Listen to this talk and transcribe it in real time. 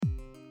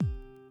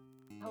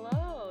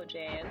Hello,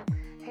 Jan.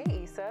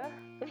 Hey, Issa.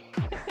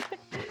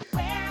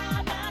 Where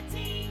are the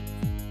teams?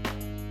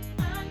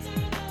 Under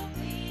the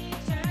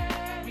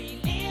bleachers.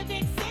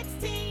 Reliving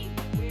 16.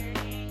 We're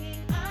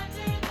hanging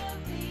under the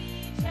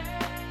bleachers.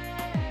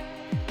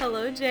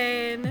 Hello,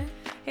 Jane.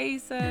 Hey,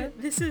 Issa.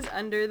 This is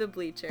Under the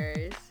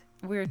Bleachers.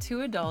 We're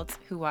two adults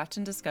who watch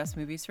and discuss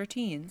movies for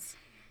teens.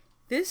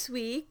 This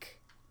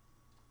week,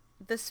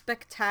 The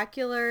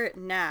Spectacular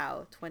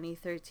Now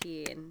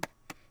 2013.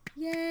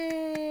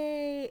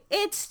 Yay!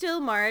 It's still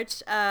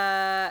March.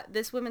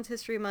 This Women's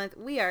History Month.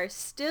 We are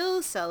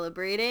still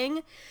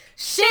celebrating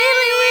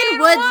Shailene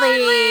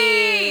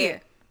Woodley!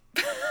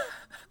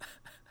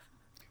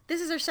 This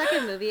is our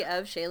second movie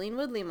of Shailene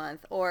Woodley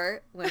Month,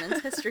 or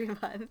Women's History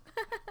Month.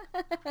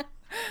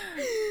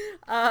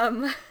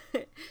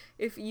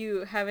 If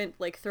you haven't,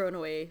 thrown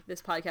away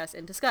this podcast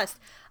in disgust.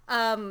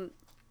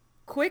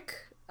 Quick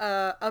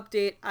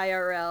update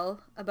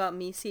IRL about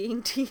me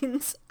seeing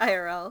teens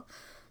IRL.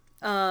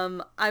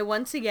 I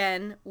once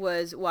again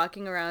was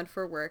walking around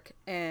for work,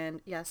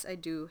 and yes, I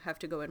do have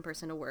to go in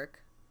person to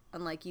work,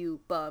 unlike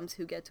you bums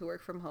who get to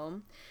work from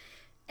home.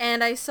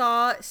 And I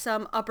saw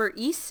some Upper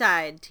East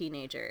Side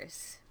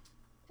teenagers,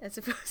 as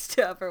opposed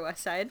to Upper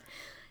West Side.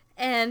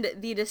 And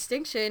the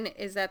distinction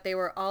is that they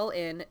were all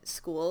in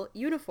school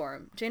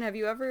uniform. Jane, have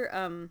you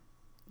ever,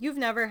 you've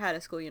never had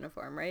a school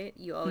uniform, right?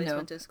 You always No.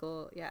 went to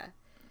school, yeah.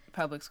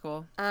 Public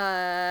school.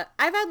 I've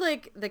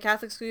had, the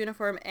Catholic school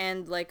uniform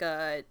and,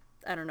 a,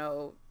 I don't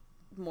know,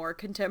 more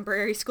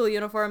contemporary school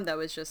uniform that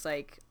was just,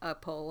 a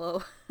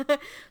polo.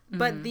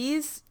 But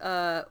these,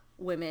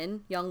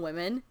 young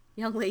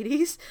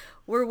ladies,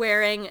 were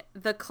wearing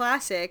the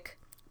classic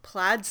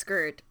plaid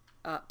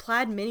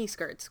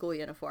miniskirt school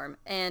uniform.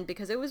 And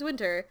because it was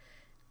winter,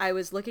 I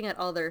was looking at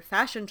all their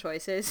fashion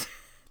choices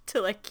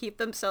to, keep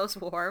themselves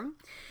warm.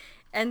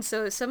 And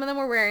so some of them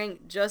were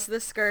wearing just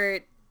the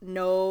skirt,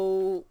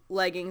 no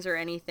leggings or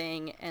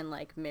anything, and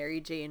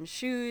Mary Jane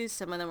shoes.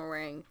 Some of them were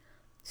wearing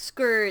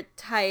skirt,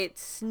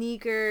 tights,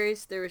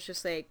 sneakers. There was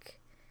just a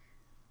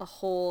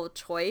whole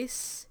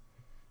choice,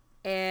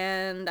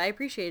 and I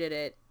appreciated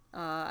it.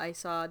 I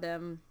saw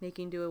them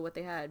making do with what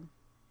they had.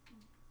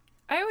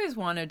 I always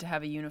wanted to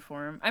have a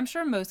uniform. I'm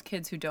sure most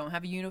kids who don't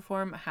have a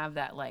uniform have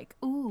that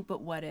ooh,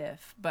 but what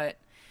if? But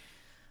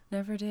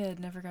never did.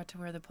 Never got to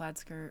wear the plaid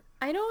skirt.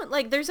 I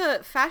don't, there's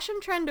a fashion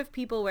trend of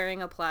people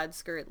wearing a plaid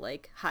skirt,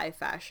 high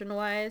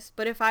fashion-wise.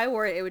 But if I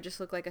wore it, it would just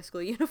look like a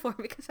school uniform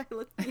because I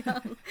look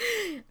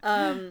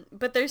young.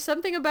 But there's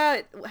something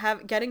about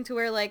getting to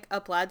wear, a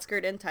plaid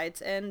skirt and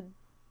tights and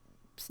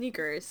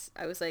sneakers.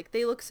 I was like,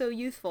 they look so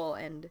youthful,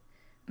 and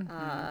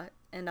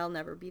I'll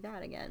never be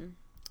that again.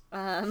 We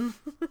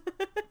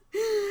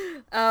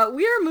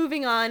are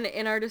moving on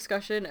in our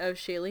discussion of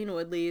Shailene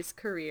Woodley's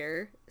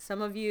career. Some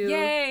of you...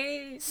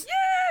 Yay!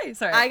 Yay!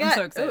 Sorry, I'm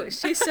so excited. Oh,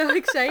 she's so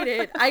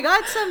excited. I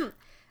got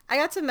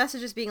some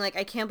messages being like,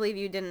 I can't believe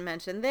you didn't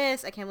mention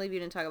this. I can't believe you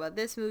didn't talk about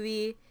this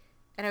movie.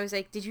 And I was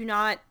like, did you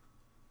not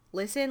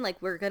listen?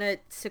 We're gonna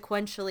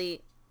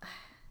sequentially...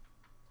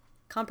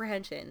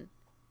 Comprehension.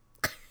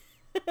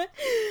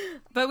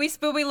 But we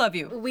love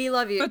you. We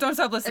love you. But don't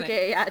stop listening.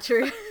 Okay, yeah,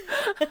 true.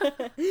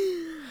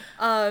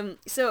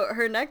 So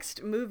her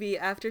next movie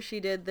after she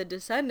did The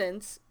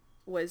Descendants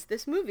was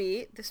this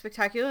movie, The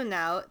Spectacular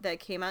Now, that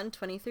came out in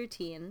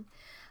 2013,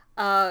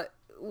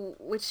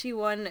 which she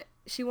won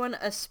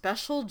a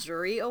special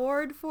jury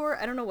award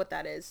for. I don't know what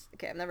that is.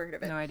 Okay, I've never heard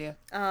of it. No idea.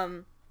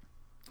 And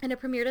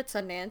it premiered at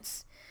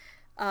Sundance.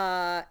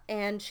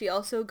 And she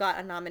also got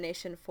a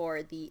nomination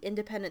for the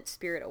Independent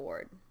Spirit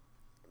Award.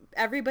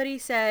 Everybody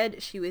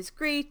said she was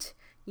great.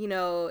 You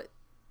know,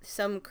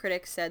 some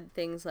critics said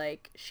things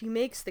like, she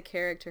makes the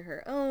character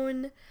her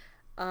own.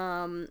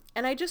 And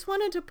I just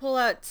wanted to pull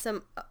out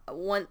some,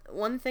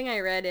 one thing I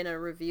read in a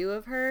review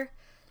of her,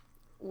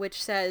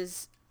 which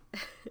says,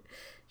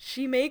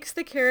 she makes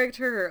the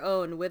character her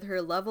own with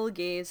her level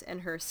gaze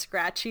and her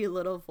scratchy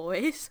little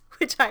voice,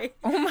 which I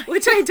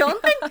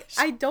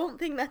don't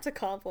think that's a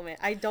compliment.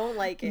 I don't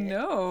like it.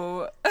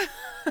 No.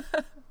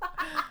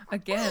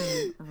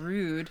 Again,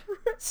 rude.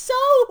 So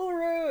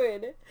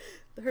rude.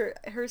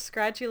 Her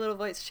scratchy little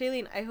voice.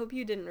 Shailene, I hope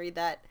you didn't read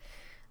that.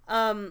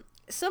 Some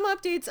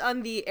updates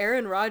on the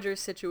Aaron Rodgers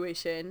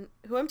situation,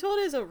 who I'm told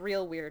is a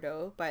real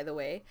weirdo, by the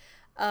way.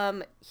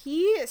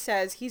 He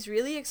says he's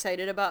really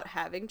excited about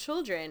having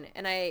children,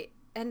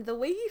 and the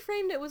way he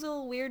framed it was a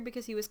little weird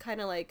because he was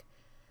kind of like,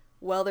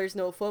 well, there's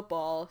no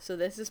football, so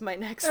this is my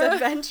next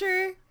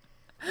adventure,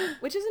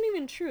 which isn't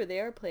even true. They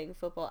are playing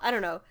football. I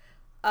don't know.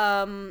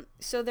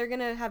 So they're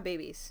gonna have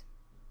babies,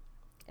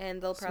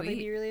 and they'll probably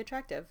be really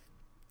attractive.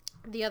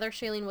 The other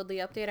Shailene Woodley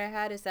update I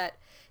had is that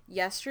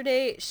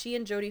yesterday she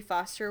and Jodie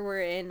Foster were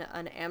in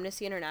an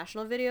Amnesty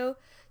International video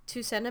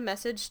to send a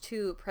message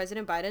to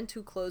President Biden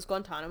to close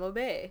Guantanamo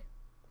Bay.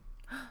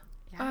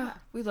 Yeah.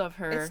 We love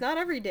her. It's not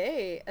every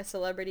day a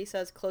celebrity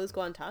says close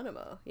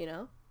Guantanamo, you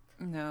know?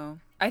 No.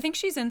 I think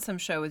she's in some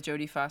show with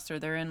Jodie Foster.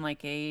 They're in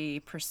like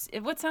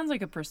what sounds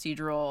like a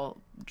procedural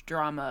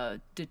drama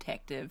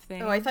detective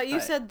thing. Oh, I thought you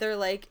but- said they're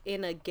like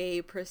in a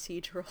gay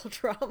procedural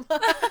drama.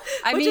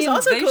 I which mean, is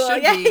also they cool.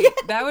 should Yeah, be.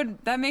 yeah.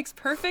 That makes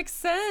perfect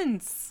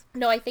sense.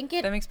 No, I think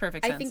That makes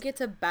perfect sense. I think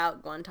it's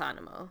about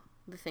Guantanamo,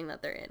 the thing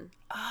that they're in.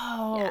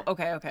 Oh, Yeah.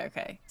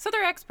 okay. So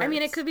they're experts. I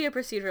mean, it could be a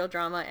procedural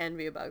drama and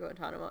be about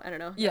Guantanamo. I don't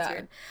know. That's Yeah.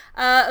 weird.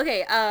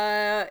 Okay.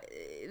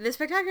 The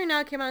Spectacular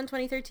Now came out in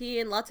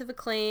 2013. Lots of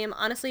acclaim.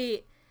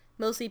 Honestly,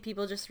 mostly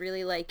people just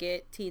really like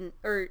it.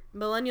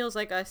 Millennials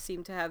like us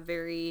seem to have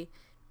very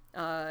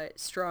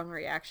strong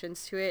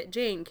reactions to it.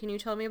 Jane, can you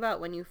tell me about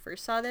when you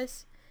first saw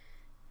this?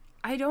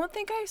 I don't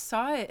think I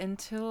saw it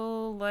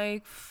until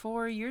like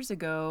 4 years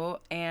ago,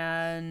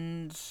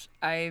 and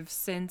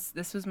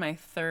this was my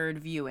third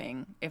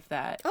viewing, if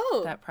that.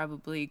 Oh. That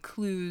probably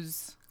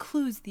clues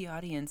the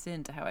audience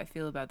into how I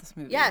feel about this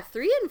movie. Yeah,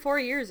 3 and 4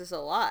 years is a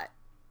lot.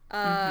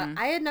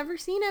 I had never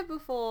seen it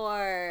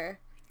before.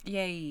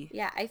 Yay.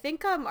 Yeah, I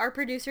think our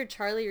producer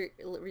Charlie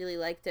really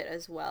liked it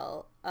as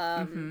well.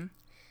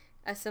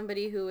 As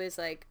somebody who was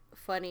like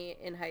funny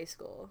in high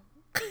school.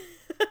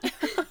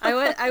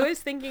 I was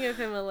thinking of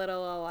him a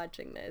little while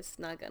watching this,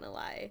 not gonna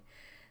lie.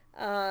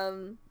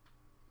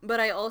 But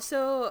I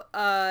also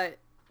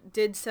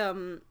did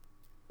some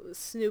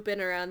snooping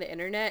around the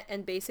internet,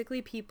 and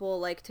basically people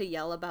like to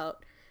yell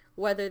about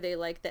whether they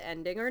like the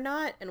ending or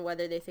not, and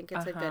whether they think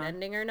it's a good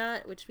ending or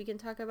not, which we can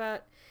talk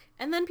about.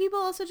 And then people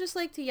also just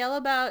like to yell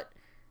about,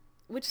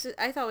 which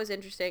I thought was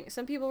interesting.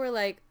 Some people were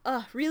like,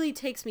 "Ugh, really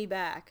takes me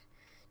back.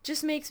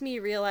 Just makes me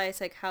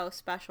realize like how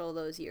special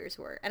those years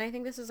were." And I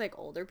think this is like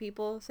older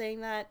people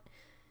saying that,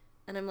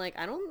 and I'm like,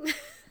 I don't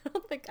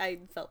think I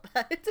felt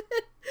that.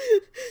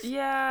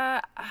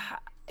 Yeah,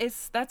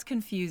 that's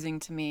confusing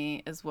to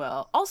me as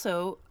well.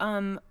 Also,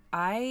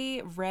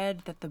 I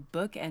read that the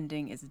book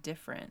ending is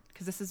different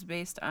because this is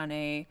based on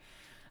a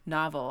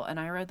novel, and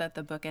I read that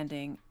the book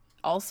ending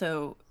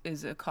also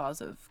is a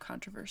cause of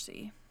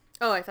controversy.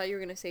 Oh, I thought you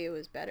were gonna say it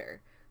was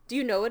better. Do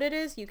you know what it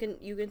is? You can.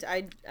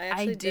 I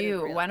actually I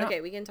do. Why not?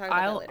 Okay, we can talk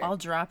about that later. I'll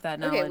drop that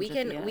knowledge. Okay, we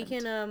at the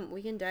end.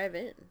 we can dive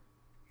in.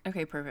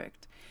 Okay,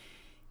 perfect.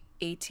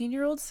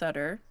 18-year-old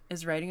Sutter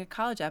is writing a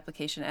college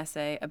application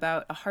essay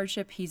about a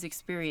hardship he's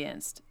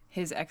experienced,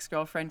 his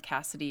ex-girlfriend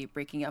Cassidy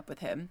breaking up with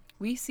him.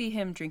 We see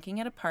him drinking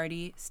at a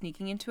party,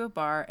 sneaking into a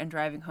bar, and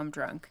driving home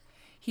drunk.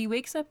 He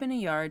wakes up in a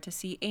yard to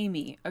see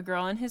Amy, a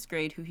girl in his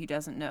grade who he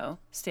doesn't know,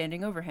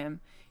 standing over him.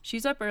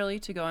 She's up early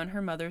to go on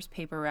her mother's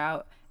paper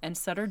route, and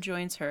Sutter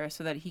joins her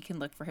so that he can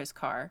look for his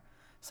car.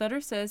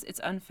 Sutter says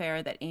it's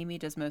unfair that Amy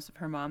does most of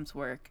her mom's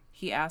work.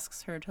 He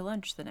asks her to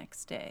lunch the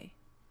next day.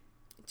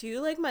 Do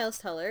you like Miles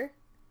Teller?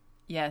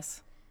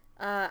 Yes.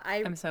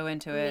 I'm so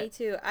into Me it.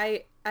 too.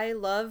 I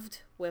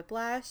loved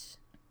Whiplash.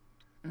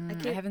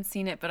 I haven't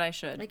seen it, but I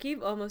should. I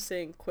keep almost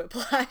saying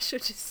Quiplash,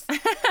 which is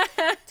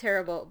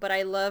terrible. But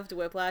I loved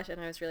Whiplash, and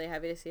I was really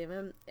happy to see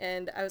him.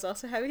 And I was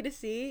also happy to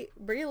see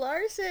Brie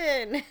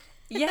Larson.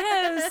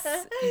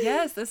 Yes.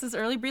 Yes, this is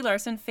early Brie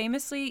Larson.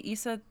 Famously,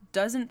 Issa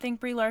doesn't think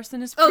Brie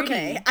Larson is pretty.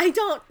 Okay, I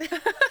don't...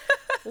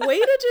 Way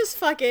to just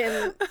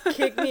fucking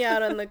kick me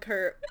out on the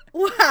curb.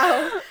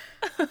 Wow.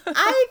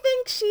 I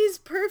think she's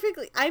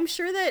perfectly... I'm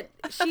sure that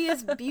she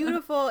is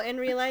beautiful in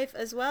real life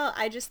as well.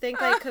 I just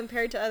think, like,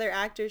 compared to other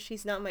actors,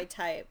 she's not my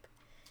type.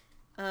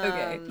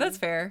 Okay, that's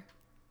fair.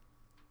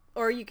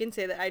 Or you can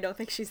say that I don't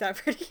think she's that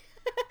pretty.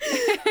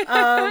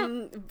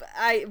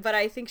 But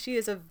I think she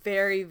is a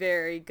very,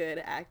 very good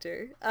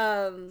actor.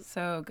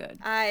 So good.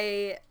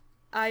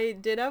 I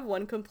did have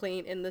one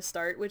complaint in the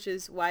start, which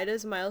is, why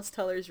does Miles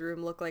Teller's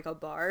room look like a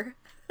bar?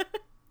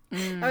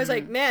 I was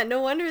like, man,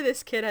 no wonder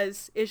this kid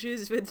has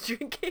issues with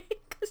drinking.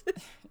 'Cause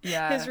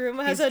Yeah. his room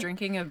has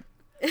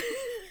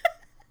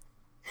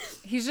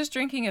He's just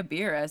drinking a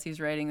beer as he's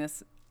writing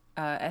this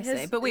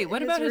essay. But wait,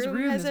 what his about his room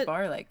room, has his a-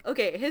 bar like?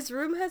 Okay, his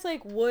room has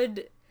like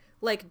wood,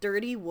 like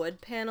dirty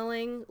wood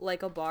paneling,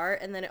 like a bar,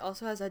 and then it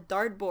also has a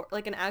dartboard,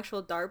 like an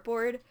actual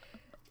dartboard,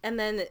 and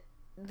then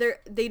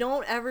they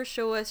don't ever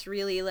show us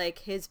really like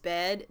his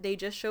bed. They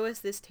just show us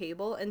this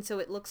table, and so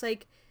it looks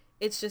like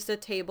it's just a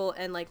table,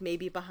 and like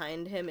maybe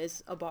behind him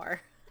is a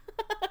bar.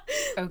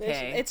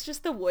 Okay. It's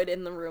just the wood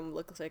in the room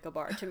looks like a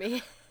bar to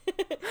me.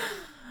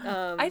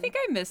 I think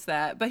I missed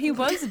that, but he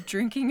was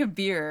drinking a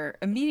beer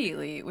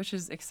immediately, which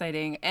is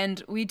exciting.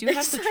 And we do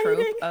have the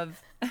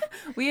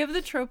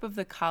trope of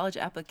the college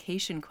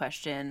application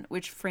question,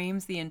 which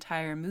frames the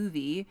entire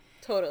movie.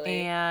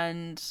 Totally.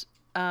 And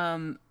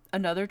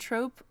another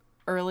trope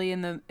early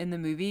in the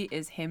movie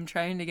is him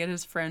trying to get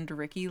his friend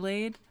Ricky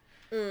laid.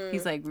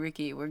 He's like,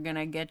 Ricky, we're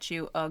gonna get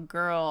you a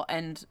girl,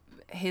 and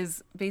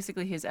his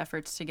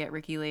efforts to get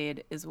Ricky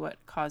laid is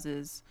what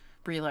causes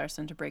Brie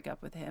Larson to break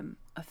up with him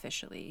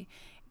officially.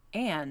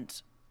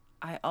 And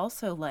I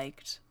also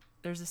liked,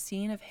 there's a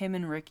scene of him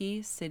and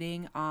Ricky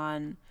sitting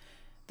on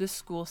the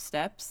school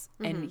steps,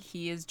 and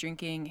he is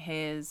drinking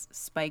his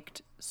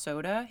spiked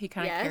soda. He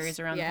kind of carries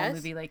around the whole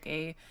movie like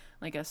a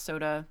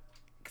soda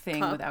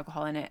thing Cup. with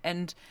alcohol in it.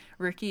 And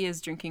Ricky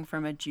is drinking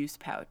from a juice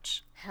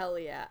pouch. Hell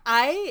yeah.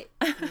 I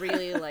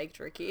really liked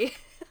Ricky.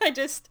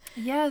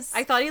 Yes.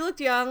 I thought he looked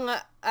young,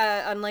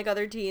 unlike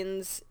other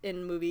teens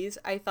in movies.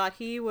 I thought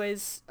he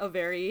was a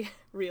very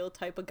real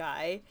type of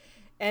guy,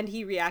 and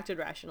he reacted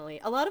rationally.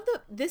 A lot of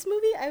this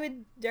movie, I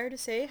would dare to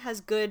say, has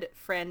good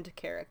friend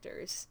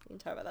characters. We can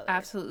talk about that later.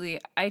 Absolutely.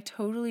 I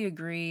totally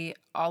agree.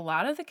 A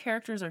lot of the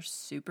characters are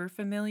super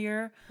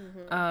familiar.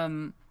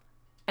 And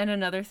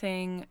another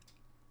thing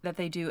that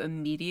they do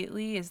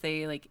immediately is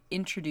they like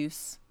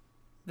introduce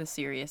the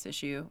serious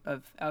issue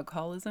of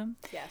alcoholism.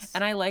 Yes.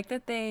 And I like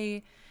that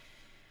they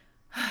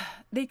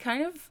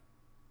kind of,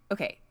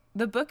 okay,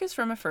 the book is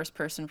from a first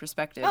person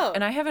perspective, Oh,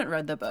 and I haven't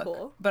read the book,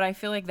 cool. but I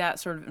feel like that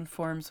sort of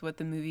informs what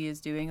the movie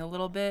is doing a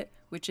little bit,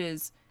 which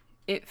is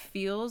it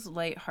feels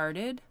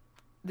lighthearted.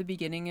 The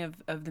beginning of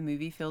the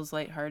movie feels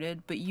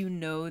lighthearted, but you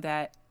know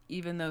that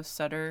even though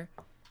Sutter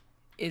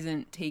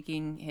isn't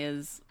taking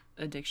his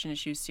addiction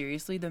issues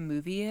seriously, the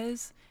movie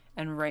is.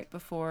 And right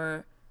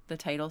before the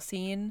title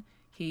scene,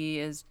 he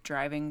is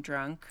driving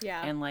drunk.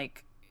 Yeah. And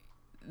like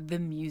the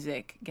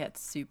music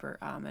gets super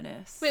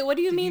ominous. Wait, what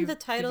do you Did mean you- the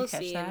title did you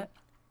catch scene? that?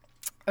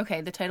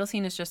 Okay, the title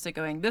scene is just like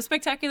going, "The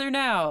Spectacular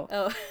Now,"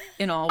 Oh.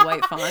 in all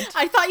white font.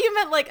 I thought you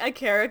meant like a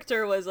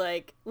character was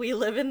like, we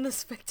live in the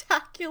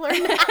spectacular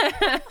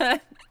now.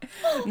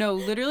 No,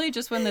 literally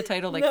just when the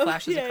title like No,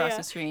 flashes yeah, across yeah.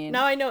 the screen.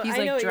 Now I know. He's I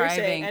like know what driving,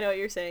 you're saying. I know what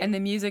you're saying. and the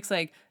music's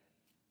like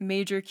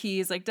major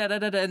keys, like da da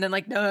da da, and then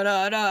like da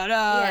da da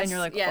da, and you're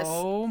like, yes.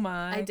 oh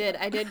my. I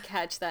did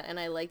catch that, and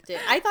I liked it.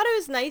 I thought it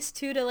was nice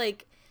too to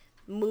like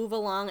move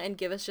along and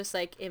give us just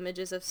like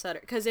images of Sutter,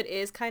 because it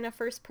is kind of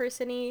first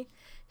person-y.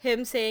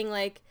 Him saying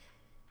like,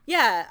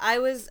 yeah,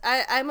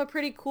 I'm a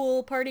pretty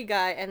cool party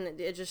guy, and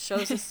it just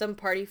shows us some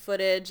party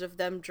footage of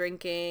them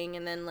drinking,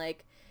 and then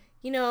like,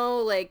 you know,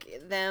 like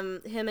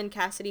him and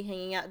Cassidy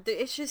hanging out.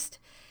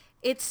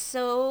 It's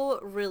so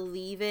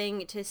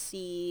relieving to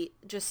see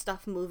just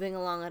stuff moving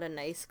along at a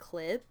nice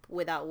clip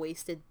without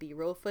wasted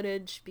B-roll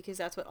footage, because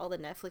that's what all the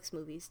Netflix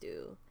movies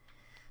do.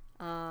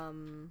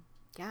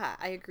 Yeah,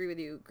 I agree with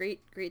you.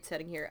 Great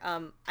setting here.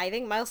 I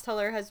think Miles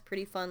Teller has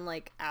pretty fun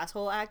like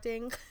asshole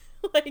acting.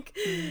 Like,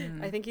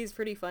 I think he's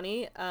pretty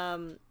funny.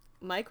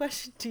 My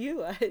question to you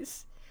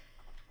was,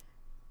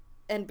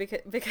 and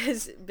because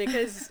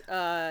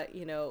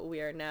you know, we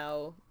are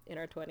now in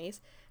our 20s,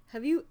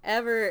 have you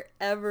ever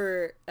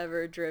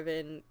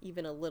driven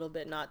even a little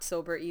bit not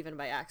sober, even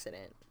by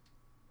accident?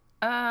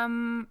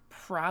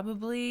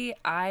 Probably.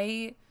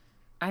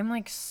 I'm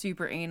like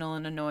super anal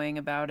and annoying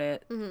about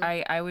it.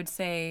 I would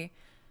say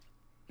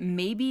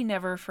maybe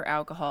never for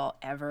alcohol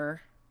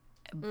ever,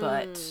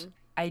 but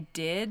I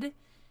did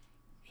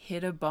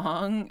hit a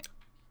bong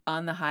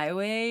on the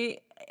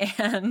highway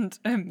and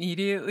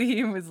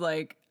immediately was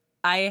like,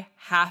 I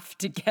have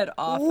to get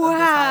off of this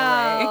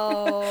highway.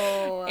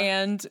 Wow.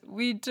 And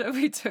we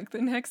took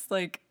the next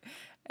like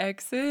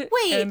exit.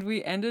 Wait. And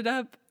we ended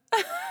up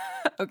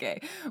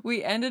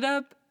we ended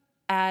up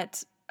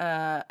at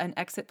an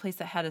exit place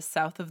that had a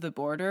south of the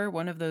border,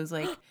 one of those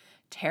like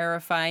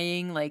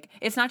terrifying, like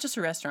it's not just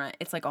a restaurant,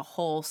 it's like a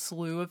whole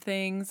slew of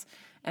things,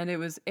 and it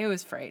was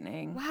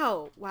frightening.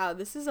 Wow,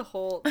 this is a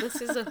whole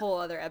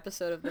other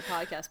episode of the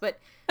podcast. But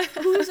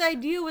whose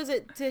idea was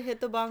it to hit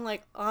the bong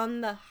like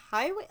on the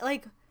highway?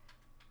 Like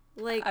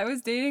I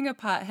was dating a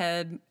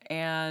pothead,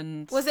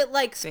 and was it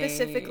like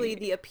specifically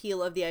the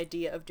appeal of the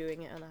idea of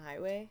doing it on the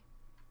highway?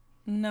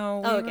 No,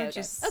 we Oh, okay, were okay.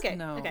 just Okay,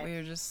 no, okay. we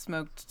were just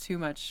smoked too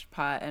much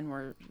pot and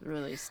we're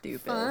really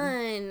stupid.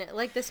 Fun,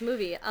 like this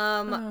movie.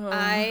 When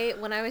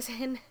I was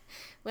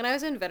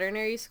in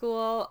veterinary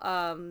school,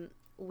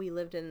 we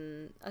lived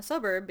in a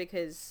suburb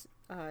because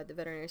the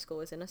veterinary school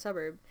was in a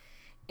suburb,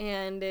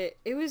 and it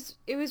was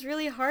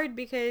really hard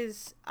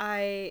because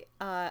I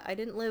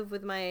didn't live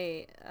with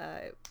my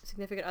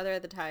significant other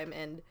at the time,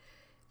 and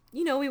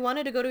you know, we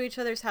wanted to go to each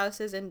other's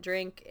houses and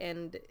drink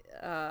and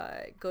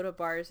go to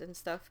bars and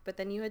stuff, but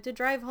then you had to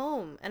drive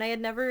home.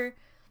 And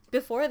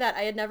before that,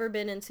 I had never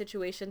been in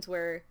situations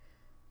where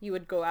you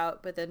would go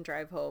out but then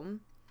drive home.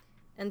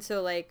 And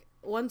so, like,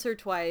 once or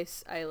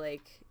twice,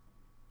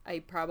 I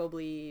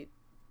probably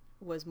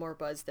was more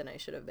buzzed than I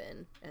should have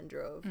been and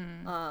drove.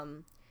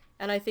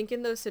 And I think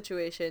in those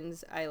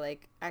situations, I,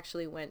 like,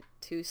 actually went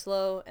too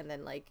slow, and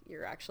then, like,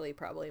 you're actually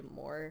probably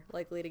more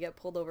likely to get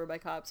pulled over by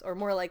cops, or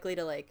more likely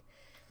to, like,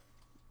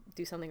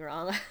 do something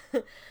wrong.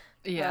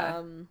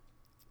 Yeah.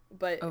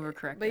 But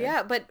Overcorrected. But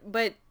yeah,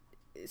 but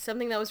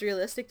something that was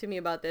realistic to me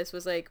about this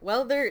was like,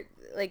 well, they're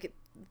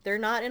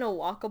not in a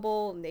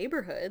walkable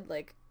neighborhood.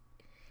 Like,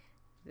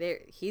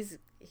 he's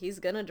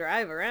gonna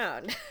drive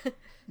around.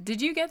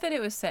 Did you get that it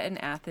was set in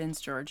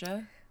Athens,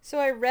 Georgia? So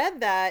I read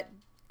that,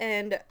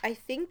 and I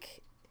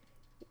think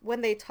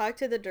when they talked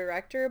to the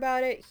director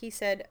about it, he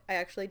said, I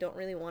actually don't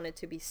really want it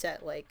to be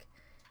set like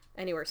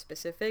anywhere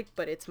specific,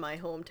 but it's my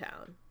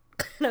hometown.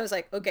 And I was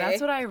like, okay.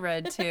 That's what I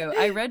read too.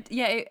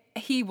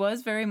 He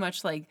was very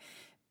much like,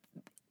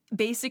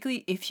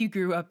 basically, if you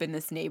grew up in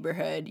this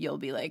neighborhood, you'll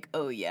be like,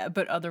 oh yeah,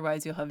 but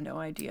otherwise you'll have no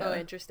idea Oh,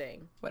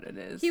 interesting. what it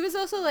is. He was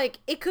also like,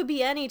 it could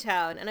be any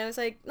town, and I was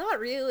like, not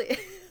really.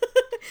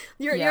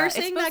 Yeah, you're it's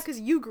saying that supposed- because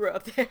you grew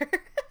up there.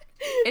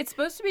 It's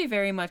supposed to be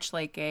very much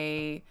like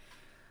a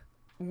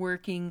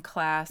working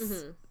class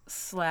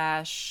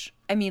slash,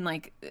 I mean,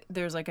 like,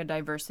 there's like a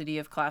diversity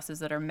of classes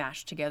that are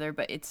mashed together,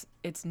 but it's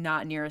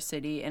not near a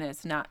city, and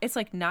it's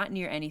like not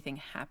near anything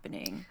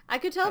happening. I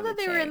could tell I that would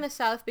they were in say. the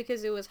South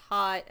because it was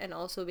hot, and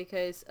also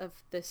because of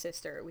the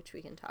sister, which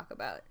we can talk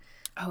about.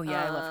 Oh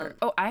yeah, I love her.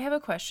 Oh, I have a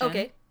question.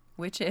 Okay.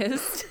 Which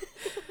is,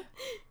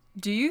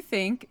 do you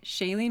think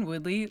Shailene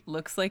Woodley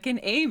looks like an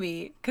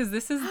Amy? Because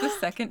this is the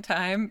second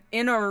time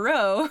in a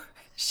row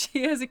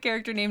she has a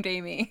character named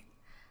Amy.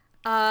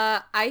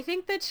 I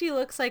think that she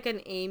looks like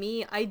an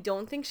Amy. I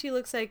don't think she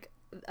looks like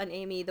an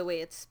Amy the way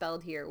it's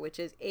spelled here, which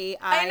is Aimee.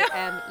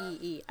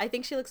 I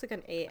think she looks like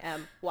an Amy.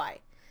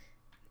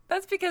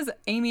 That's because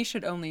Amy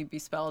should only be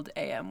spelled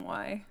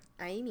Amy.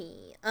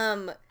 Amy.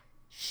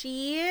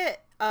 She,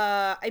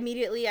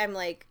 immediately I'm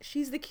like,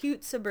 she's the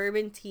cute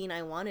suburban teen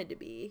I wanted to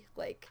be.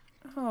 Like,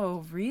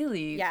 Oh,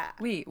 really? Yeah.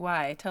 Wait,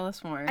 why? Tell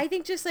us more. I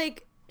think just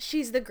like,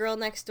 she's the girl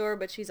next door,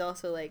 but she's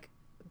also like,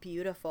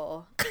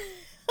 beautiful.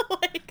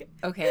 Like,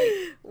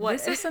 Okay, What-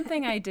 this is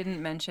something I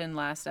didn't mention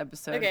last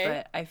episode, Okay.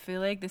 but I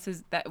feel like this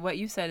is that what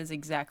you said is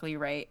exactly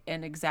right,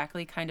 and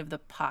exactly kind of the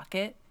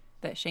pocket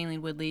that Shailene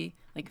Woodley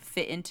like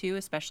fit into,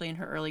 especially in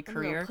her early I'm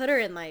gonna career, put her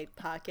in my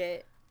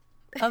pocket.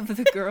 of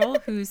the girl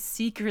who's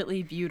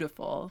secretly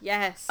beautiful,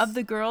 Yes. of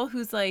the girl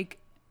who's like,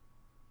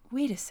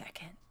 wait a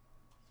second,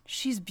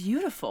 she's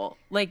beautiful.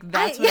 Like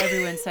that's what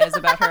everyone says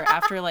about her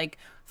after like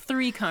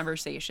 3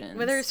 conversations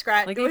with her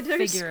Like, they with her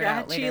figure it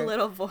out scratchy later.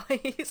 little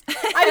voice.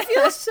 I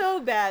feel so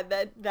bad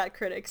that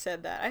critic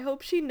said that. I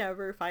hope she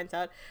never finds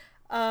out.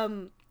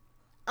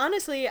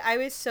 Honestly, I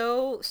was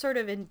so sort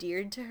of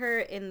endeared to her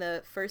in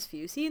the first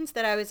few scenes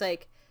that I was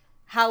like,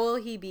 how will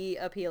he be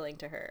appealing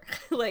to her?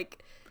 Like,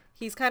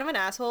 he's kind of an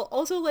asshole.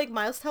 Also, like,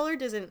 Miles Teller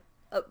doesn't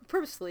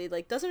purposely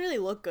like doesn't really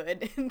look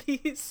good in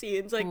these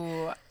scenes. Like,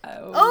 Ooh,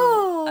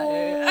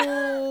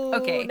 oh,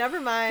 Okay, never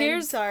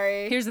mind.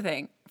 Sorry. Here's the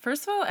thing.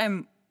 First of all,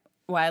 I'm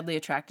wildly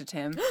attracted to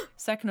him.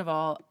 Second of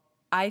all,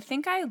 I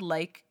think I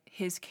like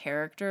his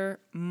character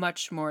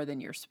much more than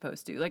you're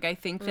supposed to. Like, I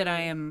think that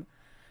I am.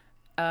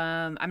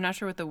 I'm not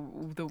sure what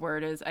the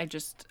word is. I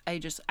just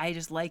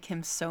like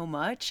him so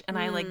much, and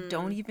I like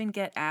don't even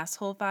get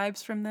asshole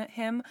vibes from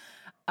him.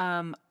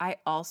 I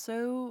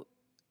also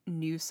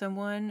knew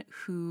someone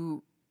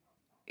who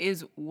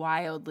is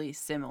wildly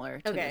similar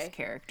to this Okay.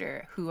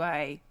 character, who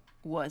I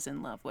was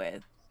in love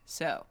with.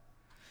 So.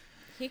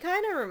 He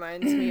kind of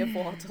reminds me of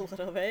Walt a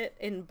little bit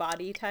in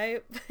body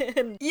type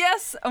and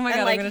Yes. Oh my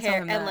god, like I'm gonna hair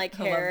tell him that. and like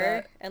He'll love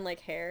hair that. and like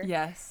hair.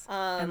 Yes.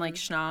 And like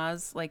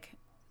schnoz. Like,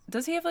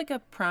 does he have like a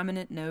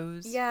prominent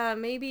nose? Yeah,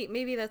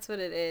 maybe that's what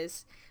it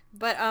is.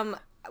 But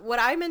what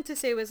I meant to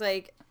say was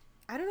like,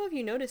 I don't know if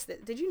you noticed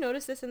it. Did you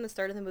notice this in the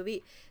start of the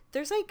movie?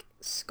 There's like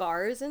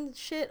scars and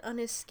shit on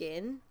his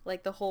skin,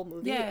 like the whole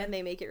movie, Yeah. and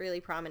they make it really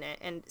prominent.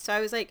 And so I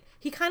was like,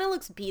 he kind of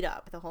looks beat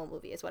up the whole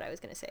movie, is what I was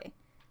gonna say.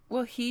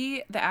 Well,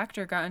 the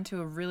actor got into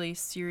a really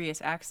serious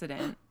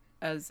accident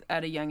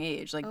at a young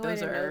age. Like Oh, I those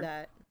didn't are. know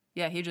that.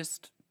 Yeah, he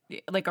just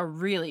like a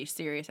really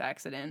serious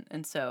accident,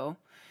 and so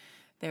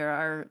there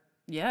are.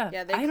 Yeah.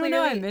 Yeah, they I don't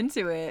know. clearly- I'm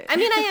into it. I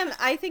mean,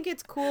 I think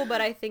it's cool,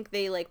 but I think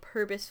they like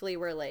purposefully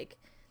were like,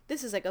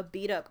 this is like a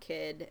beat up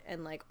kid,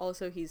 and like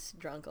also he's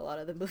drunk a lot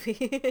of the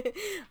movie.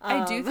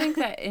 I do think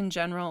that in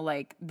general,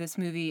 like this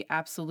movie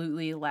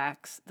absolutely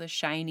lacks the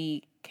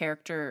shiny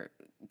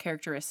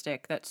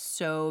characteristic that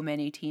so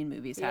many teen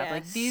movies have.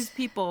 Like Yes. these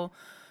people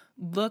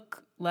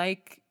look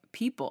like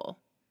people,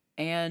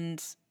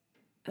 and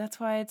that's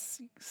why it's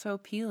so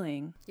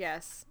appealing.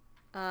 Yes.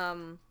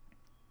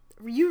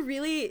 You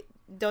really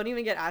don't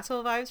even get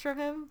asshole vibes from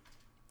him?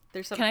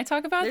 There's Can I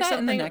talk about that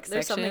in the next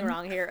there's section? something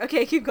wrong here.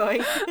 Okay, keep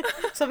going.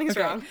 Something's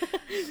Okay. wrong.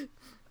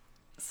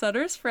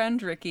 Sutter's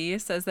friend Ricky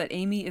says that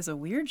Amy is a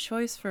weird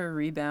choice for a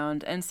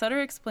rebound, and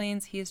Sutter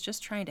explains he is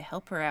just trying to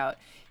help her out.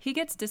 He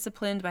gets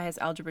disciplined by his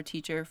algebra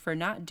teacher for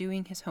not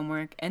doing his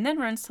homework and then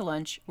runs to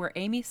lunch, where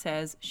Amy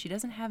says she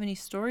doesn't have any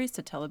stories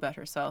to tell about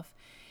herself.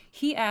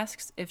 He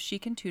asks if she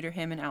can tutor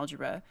him in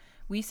algebra.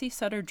 We see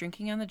Sutter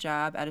drinking on the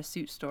job at a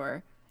suit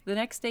store. The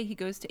next day, he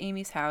goes to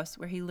Amy's house,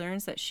 where he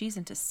learns that she's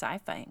into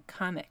sci-fi and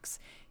comics.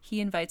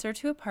 He invites her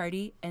to a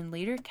party, and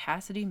later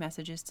Cassidy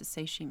messages to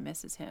say she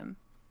misses him.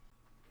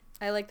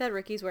 I like that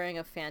Ricky's wearing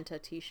a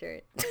Fanta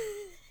t-shirt.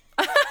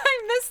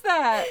 I missed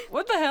that.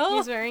 What the hell?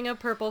 He's wearing a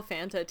purple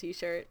Fanta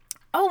t-shirt.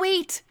 Oh,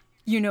 wait.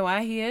 You know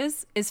why he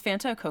is? Is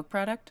Fanta a Coke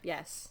product?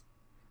 Yes.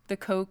 The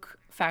Coke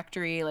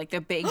factory, like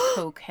the big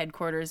Coke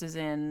headquarters is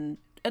in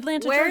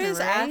Atlanta, Where Georgia, is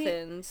right?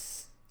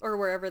 Athens? Or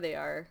wherever they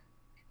are.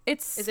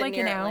 It's Is it like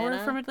near an hour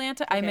Atlanta? from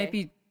Atlanta. I might Okay.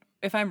 be,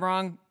 if I'm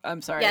wrong,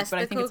 I'm sorry, Yes, but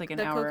I think it's like an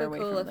the hour away from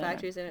Coca-Cola Atlanta.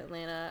 factory's in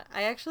Atlanta.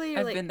 I actually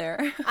I've like been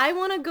there. I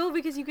want to go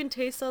because you can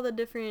taste all the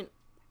different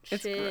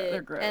It's shit.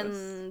 they're gross.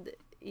 And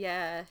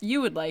Yeah.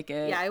 You would like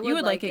it. Yeah, I You would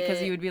would like like it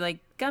because it. you would be like,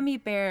 gummy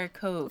bear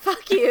Coke.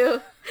 Fuck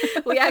you.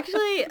 We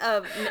actually,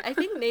 I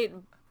think Nate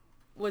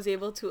was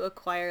able to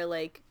acquire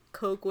like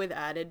Coke with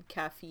added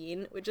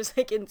caffeine, which is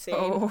like insane.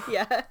 Oh.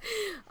 Yeah.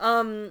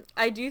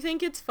 I do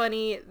think it's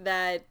funny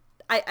that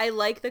I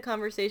like the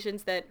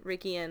conversations that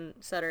Ricky and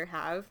Sutter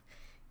have,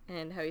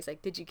 and how he's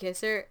like, "Did you kiss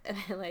her?" And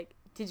I'm like,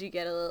 "Did you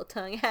get a little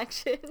tongue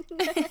action?"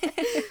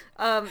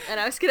 And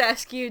I was gonna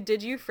ask you,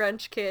 did you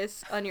French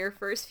kiss on your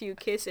first few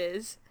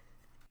kisses?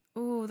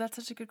 Ooh, that's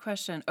such a good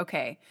question.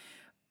 Okay.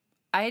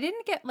 I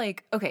didn't get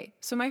like, okay,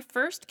 so my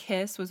first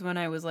kiss was when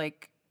I was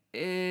like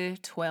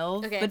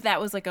 12, Okay. but that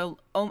was like I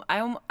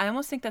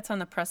almost think that's on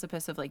the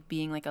precipice of like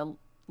being like a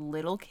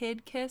little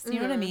kid kiss. You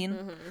know what I mean?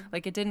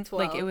 Like it didn't,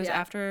 like it 12, was yeah.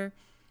 after,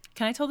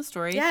 can I tell the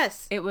story?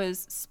 Yes. It was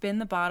spin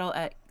the bottle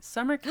at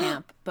summer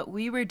camp, but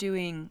we were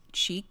doing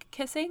cheek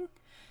kissing.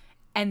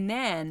 And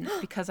then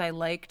because I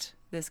liked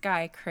this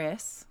guy,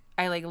 Chris,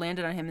 I like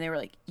landed on him and they were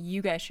like,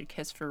 you guys should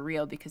kiss for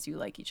real because you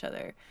like each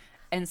other.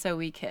 And so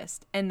we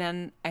kissed. And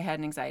then I had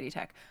an anxiety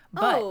attack.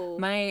 But Oh.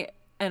 I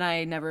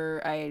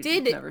never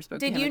spoke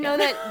to him Did you again. know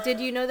that? Did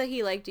you know that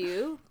he liked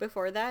you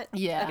before that?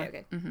 Yeah.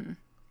 Okay.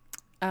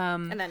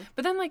 And then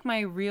But then like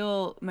my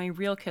real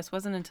kiss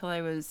wasn't until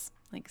I was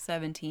like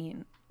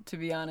 17, to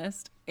be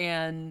honest.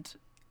 And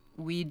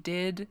we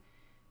did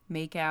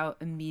make out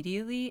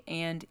immediately,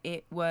 and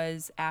it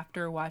was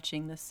after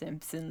watching the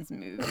Simpsons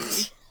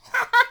movie.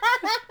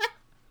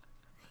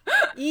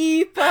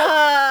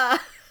 Ipa.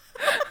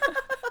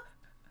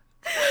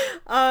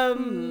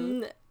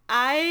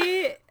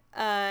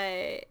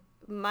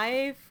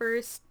 My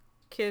first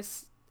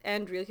kiss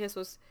and real kiss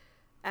was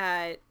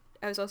at,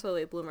 I was also a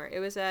late bloomer. It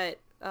was at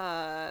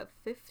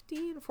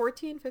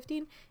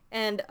 15,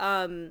 and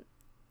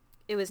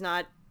it was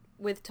not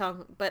with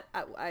tongue, but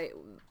I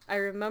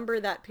remember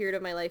that period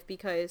of my life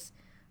because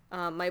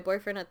my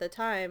boyfriend at the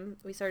time,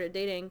 we started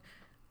dating,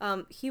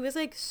 he was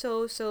like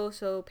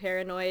so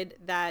paranoid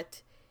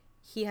that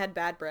he had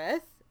bad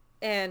breath,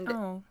 and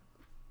Oh.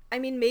 I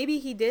mean, maybe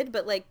he did,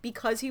 but like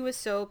because he was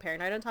so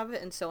paranoid on top of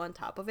it and so on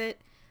top of it,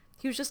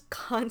 he was just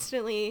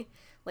constantly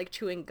like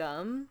chewing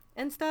gum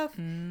and stuff.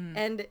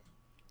 And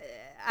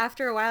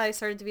after a while I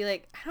started to be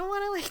like, I don't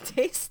want to like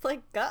taste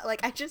like gum.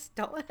 Like I just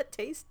don't want to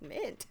taste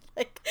mint.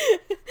 Like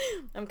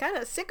I'm kind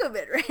of sick of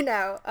it right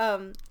now.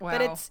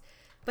 Wow.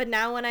 But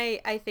now when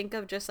I think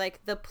of just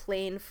like the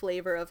plain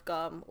flavor of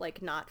gum,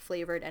 like not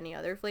flavored any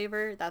other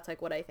flavor, that's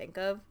like what I think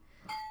of.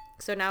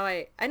 So now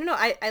I don't know,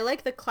 I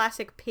like the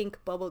classic pink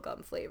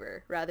bubblegum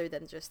flavor rather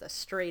than just a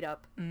straight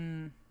up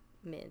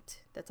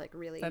mint. That's like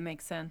really, That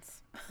makes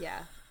sense.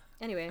 yeah.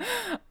 Anyway,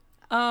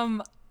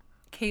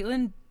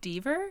 Caitlin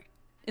Deaver,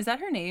 is that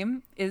her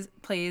name?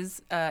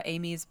 Plays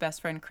Amy's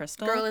best friend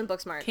Crystal. girl in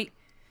Booksmart.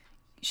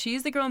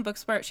 She's the girl in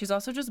Booksmart. She's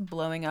also just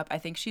blowing up. I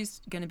think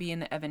she's gonna be in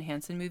the Evan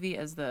Hansen movie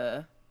as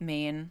the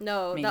main.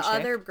 No, main the chick.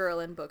 other girl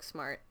in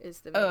Booksmart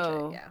is the main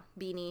Oh. chick. Yeah,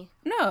 Beanie.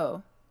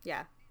 No,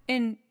 Yeah.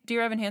 in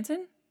Dear Evan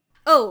Hansen.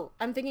 Oh,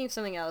 I'm thinking of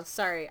something else.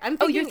 Sorry, I'm Oh,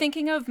 thinking. you're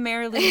thinking of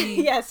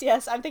Marilee.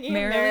 yes, I'm thinking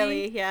Marilee? of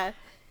Marilee. Yeah.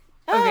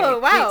 Okay, Oh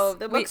wow, wait,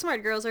 the wait.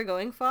 Booksmart girls are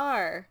going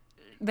far.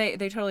 They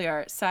totally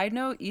are. Side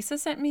note, Issa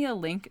sent me a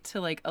link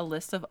to like a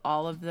list of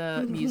all of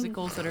the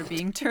musicals that are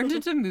being turned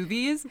into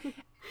movies,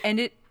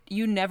 and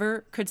you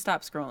never could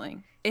stop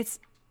scrolling. It's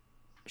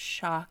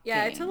shocking.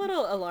 Yeah, it's a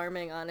little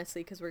alarming,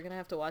 honestly, because we're gonna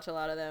have to watch a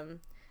lot of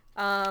them.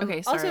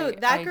 Okay, Also, sorry,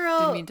 that I girl.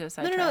 didn't mean to no,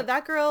 sidetrack.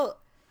 that girl,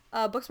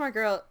 Booksmart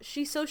girl.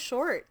 She's so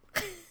short.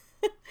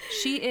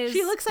 She is.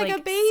 She looks like a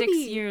 6 baby.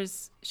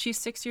 years. She's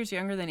 6 years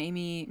younger than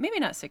Amy. Maybe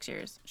not 6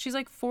 years. She's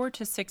like 4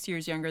 to 6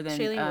 years younger than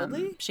Shailene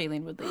Woodley?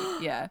 Shailene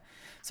Woodley. Yeah.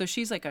 So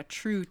she's like a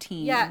true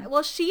teen. Yeah,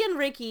 well, she and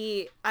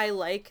Ricky, I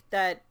like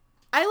that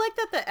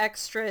the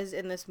extras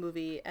in this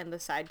movie and the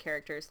side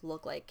characters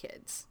look like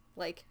kids.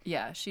 Like,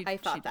 Yeah. She. I she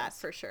thought that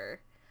does. for sure.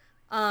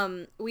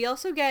 We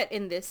also get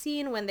in this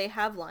scene when they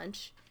have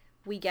lunch,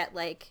 we get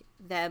like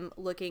them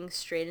looking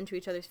straight into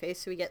each other's face.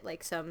 So we get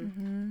like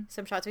some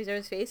shots of each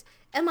other's face.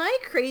 Am I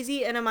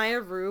crazy and am I a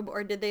rube,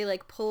 or did they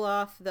like pull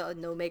off the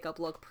no makeup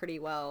look pretty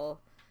well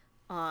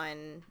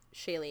on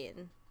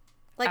Shailene?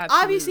 Like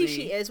obviously Absolutely.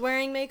 she is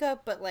wearing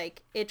makeup, but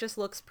like it just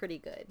looks pretty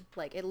good.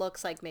 Like it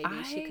looks like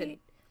maybe she could. I-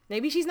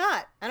 Maybe she's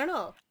not. I don't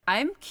know.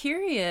 I'm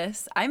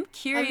curious. so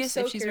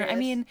if she's wearing. I curious.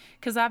 mean,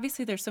 because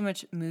obviously there's so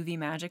much movie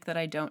magic that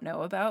I don't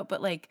know about,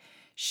 but like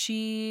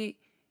she,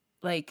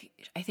 like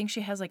I think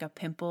she has like a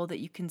pimple that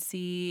you can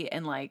see,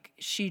 and like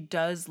she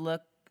does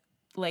look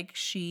like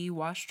she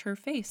washed her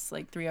face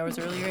like 3 hours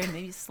earlier and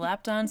maybe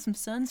slapped on some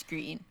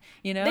sunscreen.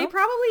 You know? They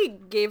probably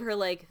gave her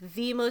like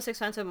the most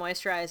expensive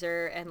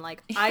moisturizer and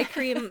like eye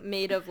cream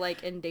made of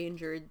like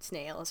endangered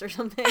snails or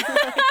something.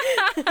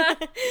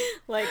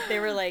 Like they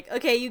were like,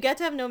 okay, you get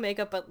to have no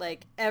makeup, but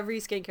like every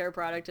skincare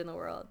product in the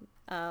world.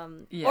 Or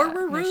Yeah, we're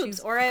no, rubes, she's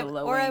or I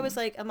glowing. was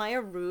like, am I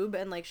a rube?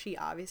 And like she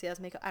obviously has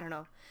makeup. I don't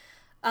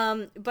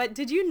know. But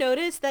did you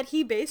notice that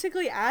he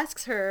basically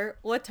asks her,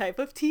 what type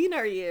of teen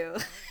are you?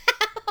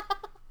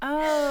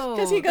 Oh,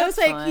 Because he goes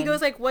that's like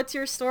fun. what's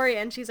your story?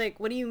 And she's like,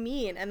 what do you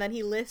mean? And then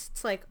he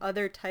lists like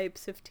other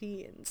types of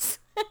teens.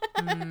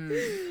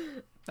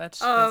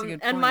 That's a good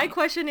And my point.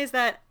 question is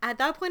that at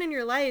that point in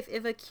your life,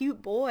 if a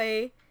cute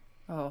boy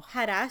Oh,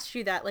 had asked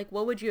you that, like,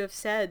 what would you have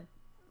said?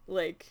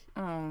 Like,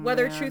 oh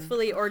whether man.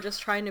 truthfully or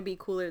just trying to be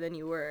cooler than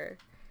you were.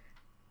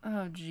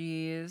 Oh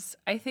geez.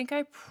 I think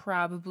I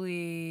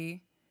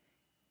probably.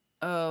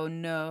 Oh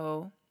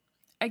no.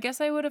 I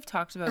guess I would have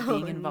talked about Oh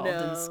being involved in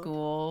no.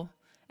 school.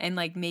 And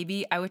like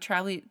maybe I would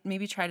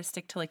maybe try to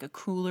stick to like a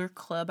cooler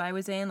club I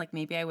was in. Like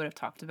maybe I would have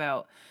talked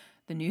about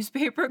the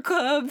newspaper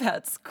club.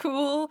 That's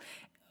cool.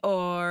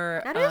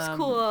 Or That is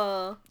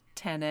cool.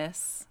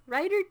 tennis.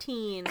 Writer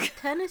teen,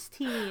 tennis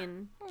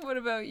teen. What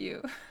about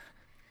you?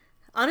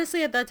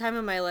 Honestly, at that time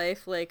in my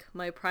life, like,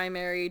 my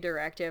primary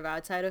directive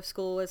outside of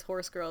school was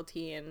horse girl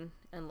teen.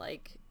 And,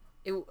 like,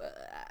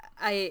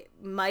 I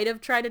might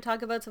have tried to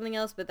talk about something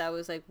else, but that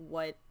was, like,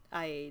 what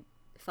I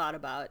thought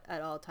about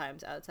at all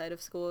times outside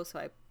of school. So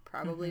I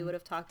probably would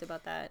have talked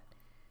about that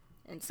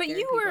and But scared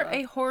you were people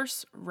a off.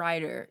 horse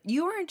rider.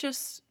 You weren't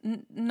just,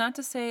 not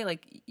to say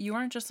like, you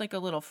weren't just like a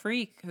little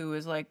freak who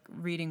was like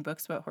reading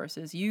books about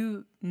horses.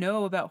 You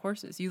know about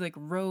horses. You like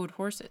rode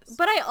horses.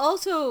 But I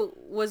also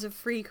was a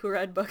freak who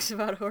read books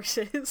about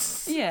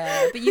horses.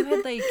 Yeah, but you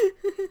had like,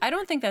 I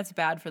don't think that's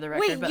bad for the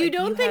record, Wait, but you like, you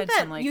don't think had that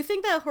some like, you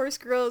think that horse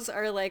girls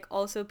are like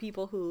also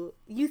people who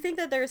you think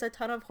that there's a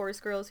ton of horse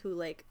girls who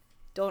like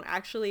don't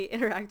actually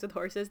interact with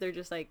horses, they're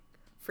just like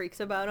freaks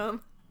about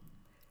them?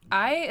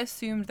 I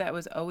assumed that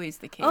was always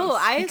the case. Oh,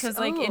 because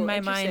like in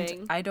my mind,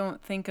 interesting. I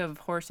don't think of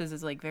horses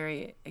as like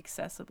very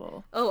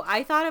accessible. Oh,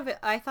 I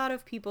thought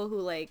of people who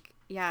like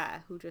yeah,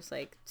 who just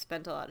like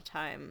spent a lot of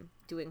time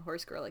doing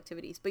horse girl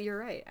activities. But you're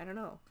right. I don't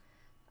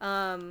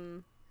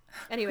know.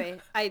 Anyway,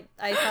 I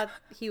thought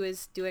he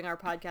was doing our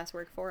podcast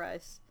work for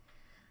us.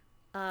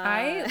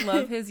 I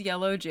love his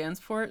yellow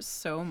Jansport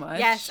so much.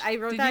 Yes, I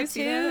wrote Did that you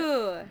see that?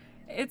 too.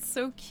 It's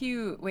so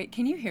cute. Wait,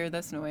 can you hear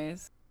this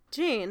noise?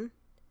 Jane,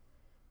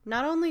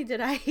 not only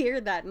did I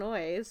hear that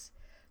noise,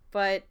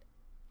 but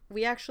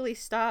we actually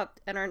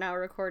stopped and are now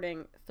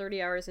recording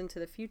 30 hours into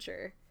the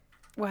future.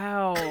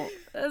 Wow,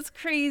 that's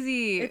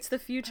crazy. It's the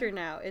future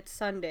now. It's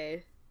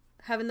Sunday.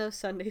 Having those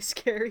Sunday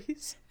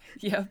scaries.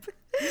 Yep.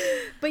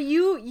 But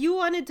you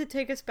wanted to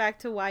take us back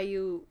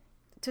to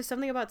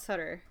something about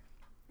Sutter.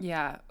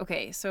 Yeah.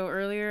 Okay. So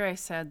earlier I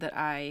said that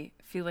I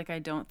feel like I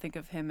don't think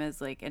of him as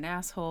like an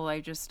asshole.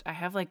 I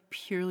have like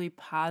purely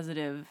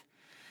positive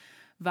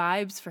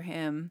vibes for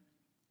him.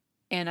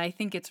 And I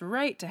think it's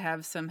right to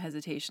have some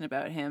hesitation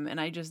about him.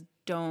 And I just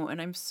don't. And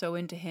I'm so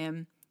into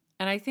him.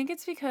 And I think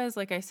it's because,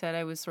 like I said,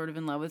 I was sort of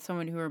in love with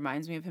someone who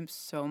reminds me of him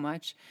so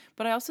much.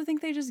 But I also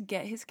think they just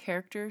get his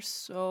character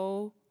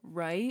so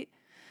right.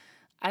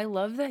 I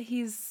love that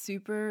he's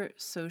super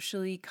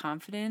socially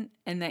confident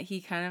and that he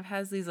kind of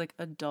has these like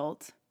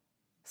adult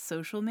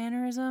social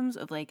mannerisms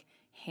of like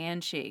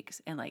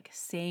handshakes and like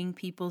saying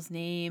people's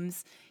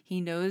names. He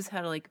knows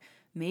how to like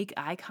make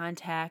eye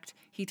contact.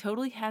 He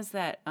totally has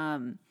that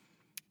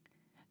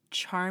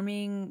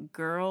charming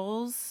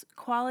girls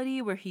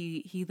quality where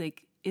he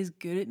like is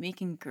good at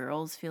making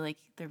girls feel like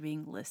they're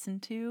being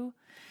listened to.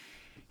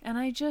 And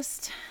I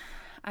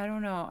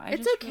don't know.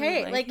 It's just okay.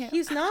 really Like him.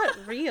 he's not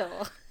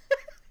real.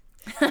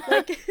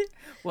 Like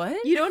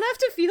What? you don't have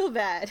to feel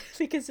bad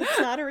because it's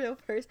not a real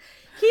person.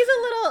 He's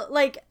a little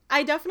like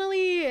I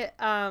definitely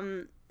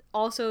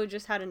also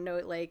just had a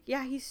note like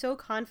yeah, he's so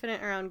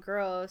confident around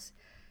girls.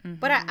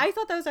 But I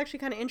thought that was actually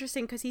kind of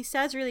interesting because he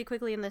says really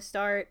quickly in the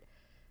start,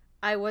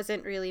 I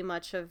wasn't really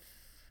much of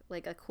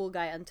like a cool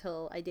guy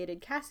until I dated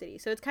Cassidy.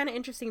 So it's kind of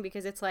interesting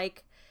because it's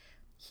like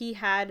he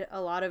had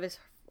a lot of his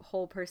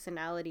whole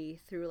personality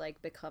through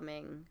like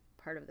becoming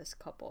part of this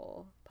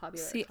popular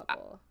See,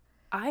 couple.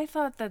 I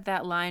thought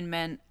that line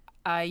meant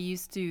I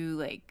used to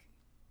like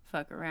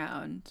fuck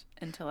around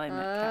until I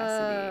met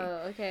Cassidy,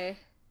 Oh, okay.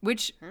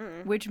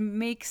 which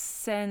makes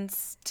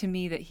sense to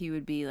me that he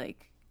would be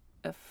like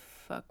a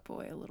fuck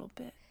boy a little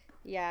bit.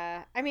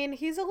 Yeah, I mean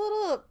he's a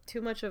little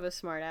too much of a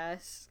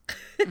smartass.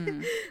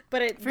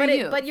 But you're for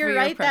your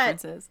right that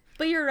preferences.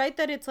 but you're right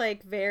that it's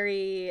like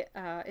very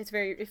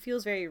it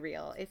feels very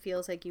real. It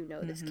feels like you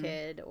know this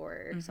kid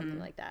or something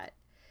like that.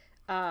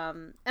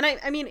 And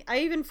I mean I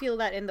even feel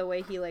that in the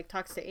way he like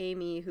talks to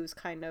Amy, who's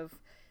kind of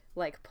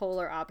like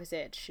polar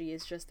opposite. She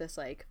is just this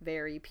like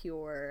very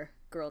pure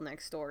girl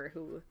next door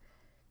who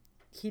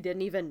he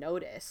didn't even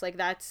notice. Like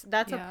that's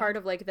a Yeah. part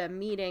of like the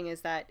meeting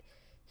is that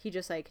he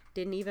just like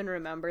didn't even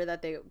remember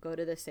that they go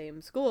to the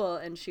same school,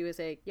 and she was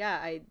like yeah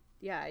I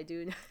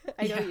do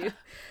I know you.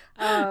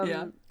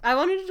 Yeah. I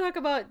wanted to talk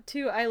about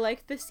too, I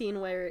liked the scene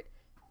where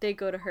they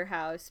go to her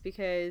house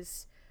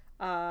because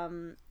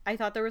I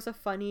thought there was a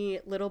funny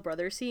little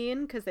brother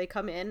scene because they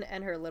come in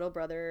and her little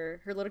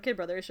kid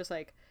brother is just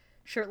like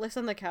shirtless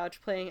on the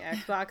couch playing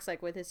Xbox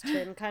like with his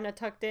chin kind of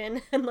tucked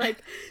in, and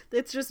like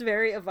it's just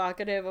very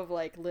evocative of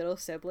like little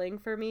sibling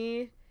for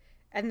me.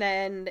 And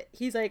then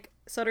he's like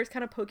Sutter's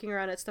kind of poking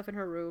around at stuff in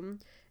her room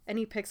and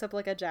he picks up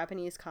like a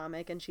Japanese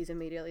comic and she's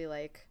immediately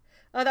like,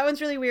 oh, that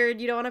one's really weird.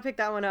 You don't want to pick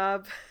that one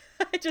up.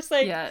 Just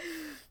like Yeah.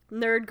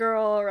 nerd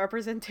girl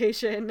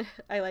representation.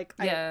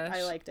 Yeah.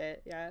 I liked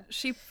it. Yeah.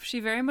 She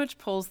very much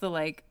pulls the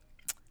like,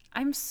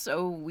 I'm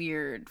so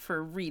weird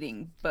for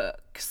reading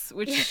books,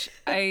 which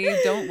I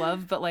don't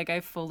love, but like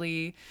I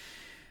fully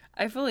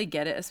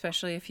get it,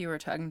 especially if you were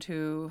talking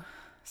to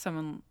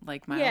someone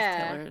like Miles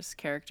Teller's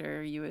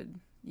character, you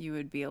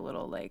would be a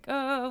little like,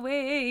 oh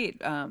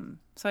wait.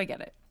 So I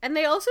get it. And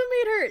they also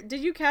made her,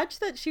 did you catch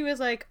that she was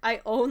like,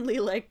 I only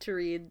like to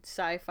read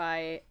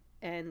sci-fi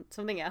and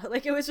something else?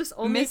 Like, it was just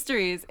only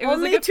Mysteries. It was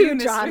only like a few two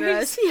mysteries.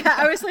 genres. Yeah,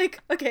 I was like,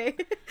 okay,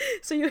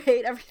 so you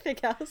hate everything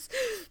else.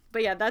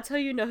 But yeah, that's how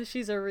you know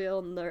she's a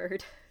real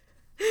nerd.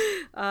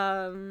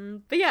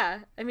 But yeah,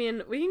 I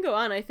mean, we can go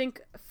on. I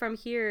think from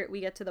here we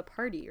get to the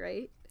party,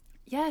 right?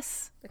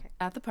 Yes. Okay.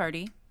 At the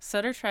party,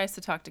 Sutter tries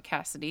to talk to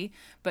Cassidy,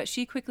 but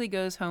she quickly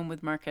goes home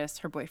with Marcus,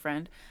 her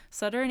boyfriend.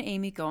 Sutter and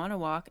Amy go on a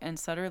walk, and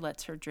Sutter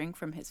lets her drink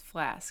from his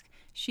flask.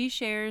 She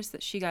shares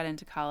that she got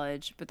into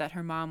college, but that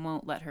her mom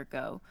won't let her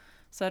go.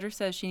 Sutter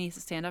says she needs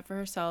to stand up for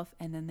herself,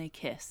 and then they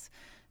kiss.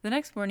 The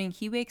next morning,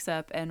 he wakes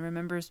up and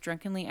remembers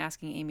drunkenly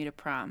asking Amy to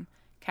prom.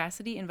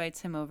 Cassidy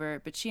invites him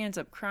over, but she ends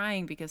up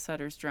crying because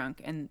Sutter's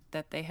drunk and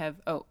that they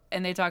have,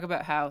 and they talk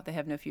about how they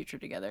have no future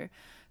together.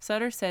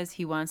 Sutter says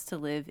he wants to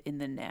live in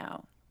the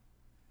now.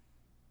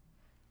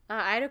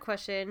 I had a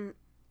question.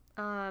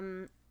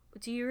 Do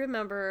you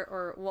remember,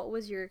 or what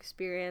was your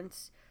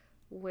experience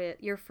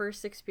with your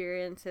first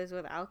experiences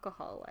with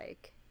alcohol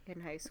like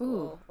in high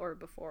school or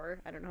before?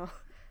 I don't know.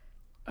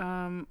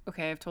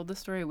 Okay, I've told this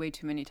story way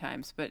too many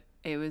times, but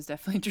it was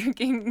definitely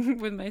drinking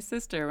with my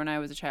sister when I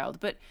was a child.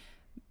 But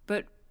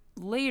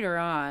later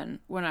on,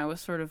 when I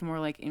was sort of more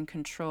like in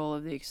control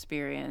of the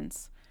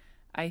experience,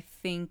 I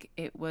think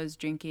it was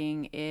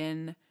drinking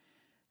in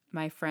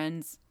my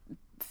friend's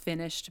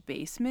finished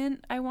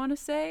basement, I want to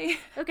say.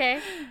 Okay.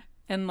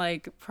 And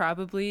like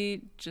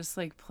probably just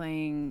like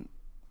playing,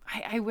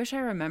 I wish I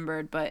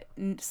remembered, but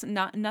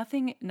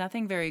nothing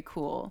very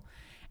cool.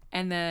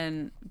 And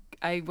then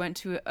I went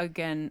to,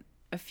 again,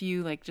 a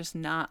few like just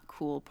not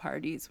cool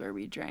parties where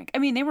we drank. I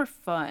mean, they were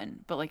fun,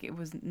 but like it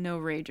was no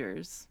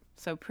ragers.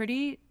 So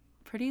pretty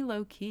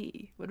low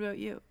key. What about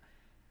you?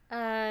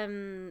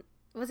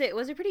 Was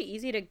it pretty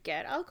easy to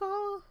get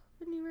alcohol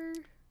when you were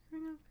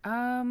growing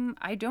up?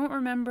 I don't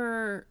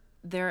remember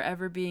there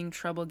ever being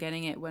trouble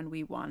getting it when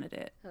we wanted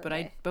it.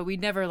 Okay. But we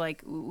never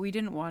we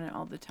didn't want it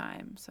all the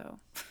time, so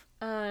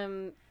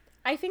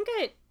I think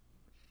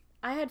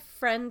I had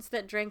friends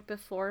that drank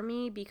before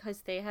me because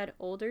they had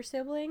older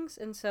siblings,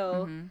 and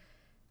so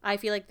I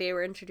feel like they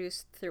were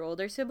introduced through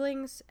older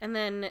siblings. And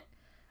then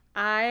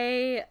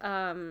I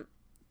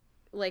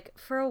like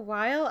for a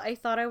while I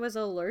thought I was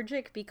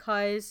allergic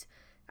because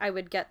I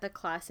would get the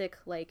classic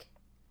like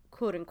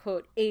quote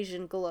unquote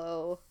Asian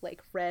glow,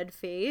 like red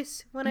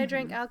face when I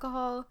drank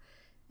alcohol,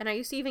 and I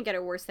used to even get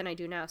it worse than I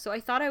do now. So I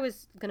thought I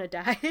was gonna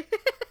die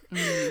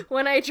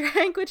when I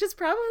drank, which is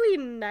probably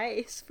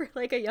nice for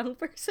like a young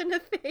person to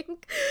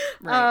think.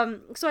 Right.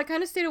 So I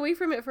kind of stayed away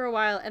from it for a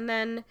while, and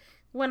then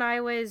when I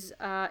was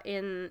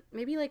in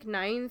maybe like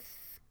 9th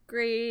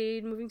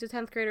grade, moving to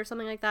 10th grade or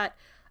something like that,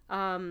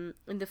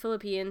 in the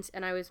Philippines,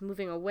 and I was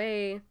moving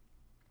away,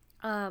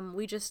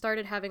 we just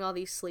started having all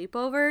these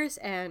sleepovers,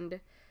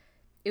 and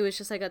it was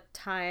just like a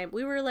time,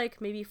 we were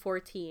like maybe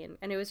 14,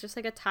 and it was just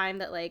like a time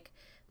that like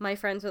my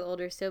friends with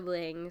older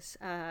siblings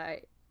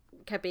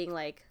kept being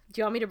like, do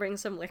you want me to bring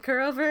some liquor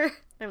over?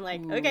 I'm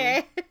like, Ooh.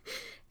 okay.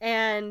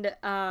 And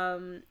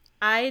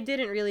I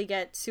didn't really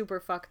get super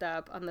fucked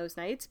up on those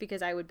nights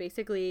because I would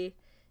basically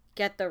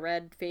get the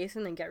red face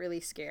and then get really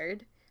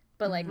scared,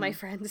 but like my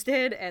friends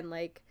did, and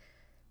like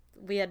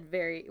we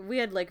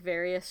had like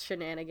various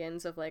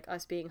shenanigans of like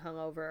us being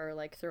hungover or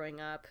like throwing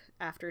up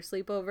after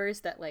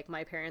sleepovers that like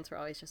my parents were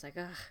always just like,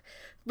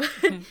 ugh.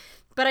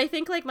 But I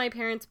think like my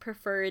parents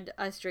preferred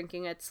us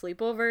drinking at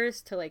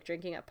sleepovers to like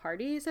drinking at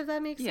parties, if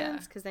that makes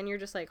sense, because then you're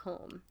just like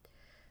home.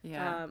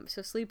 Yeah.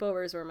 So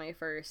sleepovers were my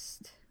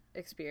first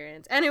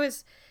experience, and it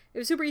was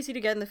super easy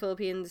to get in the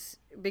Philippines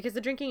because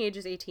the drinking age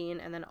is 18,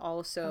 and then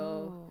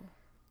also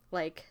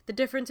like the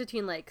difference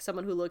between like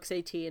someone who looks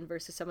 18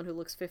 versus someone who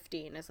looks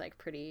 15 is like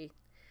pretty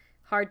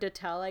hard to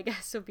tell, I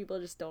guess, so people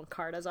just don't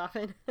card as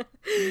often.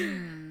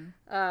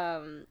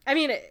 I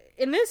mean,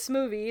 in this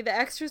movie the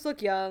extras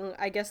look young.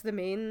 I guess the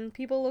main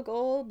people look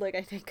old. Like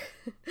I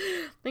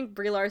think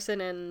Brie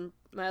Larson and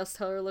Miles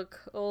Teller look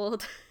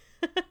old.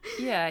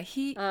 Yeah,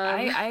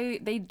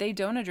 they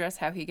don't address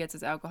how he gets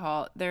his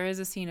alcohol. There is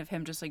a scene of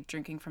him just like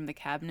drinking from the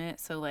cabinet,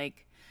 so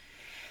like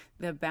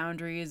the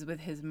boundaries with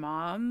his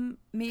mom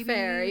maybe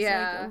Fair, is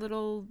yeah. like a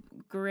little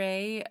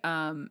gray.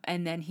 And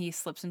then he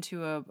slips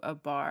into a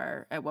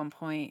bar at one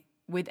point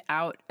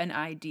without an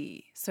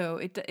ID. So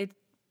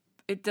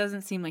it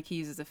doesn't seem like he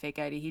uses a fake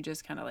ID. He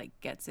just kind of like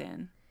gets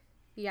in.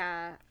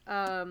 Yeah.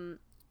 And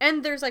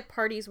there's like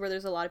parties where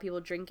there's a lot of people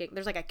drinking.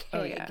 There's like a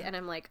keg, and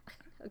I'm like,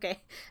 okay,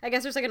 I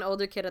guess there's like an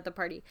older kid at the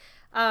party.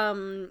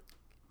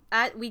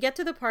 We get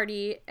to the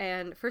party,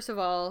 and first of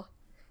all,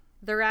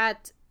 they're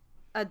at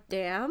a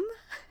dam.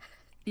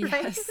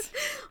 Yes.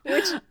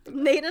 Which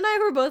Nate and I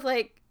were both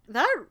like,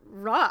 that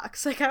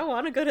rocks. Like, I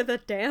want to go to the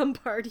damn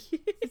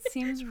party. It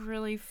seems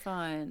really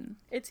fun.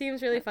 It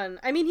seems really fun.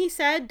 I mean, he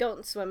said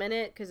don't swim in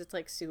it because it's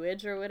like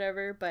sewage or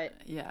whatever, but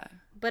Yeah.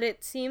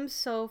 it seems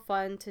so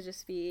fun to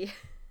just be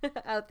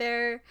out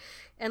there.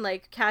 And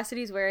like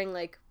Cassidy's wearing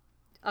like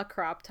a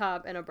crop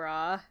top and a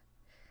bra.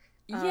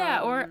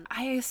 Yeah, or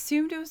I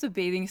assumed it was a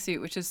bathing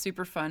suit, which is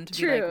super fun to be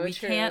True, like, we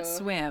can't true.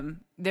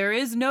 swim. There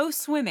is no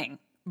swimming,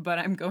 but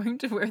I'm going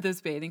to wear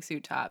this bathing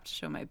suit top to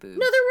show my boobs.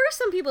 No, there were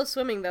some people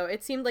swimming though.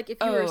 It seemed like if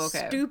you were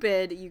okay.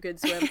 stupid, you could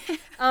swim.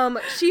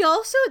 She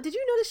also, did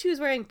you notice she was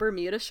wearing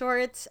Bermuda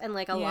shorts? And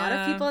like a lot of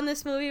Yeah. people in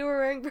this movie were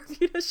wearing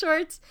Bermuda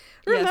shorts.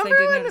 Yes, I did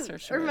when, notice her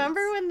shorts.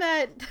 Remember when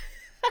that?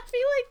 I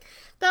feel like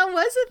that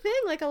was a thing.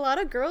 Like a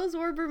lot of girls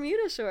wore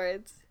Bermuda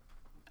shorts.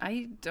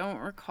 I don't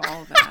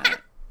recall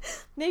that.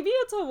 Maybe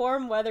it's a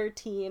warm weather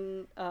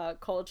teen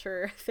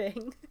culture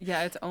thing.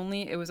 Yeah,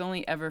 it was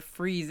only ever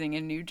freezing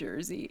in New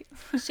Jersey.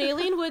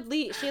 Shailene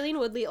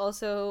Woodley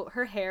also,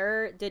 her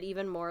hair did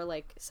even more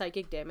like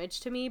psychic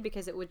damage to me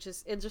because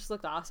it just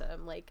looked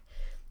awesome. Like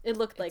it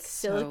looked like It's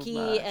so silky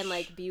lush. and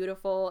like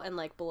beautiful and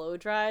like blow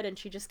dried, and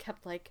she just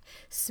kept like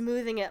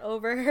smoothing it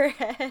over her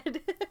head.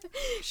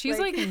 She's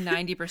like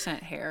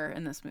 90% hair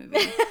in this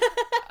movie.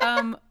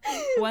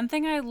 One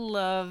thing I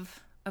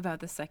love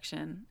about this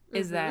section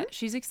is that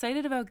she's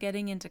excited about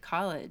getting into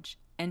college,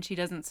 and she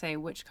doesn't say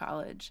which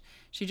college.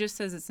 She just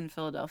says it's in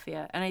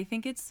Philadelphia. And I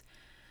think it's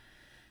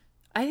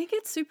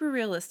super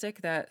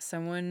realistic that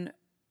someone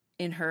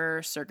in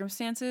her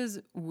circumstances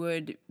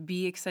would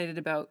be excited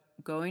about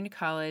going to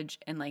college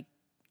and like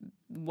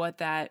what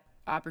that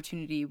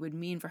opportunity would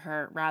mean for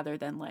her, rather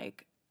than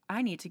like,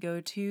 I need to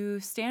go to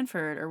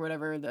Stanford or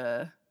whatever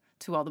the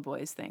To All the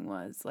Boys thing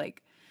was.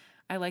 Like,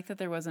 I like that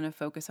there wasn't a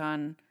focus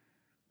on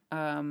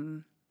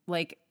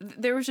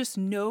there was just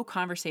no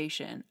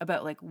conversation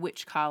about like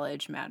which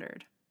college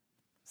mattered.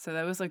 So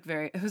that was like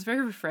it was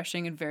very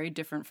refreshing and very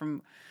different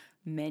from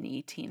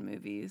many teen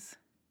movies.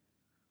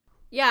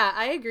 Yeah,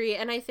 I agree.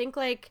 And I think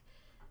like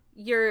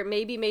you're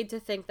maybe made to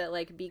think that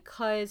like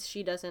because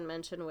she doesn't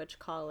mention which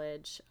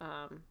college,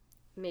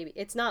 maybe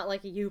it's not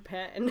like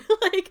UPenn,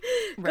 like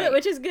Right.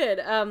 which is good.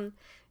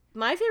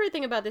 My favorite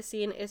thing about this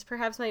scene is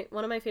perhaps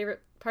one of my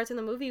favorite parts in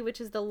the movie, which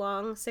is the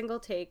long single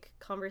take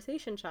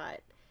conversation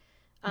shot.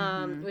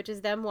 Which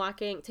is them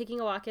taking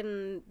a walk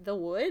in the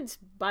woods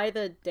by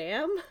the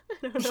dam.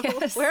 I don't know.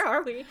 Yes. Where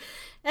are we?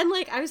 And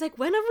like, I was like,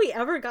 when have we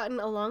ever gotten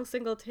a long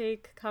single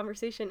take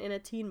conversation in a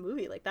teen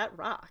movie? Like that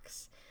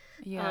rocks.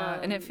 Yeah,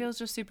 and it feels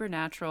just super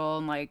natural.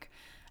 And like,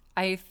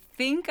 I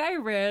think I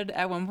read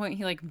at one point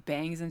he like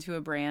bangs into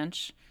a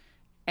branch,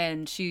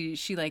 and she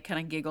like kind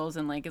of giggles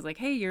and like is like,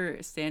 "Hey,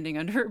 you're standing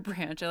under a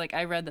branch."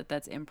 I read that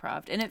that's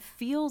improv, and it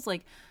feels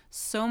like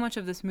so much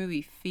of this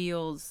movie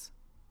feels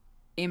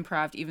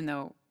improv, even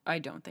though I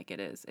don't think it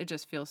is. It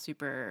just feels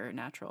super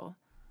natural.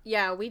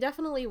 Yeah, we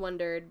definitely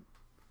wondered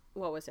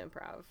what was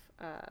improv.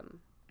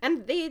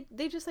 And they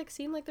just like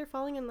seem like they're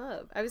falling in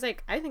love. I was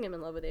like, I think I'm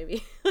in love with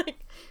Amy.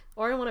 Like,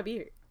 or I want to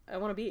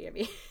be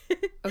Amy.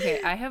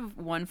 Okay, I have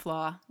one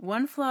flaw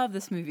of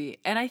this movie,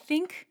 and I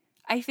think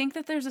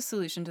that there's a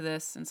solution to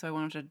this, and so I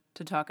wanted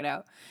to talk it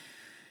out.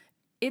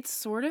 It's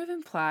sort of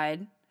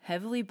implied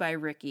heavily by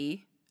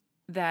Ricky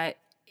that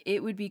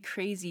it would be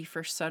crazy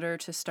for Sutter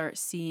to start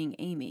seeing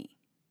Amy.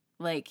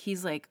 Like,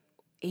 he's like,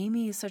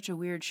 Amy is such a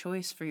weird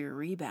choice for your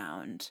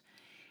rebound.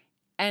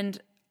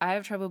 And I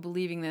have trouble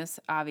believing this,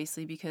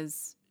 obviously,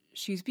 because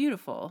she's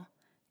beautiful.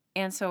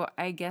 And so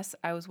I guess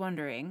I was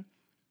wondering,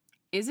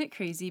 is it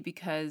crazy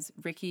because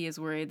Ricky is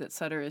worried that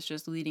Sutter is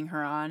just leading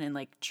her on and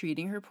like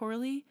treating her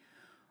poorly?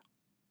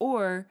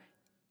 Or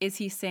is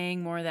he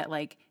saying more that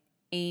like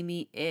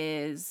Amy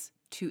is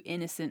too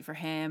innocent for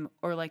him,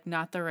 or like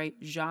not the right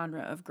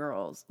genre of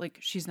girls, like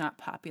she's not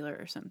popular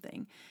or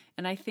something?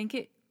 And I think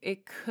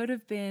it could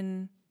have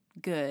been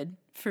good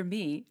for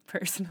me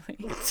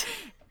personally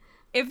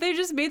if they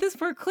just made this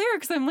more clear,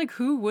 because I'm like,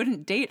 who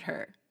wouldn't date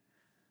her?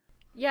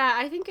 Yeah,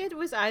 I think it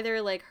was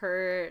either like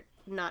her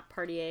not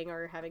partying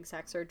or having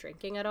sex or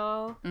drinking at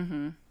all.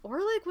 Mm-hmm. Or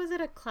like, was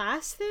it a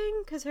class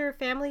thing? Because her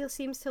family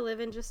seems to live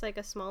in just like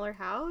a smaller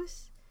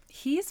house.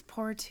 He's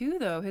poor too,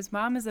 though. His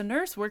mom is a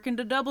nurse working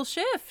to double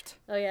shift.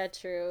 Oh yeah,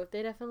 true.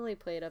 They definitely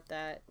played up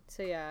that.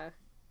 So yeah.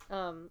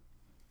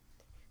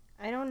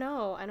 I don't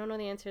know. I don't know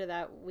the answer to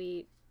that.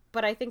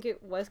 But I think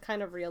it was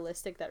kind of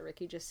realistic that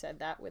Ricky just said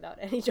that without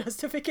any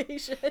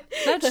justification.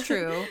 That's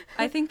true.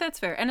 I think that's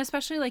fair. And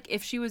especially like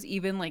if she was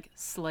even like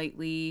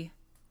slightly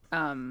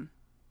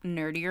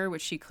nerdier,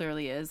 which she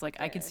clearly is, like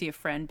I could see a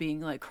friend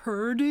being like,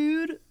 her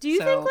dude. Do you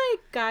think like I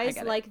guys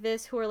get it. like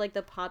this who are like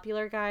the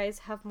popular guys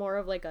have more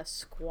of like a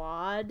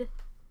squad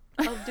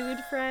of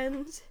dude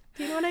friends?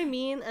 Do you know what I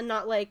mean? And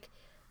not like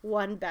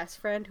one best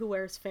friend who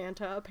wears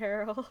Fanta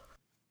apparel.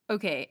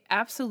 Okay,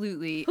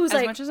 absolutely. Who's as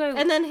like, much as I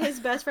and then his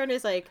best friend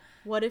is like,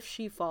 what if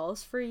she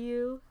falls for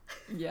you?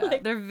 Yeah,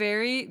 Like-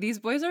 these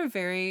boys are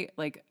very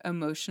like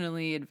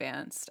emotionally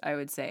advanced, I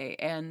would say.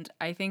 And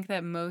I think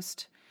that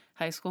most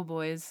high school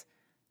boys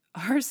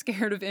are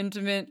scared of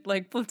intimate,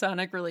 like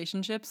platonic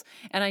relationships.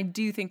 And I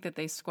do think that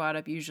they squat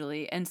up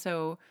usually. And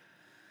so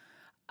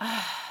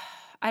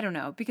I don't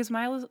know, because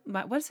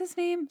what's his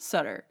name?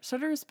 Sutter.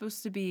 Sutter is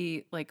supposed to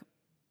be like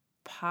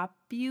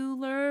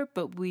popular,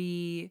 but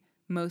we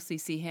mostly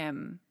see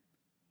him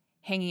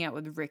hanging out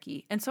with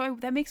Ricky. And so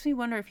that makes me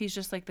wonder if he's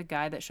just like the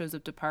guy that shows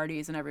up to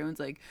parties and everyone's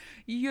like,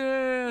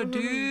 yeah,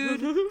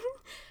 dude. But,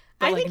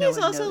 I like, think no he's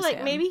one also knows like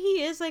him. maybe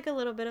he is like a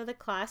little bit of the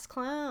class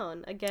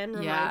clown. Again,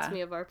 reminds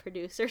me of our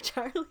producer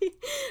Charlie.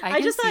 I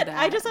can see I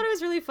that. just thought it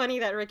was really funny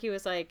that Ricky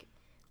was like,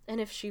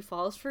 "And if she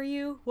falls for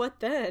you,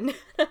 what then?"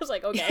 I was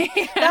like, okay.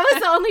 That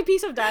was the only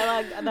piece of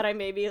dialogue that I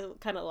maybe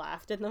kind of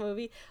laughed in the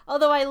movie.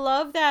 Although I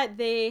love that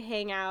they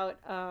hang out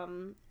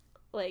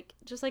like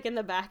just like in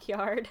the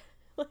backyard.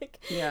 Like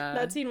Yeah.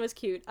 that scene was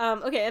cute.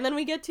 Okay, and then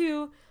we get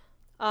to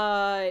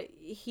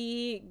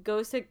he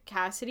goes to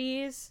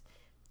Cassidy's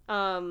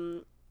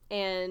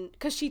and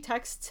because she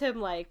texts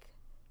him like,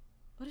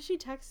 what does she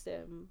text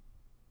him?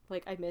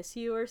 Like, I miss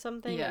you or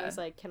something. Yeah. And he's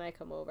like, can I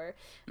come over?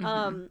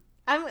 I'm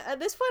at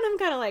this point I'm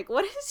kind of like,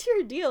 what is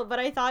your deal? But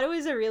I thought it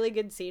was a really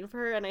good scene for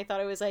her, and I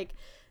thought it was like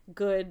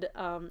good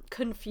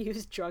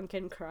confused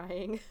drunken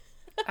crying.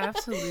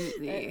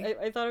 Absolutely.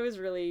 I thought it was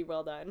really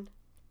well done.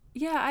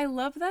 Yeah, I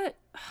love that.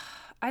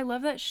 I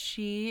love that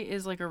she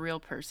is like a real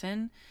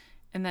person,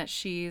 and that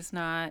she's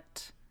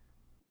not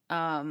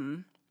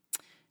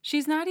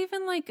she's not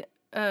even like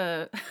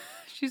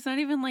she's not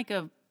even like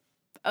a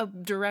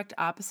direct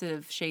opposite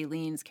of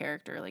Shailene's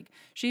character. Like,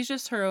 she's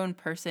just her own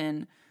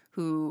person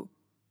who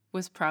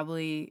was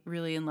probably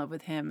really in love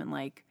with him and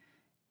like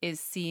is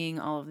seeing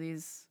all of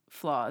these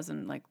flaws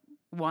and like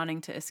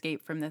wanting to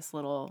escape from this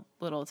little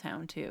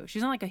town too.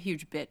 She's not like a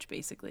huge bitch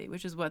basically,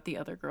 which is what the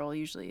other girl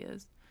usually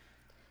is.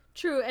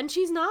 True, and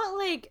she's not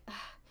like,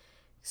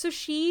 so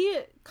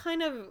she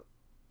kind of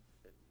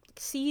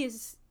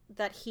sees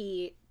that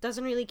he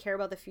doesn't really care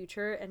about the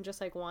future and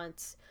just like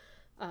wants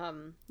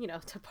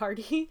to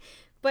party,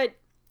 but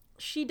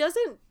she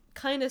doesn't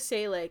kind of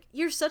say like,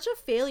 you're such a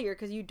failure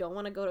because you don't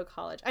want to go to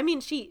college. I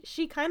mean,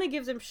 she kind of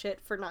gives him shit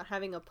for not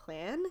having a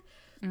plan,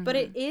 but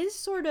it is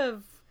sort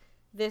of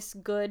this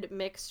good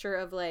mixture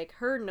of like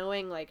her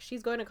knowing like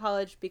she's going to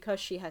college because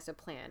she has a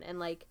plan, and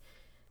like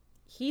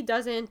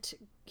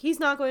he's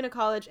not going to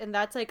college, and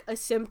that's like a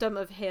symptom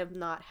of him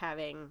not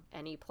having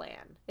any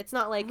plan. It's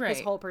not like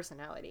his whole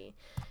personality.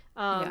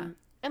 And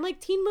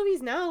like teen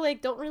movies now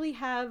like don't really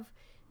have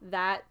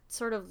that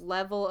sort of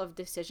level of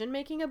decision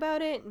making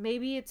about it.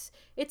 Maybe it's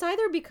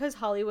either because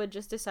Hollywood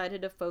just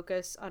decided to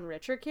focus on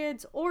richer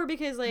kids, or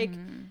because like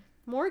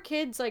more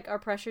kids like are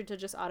pressured to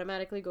just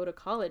automatically go to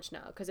college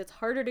now because it's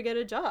harder to get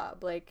a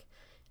job, like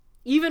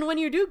even when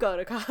you do go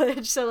to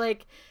college. So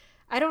like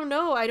I don't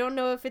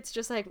know if it's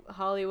just like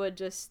Hollywood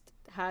just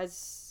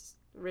has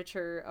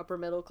richer upper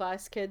middle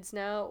class kids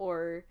now,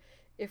 or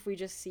if we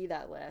just see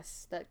that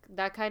less,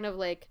 that kind of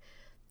like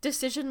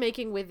decision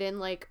making within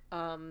like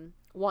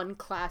one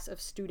class of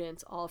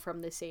students all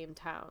from the same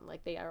town.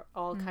 Like they are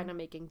all kind of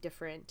making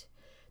different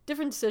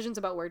decisions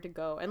about where to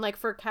go. And like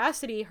for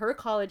Cassidy, her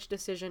college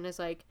decision is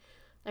like,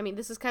 I mean,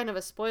 this is kind of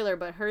a spoiler,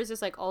 but hers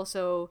is like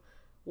also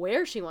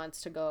where she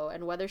wants to go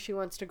and whether she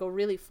wants to go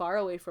really far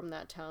away from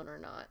that town or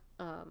not.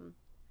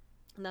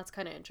 And that's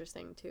kind of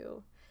interesting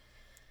too.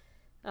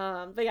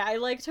 But yeah, I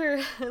liked her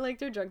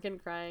drunken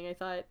crying. I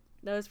thought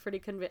that was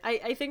pretty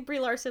I think Brie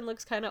Larson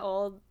looks kind of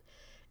old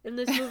in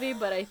this movie,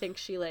 but I think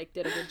she like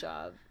did a good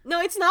job.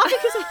 No, it's not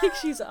because I think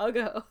she's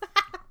Ugo.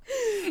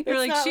 You're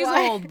like, she's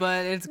old,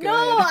 but it's good. No,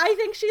 I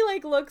think she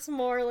like looks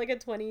more like a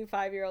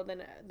 25-year-old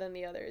than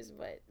the others,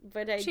 but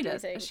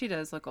she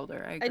does look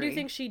older. I agree. I do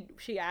think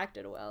she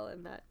acted well,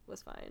 and that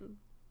was fine.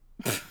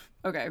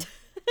 Okay.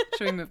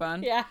 Should we move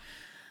on? Yeah.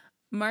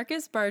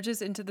 Marcus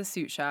barges into the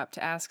suit shop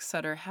to ask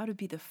Sutter how to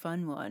be the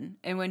fun one,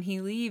 and when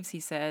he leaves, he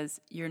says,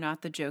 "You're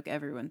not the joke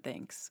everyone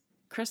thinks."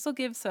 Crystal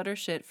gives Sutter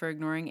shit for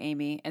ignoring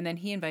Amy, and then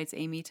he invites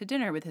Amy to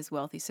dinner with his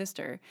wealthy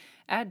sister.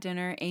 At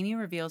dinner, Amy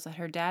reveals that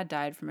her dad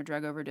died from a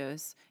drug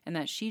overdose, and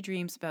that she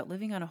dreams about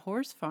living on a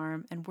horse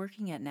farm and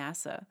working at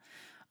NASA.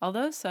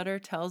 Although Sutter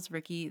tells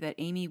Ricky that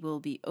Amy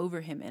will be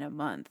over him in a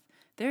month,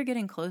 they're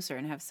getting closer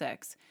and have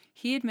sex.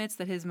 He admits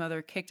that his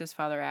mother kicked his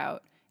father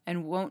out,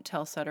 and won't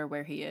tell Sutter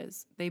where he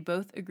is. They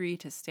both agree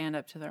to stand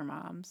up to their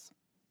moms.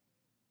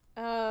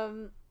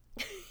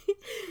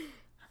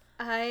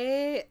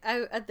 I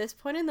at this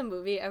point in the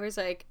movie, I was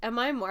like, am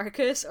I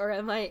Marcus or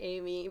am I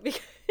Amy?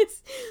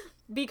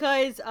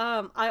 Because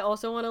I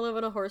also want to live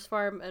on a horse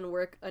farm and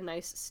work a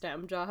nice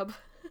STEM job.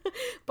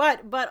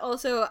 but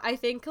also I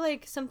think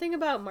like something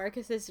about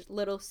Marcus's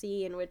little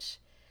scene, which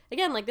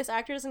again, like this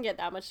actor doesn't get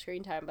that much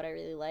screen time, but I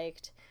really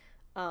liked.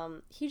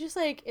 He just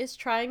like is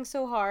trying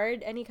so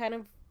hard, and he kind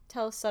of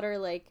tells Sutter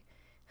like,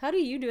 how do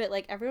you do it?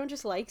 Like everyone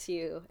just likes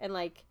you. And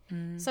like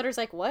Sutter's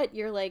like, what?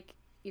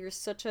 You're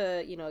such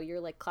a, you're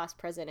like class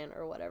president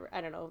or whatever.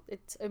 I don't know.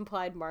 It's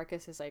implied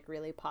Marcus is like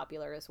really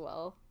popular as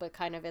well, but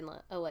kind of in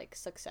a like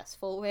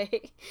successful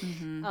way.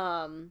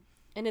 And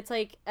it's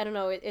like, I don't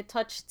know, it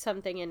touched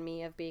something in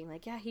me of being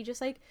like, yeah, he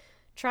just like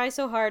tries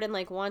so hard and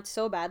like wants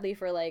so badly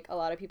for like a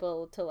lot of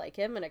people to like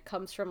him, and it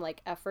comes from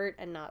like effort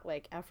and not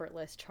like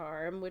effortless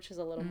charm, which is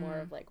a little more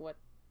of like what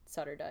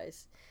Sutter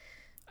does.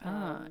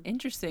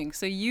 Interesting.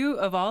 So you,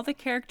 of all the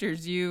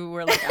characters, you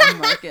were like, I'm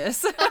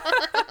Marcus.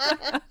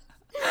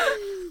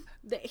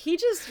 He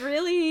just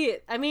really,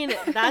 I mean,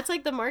 that's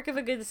like the mark of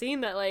a good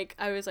scene, that like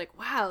I was like,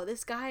 wow,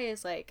 this guy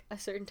is like a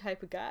certain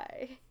type of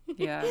guy.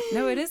 Yeah.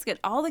 No, it is good.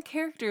 All the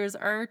characters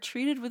are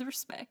treated with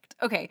respect.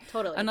 Okay.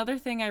 Totally. Another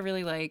thing I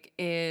really like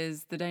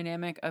is the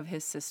dynamic of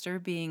his sister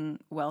being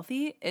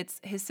wealthy. It's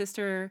his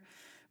sister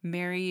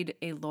married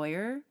a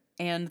lawyer,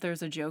 and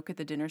there's a joke at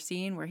the dinner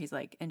scene where he's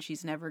like, and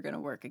she's never going to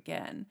work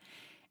again.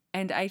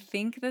 And I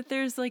think that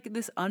there's like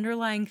this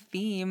underlying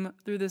theme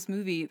through this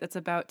movie that's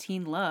about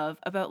teen love,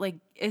 about like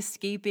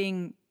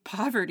escaping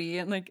poverty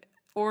and like,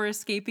 or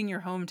escaping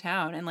your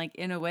hometown. And like,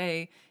 in a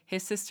way,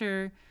 his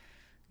sister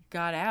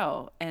got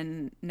out,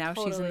 and now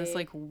she's in this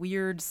like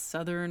weird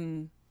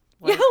Southern,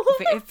 like,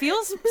 it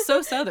feels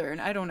so Southern.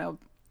 I don't know.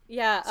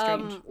 Yeah.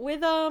 Strange.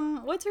 With,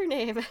 what's her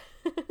name?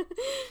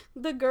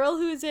 The girl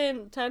who's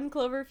in 10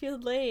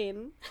 Cloverfield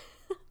Lane.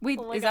 Wait,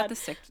 Oh my is God. that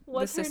the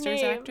What's her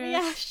sister's name? actress?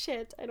 Yeah,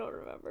 shit, I don't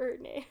remember her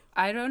name.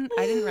 I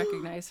didn't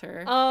recognize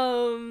her.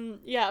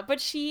 Yeah,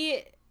 but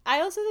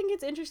I also think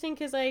it's interesting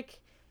because like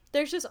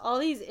there's just all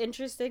these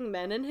interesting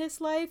men in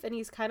his life, and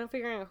he's kind of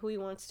figuring out who he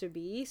wants to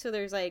be. So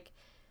there's like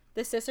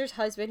the sister's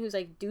husband who's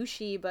like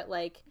douchey but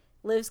like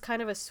lives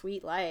kind of a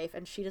sweet life,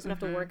 and she doesn't have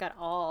to work at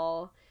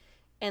all.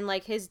 And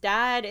like his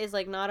dad is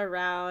like not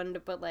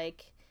around, but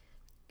like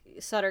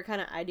Sutter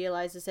kind of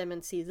idealizes him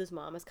and sees his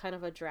mom as kind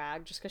of a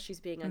drag just because she's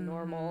being a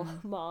normal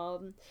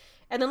mom.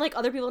 And then like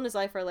other people in his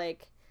life are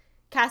like,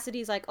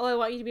 Cassidy's like, oh, I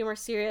want you to be more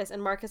serious,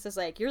 and Marcus is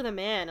like, you're the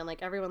man, and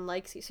like everyone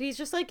likes you. So he's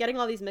just like getting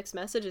all these mixed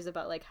messages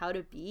about like how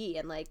to be,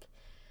 and like,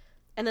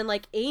 and then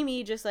like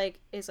Amy just like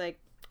is like,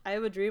 I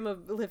have a dream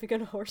of living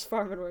on a horse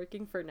farm and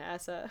working for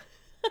NASA.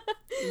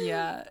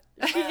 Yeah.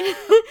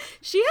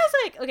 She has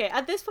like, okay,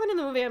 at this point in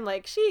the movie I'm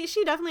like, she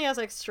definitely has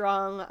like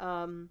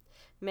strong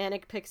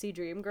manic pixie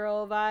dream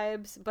girl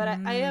vibes, but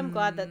I am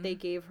glad that they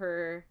gave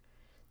her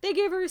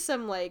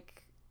some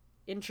like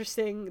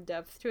interesting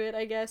depth to it,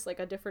 I guess, like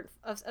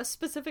a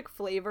specific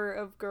flavor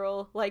of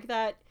girl like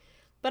that.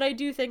 But I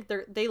do think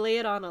they lay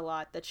it on a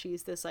lot that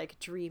she's this like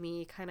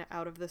dreamy, kind of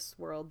out of this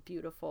world,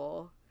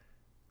 beautiful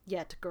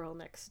yet girl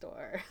next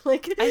door.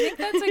 Like, I think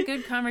that's a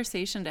good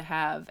conversation to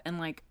have, and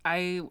like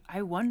I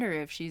wonder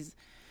if she's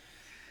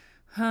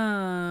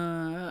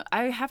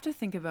I have to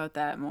think about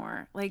that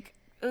more, like,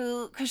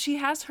 because she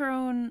has her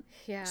own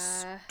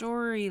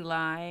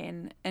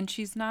storyline, and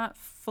she's not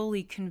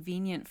fully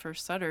convenient for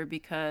Sutter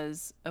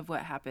because of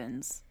what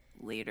happens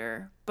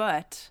later.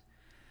 But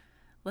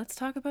let's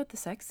talk about the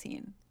sex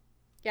scene.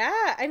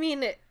 Yeah, I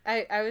mean,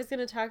 I was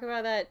gonna talk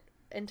about that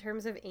in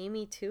terms of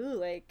Amy too.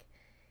 Like,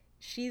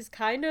 she's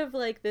kind of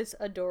like this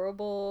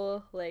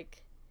adorable,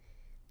 like,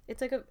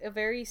 it's like a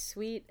very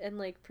sweet and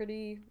like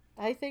pretty,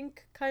 I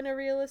think, kind of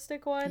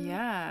realistic one.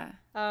 Yeah.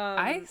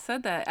 I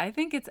said that. I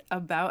think it's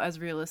about as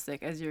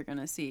realistic as you're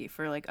gonna see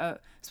for like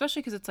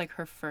especially because it's like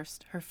her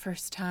first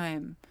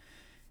time,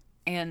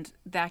 and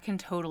that can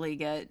totally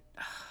get,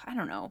 I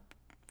don't know,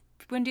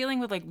 when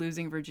dealing with like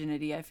losing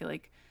virginity, I feel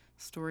like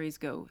stories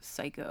go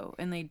psycho,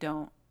 and they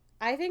don't.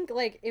 I think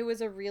like it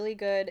was a really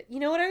good, you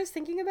know what I was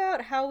thinking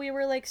about? How we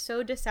were like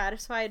so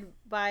dissatisfied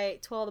by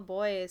To All the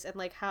Boys, and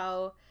like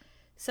how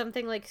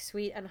something like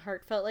sweet and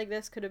heartfelt like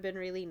this could have been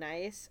really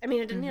nice. I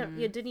mean, it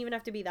didn't even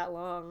have to be that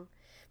long,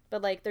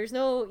 but like there's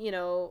no, you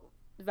know,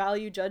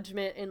 value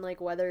judgment in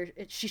like whether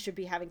she should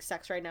be having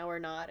sex right now or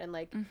not, and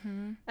like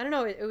I don't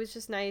know, it was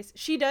just nice.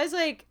 She does,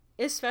 like,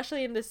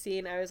 especially in this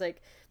scene, I was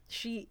like,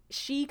 she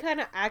kind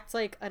of acts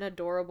like an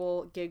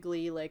adorable,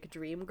 giggly, like,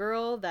 dream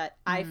girl that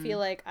I feel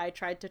like I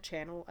tried to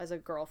channel as a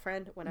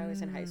girlfriend when I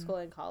was in high school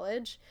and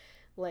college.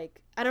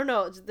 Like, I don't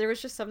know, there was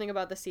just something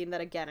about the scene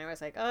that, again, I was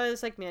like, oh,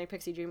 it's like manic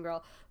pixie dream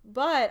girl.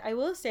 But I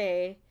will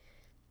say,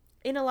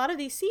 in a lot of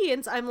these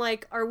scenes, I'm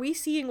like, are we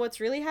seeing what's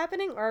really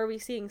happening, or are we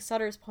seeing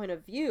Sutter's point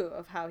of view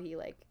of how he,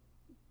 like,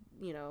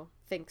 you know,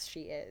 thinks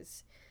she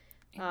is?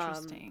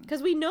 Interesting.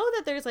 Because we know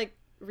that there's like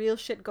real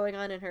shit going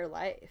on in her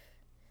life.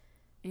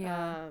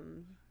 Yeah.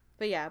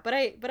 But yeah, but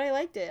I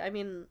liked it. I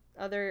mean,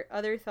 other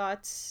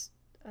thoughts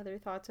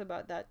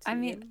about that scene? I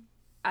mean,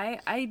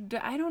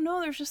 I don't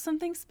know. There's just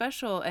something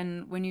special.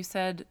 And when you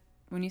said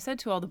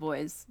To All the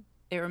Boys,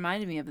 it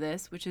reminded me of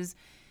this, which is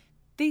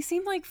they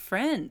seem like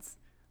friends.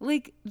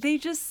 Like, they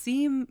just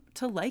seem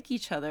to like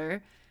each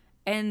other.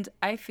 And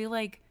I feel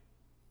like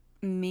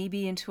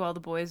maybe in To All the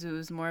Boys it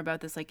was more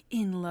about this like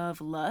in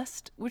love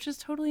lust, which is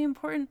totally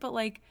important, but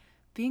like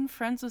being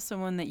friends with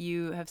someone that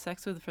you have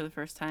sex with for the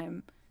first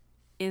time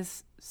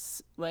is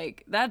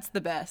like, that's the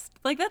best.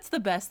 Like, that's the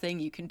best thing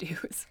you can do,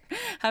 is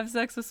have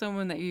sex with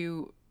someone that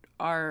you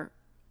are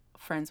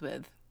friends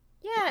with.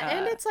 Yeah,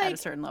 and it's like at a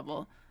certain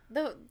level.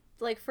 The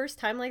like first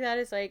time like that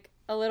is like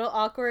a little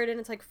awkward, and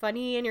it's like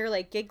funny, and you're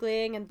like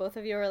giggling, and both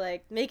of you are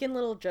like making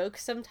little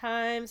jokes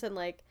sometimes, and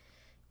like,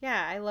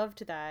 yeah, I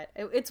loved that.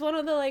 It's one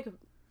of the, like,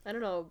 I don't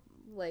know,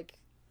 like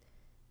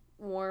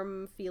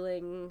warm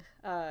feeling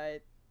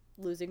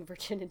losing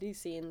virginity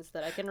scenes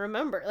that I can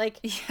remember. Like,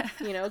 Yeah.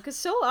 you know, because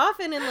so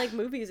often in like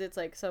movies it's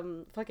like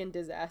some fucking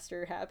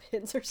disaster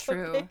happens or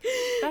something. True.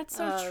 That's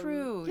so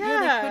true. Yeah.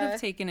 Yeah, they could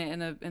have taken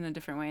it in a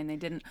different way, and they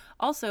didn't.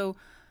 Also,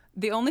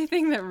 the only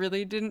thing that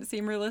really didn't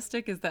seem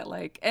realistic is that,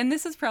 like, and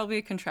this is probably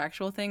a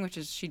contractual thing, which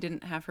is she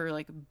didn't have her,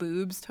 like,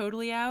 boobs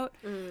totally out.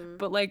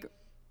 But, like,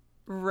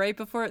 right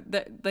before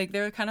that, like,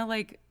 they're kind of,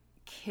 like,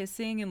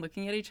 kissing and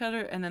looking at each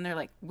other, and then they're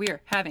like,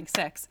 we're having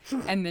sex.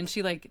 And then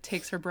she, like,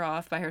 takes her bra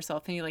off by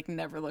herself, and he, like,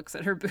 never looks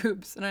at her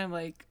boobs. And I'm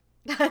like,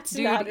 That's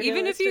dude, not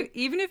even realistic.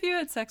 if you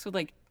had sex with,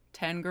 like,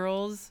 10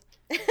 girls,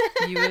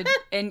 you would,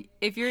 and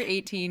if you're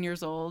 18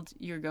 years old,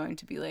 you're going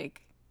to be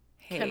like,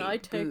 hey, Can I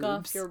take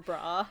off boobs. your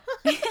bra?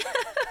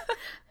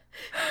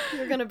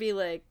 You're gonna be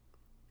like,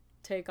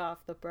 take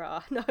off the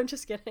bra. No, I'm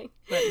just kidding.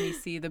 Let me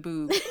see the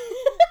boob.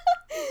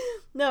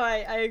 No, I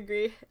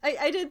agree.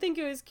 I did think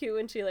it was cute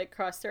when she like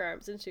crossed her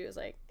arms and she was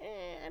like,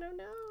 I don't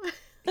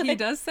know. He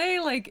does say,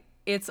 like,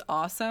 it's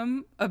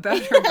awesome about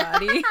her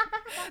body.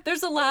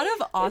 There's a lot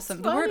of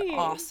awesome. The word funny.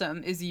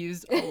 awesome is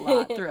used a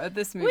lot throughout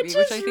this movie, Which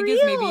which is I think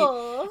is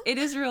real. it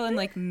is real and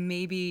like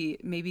maybe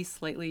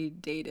slightly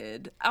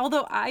dated.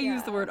 Although I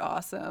use the Yeah. word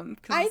awesome.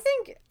 'Cause I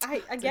think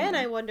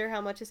I wonder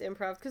how much is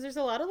improv because there's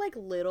a lot of like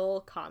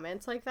little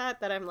comments like that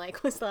I'm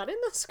like, was that in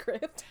the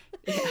script?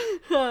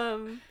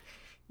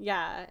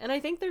 Yeah, and I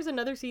think there's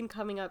another scene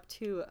coming up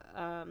too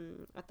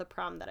at the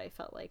prom that I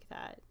felt like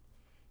that.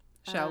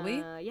 Shall we?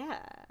 Yeah.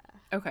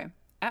 Okay.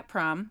 At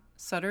prom,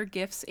 Sutter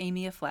gifts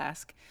Amy a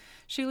flask.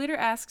 She later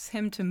asks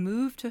him to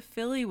move to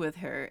Philly with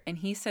her, and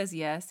he says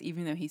yes,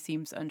 even though he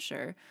seems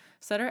unsure.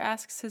 Sutter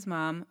asks his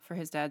mom for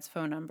his dad's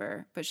phone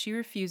number, but she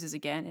refuses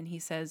again, and he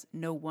says,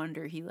 no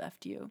wonder he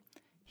left you.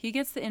 He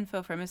gets the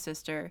info from his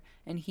sister,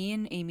 and he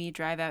and Amy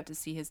drive out to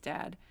see his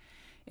dad.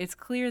 It's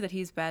clear that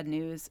he's bad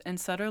news, and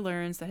Sutter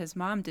learns that his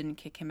mom didn't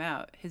kick him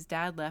out. His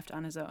dad left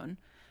on his own.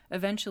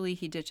 Eventually,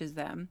 he ditches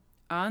them.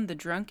 On the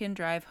drunken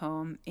drive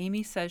home,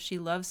 Amy says she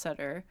loves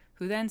Sutter,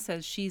 who then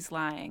says she's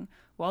lying.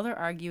 While they're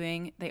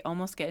arguing, they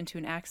almost get into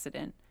an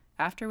accident,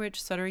 after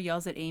which Sutter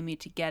yells at Amy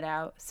to get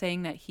out,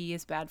 saying that he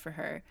is bad for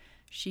her.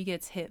 She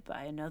gets hit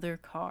by another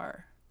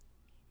car.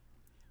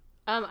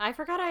 I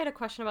forgot I had a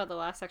question about the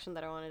last section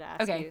that I wanted to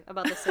ask Okay. you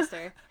about the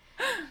sister.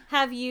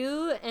 Have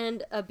you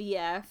and a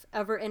BF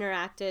ever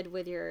interacted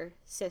with your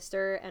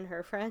sister and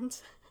her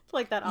friends?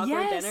 Like that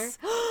awkward dinner?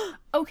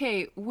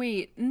 Okay,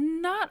 wait,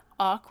 not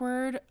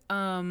awkward,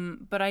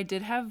 but I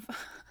did have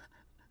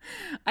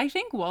I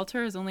think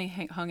Walter has only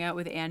hung out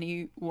with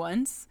Annie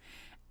once,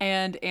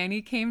 and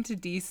Annie came to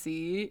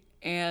DC,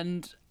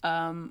 and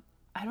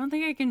I don't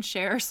think I can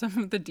share some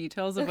of the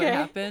details of what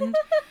happened,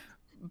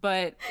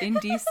 but in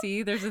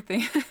DC there's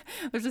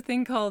a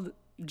thing called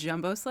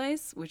Jumbo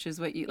Slice, which is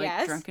what you like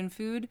Yes. drunken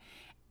food,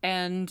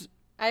 and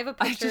I have a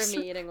picture just-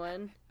 of me eating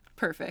one.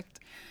 perfect.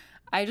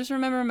 I just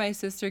remember my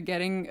sister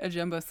getting a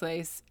Jumbo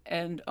Slice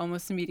and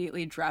almost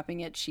immediately dropping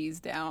it cheese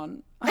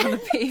down on the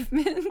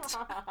pavement.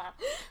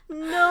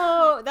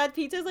 No, that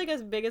pizza's like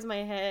as big as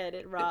my head.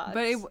 It rocks.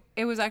 But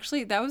it was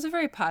actually, that was a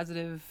very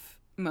positive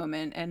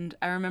moment, and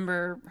I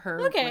remember her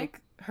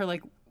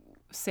like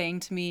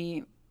saying to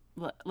me,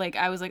 like,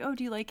 I was like, oh,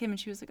 do you like him? And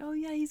she was like, oh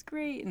yeah, he's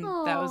great. And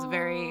that was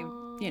very,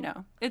 you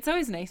know, it's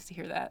always nice to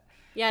hear that.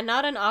 Yeah,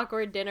 not an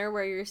awkward dinner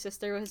where your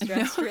sister was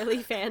dressed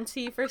really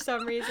fancy for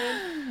some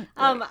reason.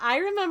 I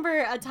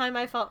remember a time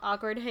I felt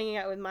awkward hanging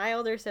out with my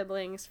older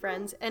siblings'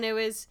 friends, and it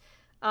was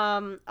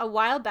a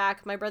while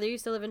back. My brother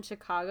used to live in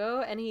Chicago,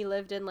 and he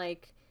lived in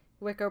like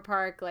Wicker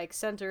Park, like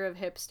center of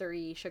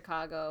hipstery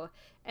Chicago,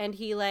 and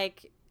he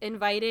like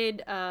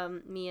invited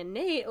me and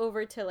Nate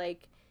over to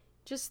like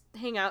just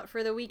hang out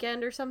for the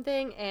weekend or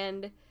something,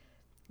 and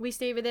we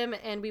stayed with him,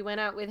 and we went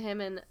out with him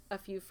and a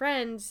few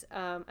friends.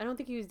 I don't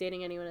think he was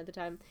dating anyone at the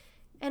time.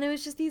 And it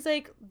was just these,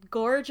 like,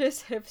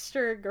 gorgeous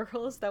hipster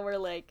girls that were,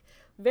 like,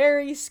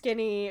 very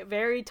skinny,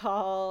 very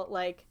tall,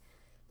 like,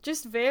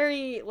 just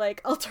very, like,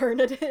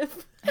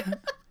 alternative.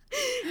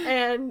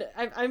 And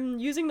I'm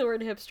using the word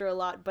hipster a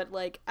lot, but,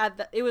 like,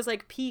 it was,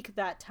 like, peak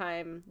that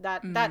time,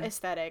 that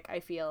aesthetic, I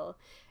feel.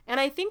 And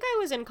I think I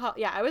was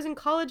I was in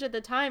college at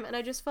the time, and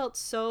I just felt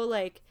so,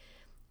 like,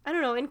 I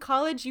don't know, in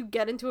college you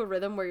get into a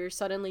rhythm where you're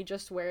suddenly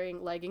just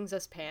wearing leggings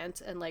as pants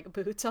and like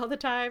boots all the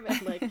time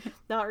and like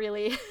not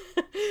really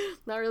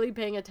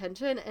paying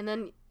attention, and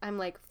then I'm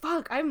like,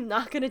 fuck, I'm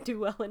not gonna do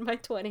well in my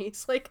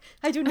 20s. Like,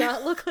 I do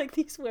not look like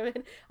these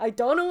women. I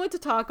don't know what to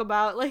talk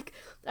about. Like,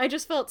 I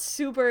just felt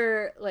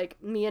super like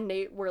me and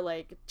Nate were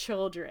like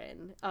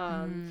children.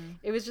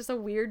 It was just a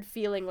weird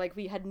feeling like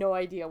we had no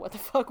idea what the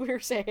fuck we were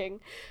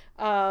saying.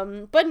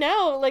 But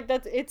now, like,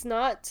 it's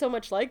not so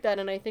much like that,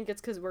 and I think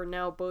it's because we're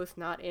now both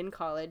not in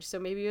college, so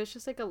maybe it's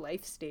just like a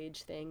life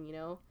stage thing, you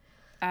know?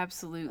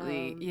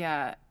 Absolutely.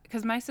 Yeah.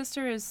 Because my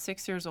sister is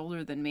 6 years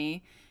older than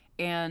me,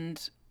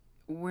 and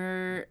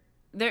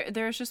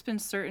there's just been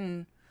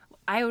certain,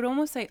 I would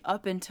almost say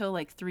up until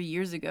like 3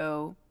 years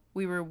ago,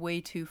 we were way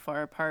too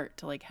far apart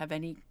to like have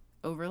any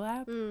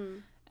overlap.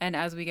 And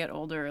as we get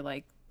older,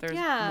 like There's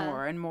Yeah.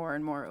 more and more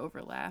and more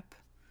overlap.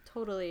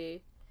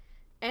 Totally.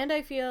 And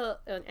I feel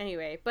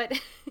anyway, but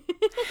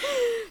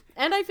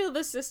and I feel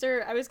this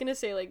sister, I was gonna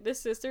say, like, this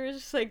sister is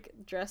just like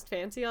dressed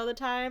fancy all the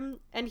time,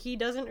 and he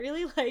doesn't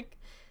really like,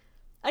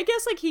 I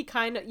guess, like, you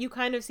kind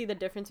of see the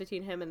difference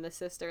between him and the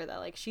sister, that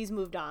like she's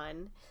moved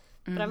on.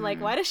 But I'm like,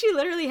 why does she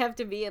literally have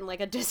to be in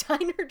like a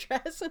designer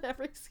dress in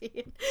every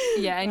scene?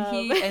 Yeah,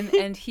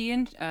 and he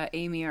and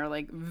Amy are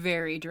like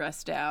very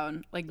dressed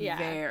down, like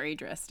very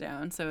dressed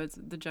down. So it's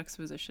the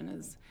juxtaposition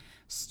is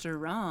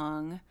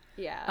strong.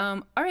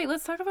 Yeah. All right,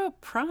 let's talk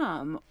about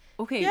prom.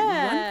 Okay,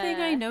 Yeah. one thing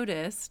I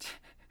noticed,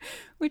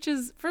 which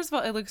is, first of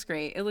all, it looks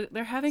great.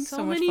 They're having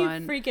so much many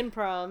fun. freaking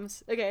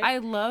proms. Okay. I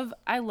love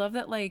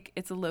that, like,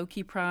 it's a low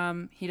key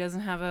prom. He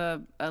doesn't have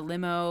a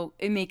limo.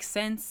 It makes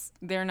sense.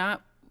 They're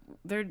not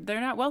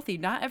wealthy.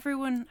 Not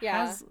everyone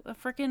has a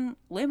freaking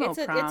limo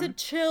prom. It's a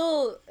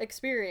chill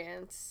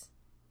experience.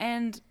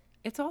 And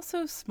it's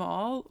also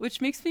small,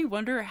 which makes me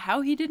wonder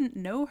how he didn't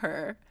know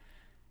her.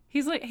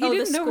 He's like, he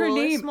didn't know her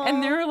name,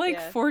 and there were like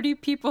 40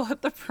 people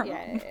at the prom.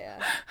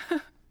 Yeah.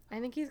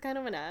 I think he's kind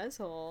of an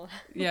asshole.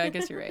 Yeah, I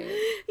guess you're right.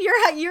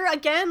 You're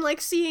again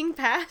like seeing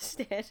past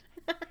it.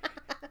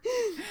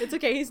 It's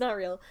okay, he's not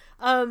real.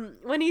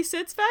 When he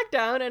sits back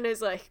down and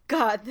is like,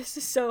 God, this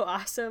is so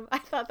awesome. I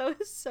thought that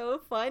was so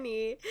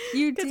funny.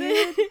 You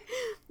did?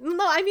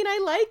 No, I mean,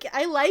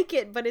 I like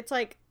it, but it's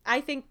like,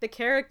 I think the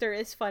character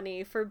is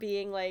funny for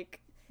being like,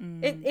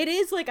 it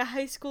is like a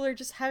high schooler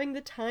just having the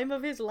time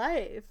of his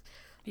life.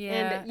 Yeah.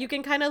 And you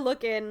can kind of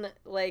look in,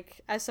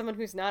 like, as someone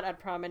who's not at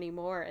prom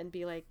anymore and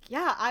be like,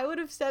 yeah, I would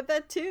have said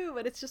that too,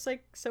 but it's just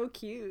like so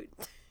cute.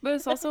 But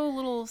it's also a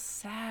little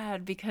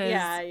sad because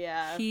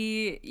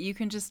you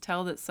can just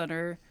tell that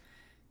Sutter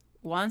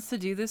wants to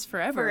do this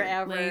forever.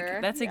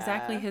 Like, that's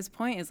exactly his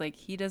point, is like,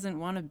 he doesn't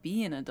want to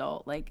be an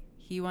adult. Like,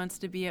 he wants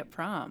to be at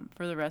prom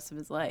for the rest of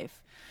his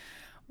life.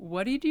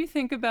 What did you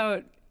think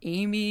about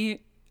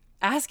Amy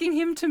asking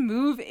him to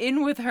move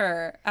in with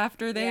her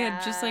after they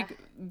had just like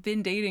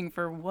been dating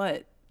for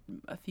what,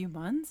 a few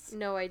months?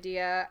 No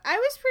idea. I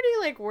was pretty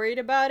like worried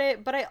about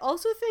it, but I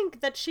also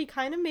think that she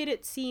kind of made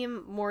it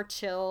seem more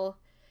chill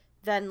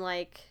than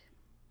like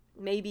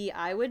maybe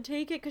I would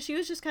take it, because she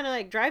was just kind of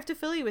like, drive to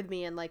Philly with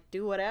me and like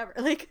do whatever.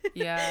 Like,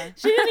 yeah,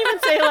 she didn't even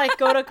say like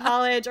go to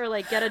college or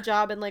like get a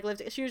job and like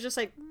live. She was just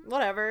like,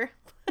 whatever.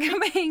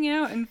 Come hang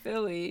out in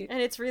Philly.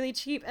 And it's really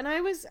cheap. And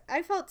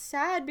I felt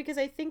sad because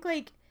I think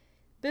like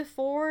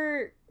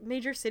before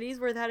major cities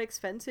were that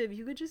expensive,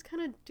 you could just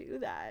kind of do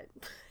that.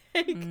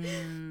 Like,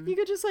 you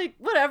could just like,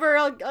 whatever,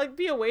 I'll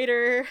be a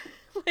waiter.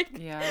 Like,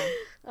 yeah.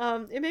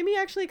 It made me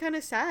actually kind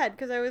of sad,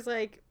 because I was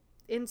like,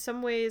 in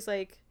some ways,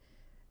 like,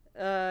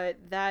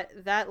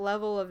 that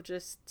level of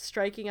just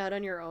striking out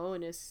on your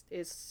own is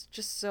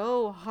just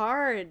so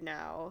hard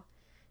now.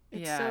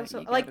 It's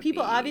so like,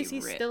 people obviously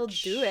rich. still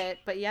do it,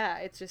 but yeah,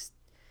 it's just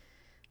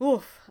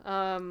oof.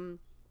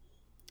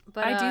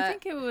 But I do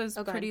think it was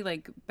pretty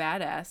like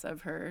badass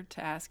of her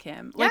to ask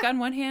him. Like, on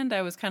one hand,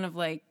 I was kind of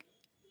like,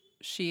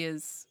 she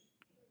is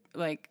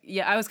like,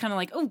 I was kind of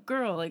like, oh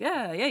girl, like,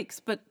 yikes.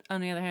 But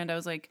on the other hand, I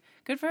was like,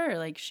 good for her.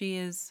 Like, she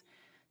is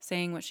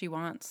saying what she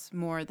wants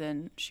more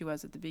than she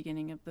was at the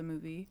beginning of the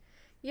movie.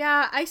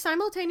 Yeah, I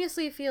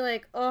simultaneously feel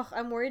like, oh,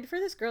 I'm worried for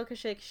this girl,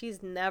 because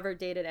she's never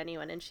dated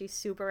anyone and she's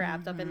super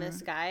wrapped up in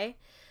this guy.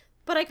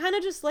 But I kind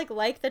of just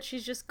like that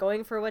she's just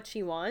going for what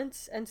she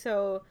wants. And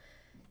so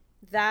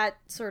that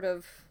sort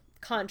of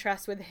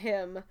contrast with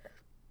him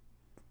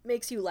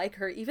makes you like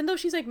her, even though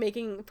she's like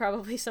making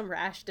probably some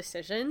rash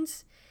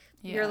decisions.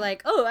 You're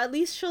like, oh, at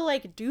least she'll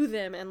like do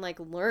them and like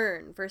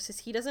learn, versus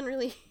he doesn't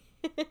really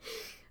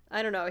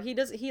I don't know,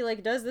 he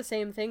like does the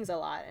same things a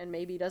lot and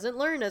maybe doesn't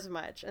learn as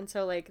much. And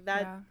so like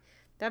that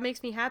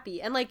makes me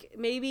happy. And like,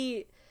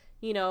 maybe,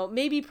 you know,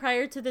 maybe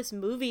prior to this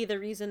movie, the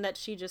reason that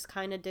she just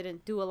kind of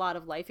didn't do a lot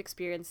of life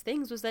experience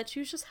things was that she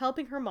was just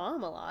helping her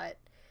mom a lot.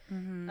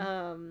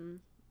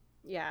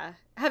 Yeah.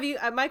 Have you,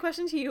 my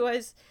question to you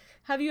was,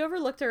 have you ever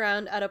looked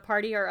around at a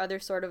party or other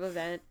sort of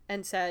event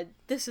and said,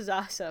 this is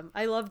awesome,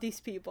 I love these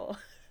people?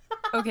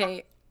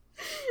 Okay.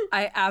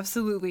 I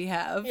absolutely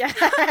have.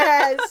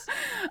 Yes.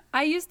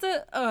 I used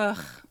to,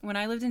 when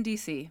I lived in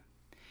DC,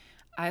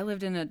 I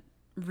lived in a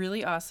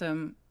really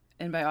awesome,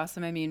 and by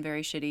awesome I mean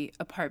very shitty,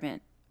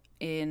 apartment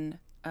in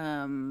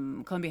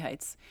Columbia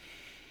Heights.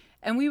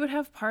 And we would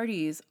have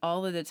parties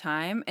all of the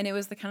time. And it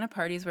was the kind of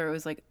parties where it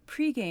was like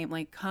pregame,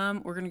 like,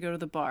 come, we're going to go to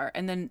the bar.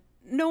 And then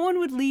no one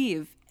would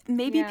leave.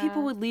 Maybe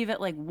people would leave at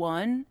like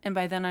 1. And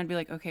by then I'd be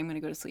like, okay, I'm going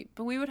to go to sleep.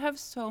 But we would have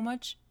so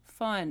much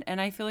fun.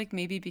 And I feel like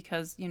maybe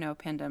because, you know,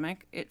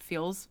 pandemic, it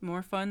feels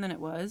more fun than it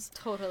was.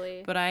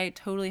 Totally. But I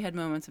totally had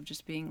moments of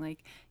just being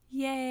like,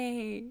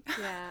 yay.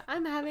 Yeah,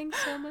 I'm having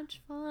so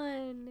much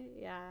fun.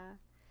 Yeah.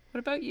 What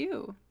about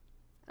you?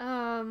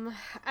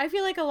 I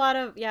feel like a lot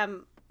of,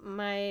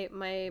 my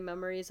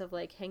memories of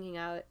like hanging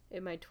out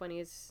in my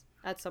 20s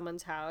at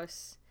someone's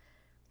house,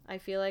 I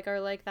feel like are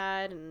like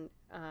that. And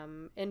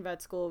in vet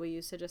school we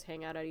used to just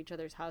hang out at each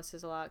other's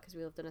houses a lot because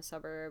we lived in a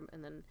suburb.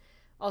 And then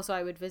also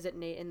I would visit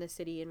Nate in the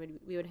city, and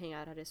we would hang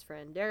out at his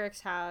friend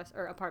Derek's house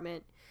or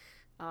apartment,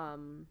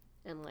 and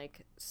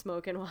like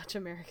smoke and watch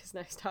America's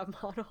Next Top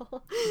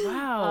Model.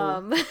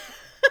 Wow.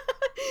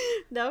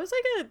 That was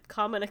like a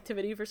common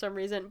activity for some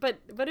reason, but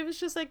it was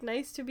just like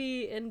nice to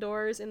be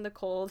indoors in the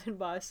cold in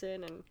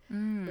Boston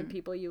and with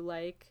people you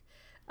like.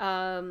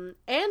 And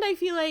I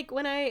feel like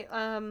when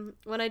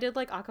I did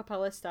like a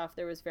cappella stuff,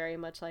 there was very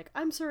much like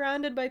I'm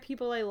surrounded by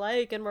people I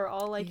like and we're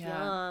all like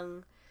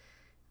young.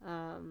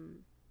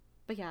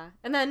 But yeah.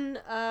 And then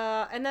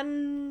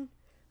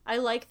I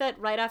like that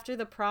right after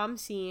the prom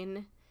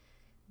scene,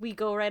 we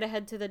go right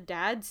ahead to the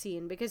dad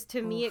scene, because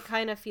to me it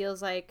kind of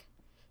feels like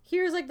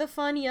here's like the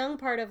fun young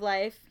part of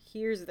life,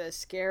 here's the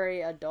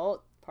scary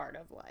adult part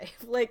of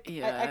life. Like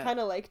I kind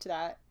of liked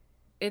that.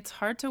 It's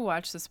hard to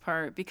watch this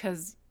part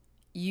because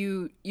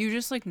you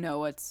just like know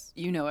what's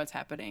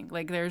happening.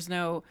 Like it's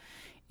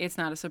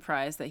not a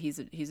surprise that he's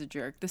a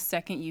jerk. The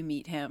second you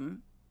meet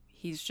him,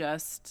 he's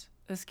just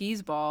a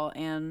skis ball,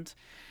 and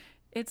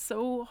it's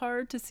so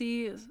hard to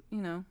see,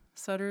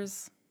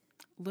 Sutter's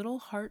little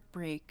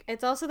heartbreak.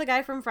 It's also the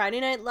guy from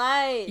Friday Night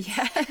Lights.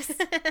 Yes.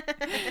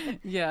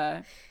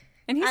 Yeah.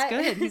 And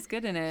he's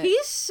good in it.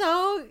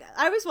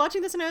 I was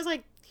watching this and I was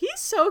like, he's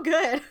so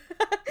good.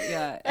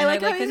 Yeah. And I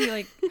like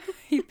that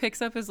he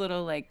picks up his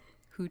little like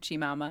hoochie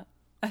mama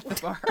at the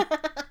bar.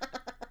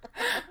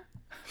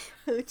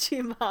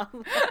 Hoochie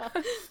mama.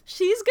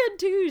 She's good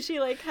too. She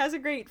like has a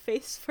great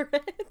face for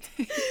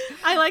it.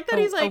 I like that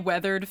he's like a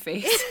weathered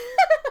face.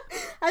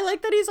 I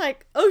like that he's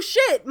like, oh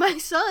shit, my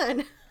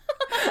son.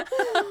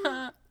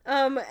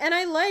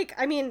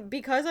 And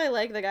because I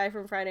like the guy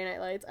from Friday Night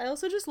Lights, I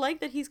also just like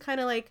that he's kind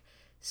of like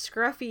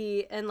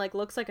scruffy and like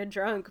looks like a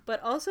drunk,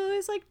 but also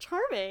is like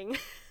charming.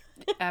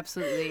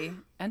 Absolutely.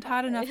 And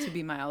hot enough to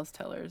be Miles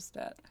Teller's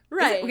dad.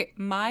 Right. Okay,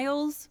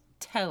 Miles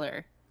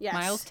Teller. Yes.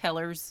 Miles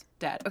Teller's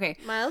dad. Okay.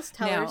 Miles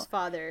Teller's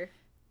father.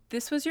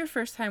 This was your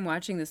first time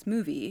watching this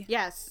movie.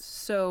 Yes.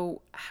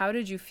 So how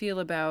did you feel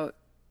about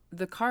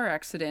the car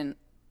accident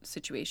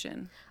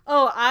situation?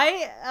 Oh,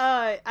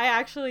 I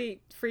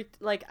actually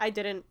freaked, like I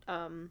didn't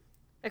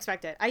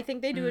expect it. I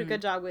think they do a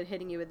good job with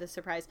hitting you with the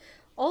surprise.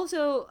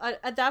 Also,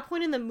 at that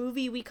point in the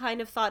movie, we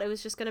kind of thought it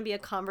was just going to be a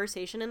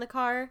conversation in the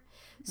car.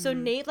 So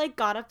Nate like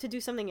got up to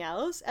do something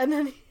else, and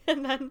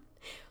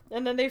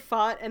then they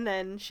fought, and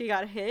then she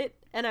got hit,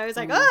 and I was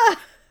like,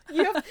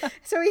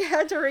 so we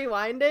had to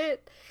rewind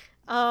it.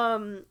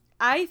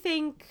 I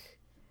think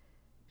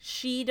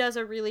she does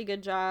a really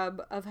good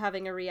job of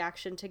having a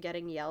reaction to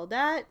getting yelled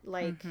at.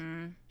 Like,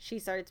 she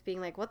starts being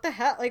like, what the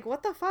hell? Like,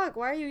 what the fuck?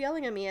 Why are you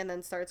yelling at me? And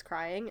then starts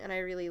crying, and I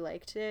really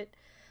liked it.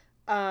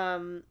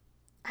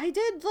 I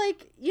did,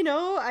 like,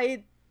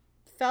 I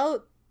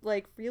felt,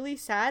 like, really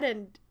sad,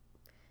 and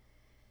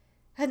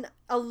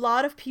a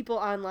lot of people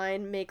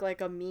online make,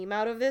 like, a meme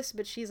out of this,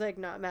 but she's, like,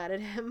 not mad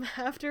at him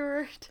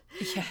afterward.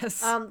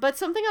 Yes. But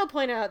something I'll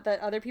point out that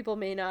other people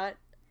may not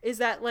is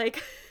that,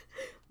 like,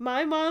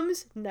 my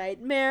mom's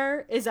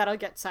nightmare is that I'll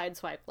get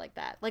sideswiped like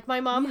that. Like,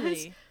 my mom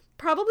has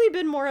probably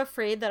been more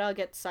afraid that I'll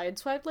get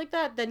sideswiped like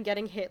that than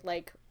getting hit,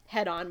 like,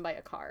 head on by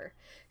a car.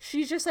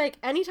 She's just, like,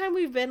 anytime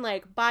we've been,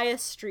 like, by a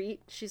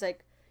street, she's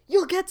like,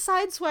 you'll get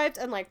sideswiped,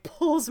 and, like,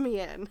 pulls me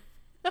in.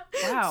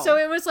 Wow. So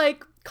it was,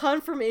 like,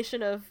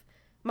 confirmation of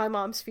my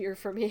mom's fear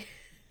for me.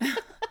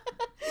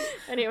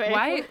 Anyway.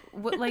 Why?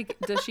 What, like,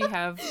 does she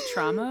have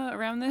trauma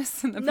around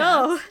this in the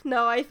past?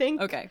 No, I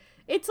think... Okay.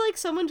 It's like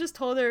someone just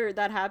told her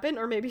that happened,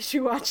 or maybe she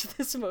watched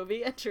this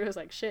movie and she was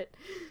like, shit.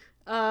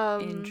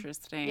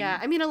 Interesting. Yeah,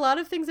 I mean, a lot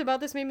of things about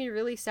this made me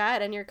really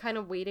sad, and you're kind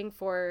of waiting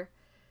for...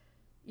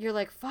 You're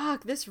like,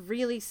 fuck, this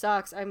really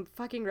sucks. I'm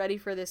fucking ready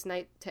for this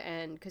night to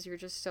end, because you're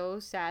just so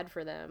sad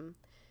for them.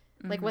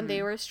 Like, when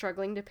they were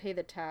struggling to pay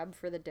the tab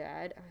for the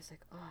dad, I was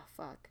like, oh,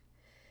 fuck.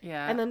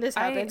 Yeah. And then this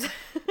happens.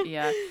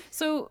 Yeah.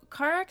 So,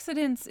 car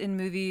accidents in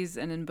movies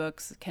and in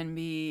books can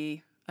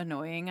be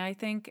annoying, I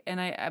think,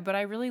 but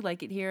I really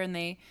like it here, and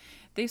they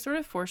sort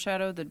of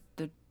foreshadow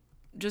the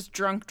just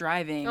drunk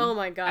driving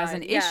as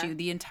an issue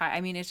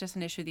it's just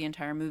an issue the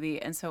entire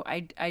movie. And so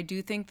I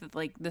do think that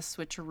like the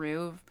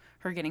switcheroo of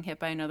her getting hit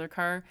by another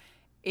car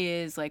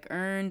is like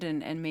earned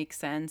and makes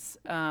sense.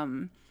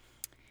 And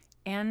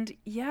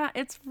yeah,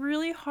 it's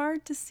really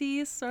hard to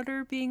see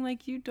Sutter being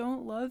like, you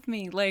don't love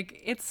me. Like,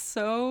 it's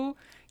so,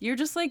 you're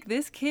just like,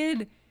 this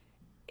kid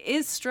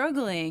is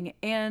struggling.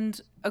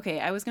 And okay,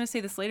 I was going to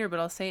say this later,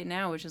 but I'll say it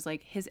now, which is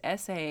like his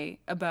essay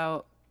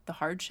about the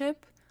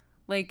hardship.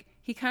 Like,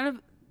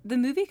 the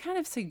movie kind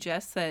of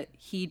suggests that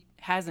he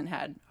hasn't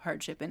had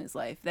hardship in his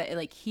life, that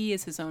like he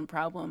is his own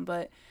problem.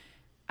 But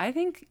I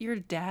think your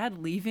dad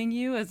leaving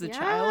you as a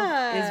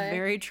child is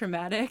very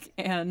traumatic,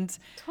 and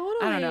totally.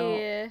 I don't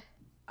know.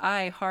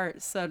 I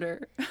heart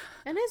Sutter.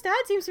 And his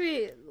dad seems to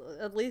be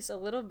at least a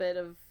little bit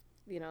of,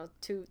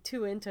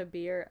 too into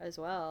beer as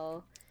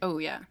well. Oh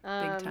yeah,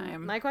 big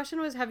time. My question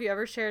was, have you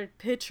ever shared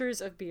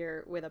pictures of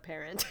beer with a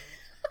parent?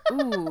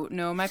 Ooh,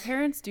 no, my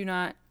parents do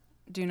not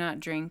do not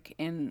drink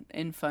in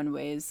fun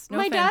ways. No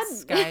My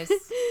offense, dad, guys.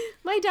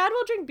 my dad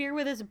will drink beer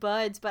with his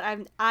buds, but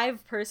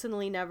I've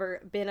personally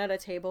never been at a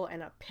table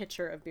and a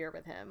pitcher of beer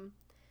with him.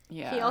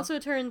 Yeah. He also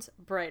turns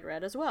bright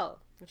red as well,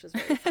 which is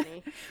very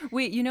funny.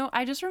 Wait,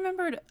 I just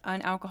remembered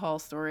an alcohol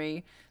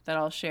story that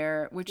I'll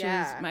share, which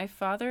is my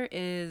father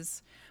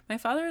is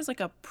like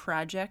a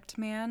project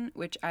man,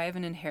 which I've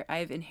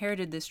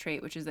inherited this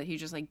trait, which is that he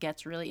just like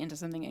gets really into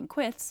something and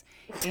quits.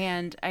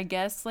 And I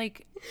guess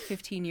like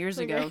 15 years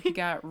ago, he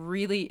got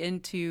really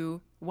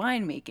into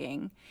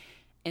winemaking.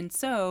 And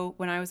so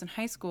when I was in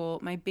high school,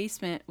 my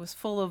basement was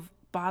full of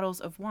bottles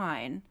of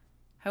wine.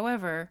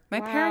 However, my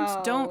parents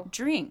don't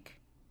drink.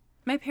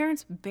 My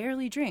parents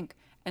barely drink.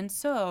 And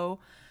so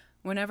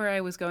whenever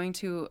I was going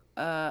to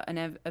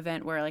an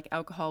event where like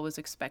alcohol was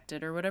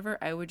expected or whatever,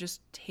 I would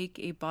just take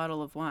a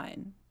bottle of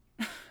wine.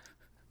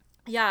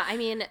 Yeah, I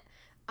mean,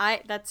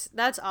 that's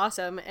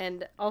awesome.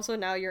 And also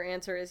now your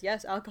answer is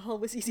yes, alcohol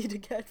was easy to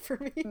get for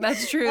me.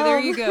 That's true. There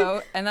you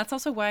go. And that's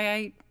also why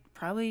I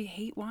probably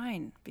hate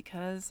wine,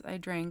 because I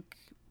drank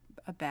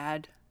a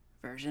bad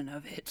version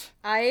of it.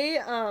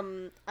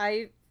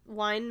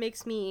 Wine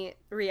makes me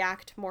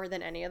react more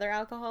than any other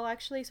alcohol,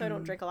 actually, so I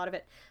don't drink a lot of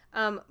it.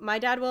 My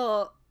dad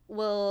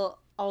will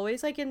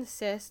always like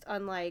insist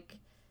on like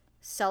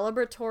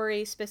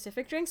celebratory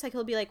specific drinks. Like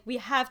he'll be like, we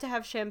have to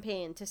have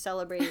champagne to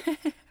celebrate,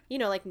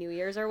 like New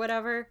Year's or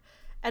whatever.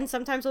 And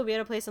sometimes we'll be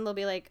at a place and they'll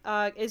be like,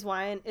 is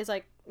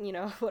like,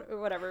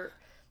 whatever,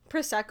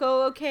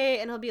 Prosecco okay?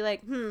 And he'll be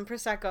like,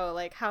 Prosecco,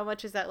 like how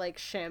much is that, like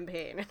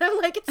champagne? And I'm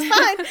like, it's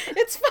fine,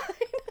 it's fine.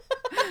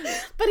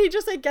 But he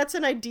just like gets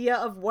an idea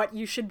of what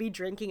you should be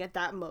drinking at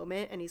that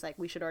moment, and he's like,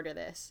 we should order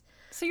this.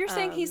 So you're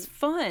saying he's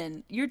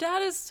fun. Your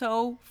dad is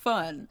so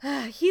fun.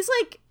 He's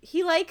like,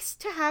 he likes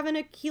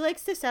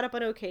to set up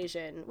an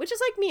occasion, which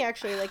is like me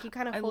actually. Like you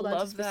kind of hold on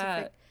to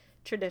specific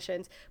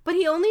traditions. But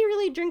he only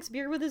really drinks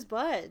beer with his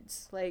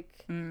buds.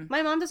 Like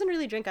my mom doesn't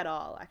really drink at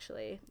all,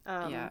 actually.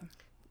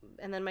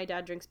 And then my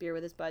dad drinks beer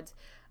with his buds.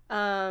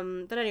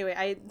 But anyway,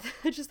 I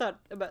just thought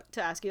about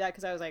to ask you that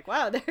because I was like,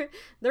 wow, they're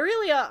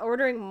really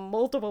ordering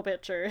multiple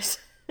pitchers.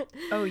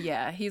 Oh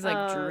yeah, he's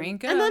like,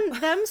 drink up. And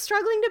then them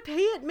struggling to pay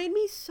it made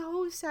me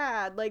so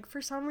sad. Like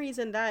for some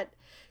reason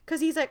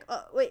because he's like,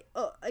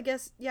 I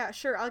guess, yeah,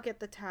 sure, I'll get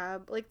the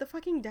tab. Like the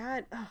fucking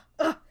dad.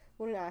 What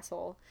an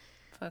asshole.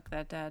 Fuck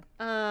that dad.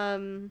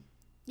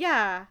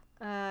 Yeah.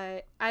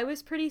 I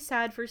was pretty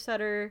sad for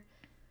Sutter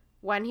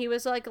when he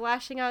was like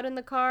lashing out in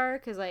the car,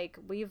 because like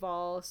we've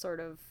all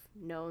sort of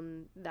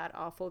known that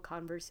awful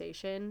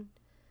conversation.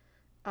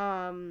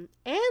 And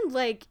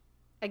like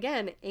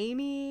again,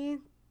 Amy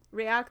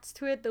reacts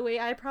to it the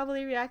way I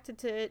probably reacted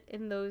to it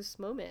in those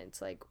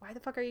moments. Like, why the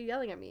fuck are you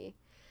yelling at me?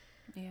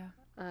 Yeah.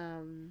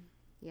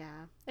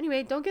 Yeah.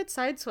 Anyway, don't get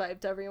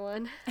sideswiped,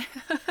 everyone.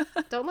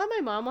 Don't let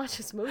my mom watch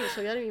this movie.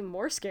 She'll get even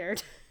more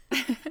scared.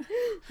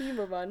 You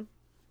move on.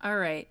 All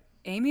right.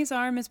 Amy's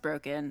arm is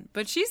broken,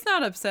 but she's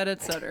not upset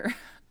at Sutter.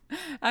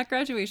 At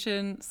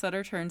graduation,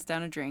 Sutter turns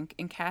down a drink,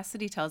 and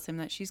Cassidy tells him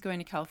that she's going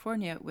to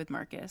California with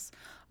Marcus.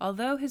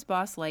 Although his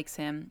boss likes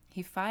him,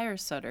 he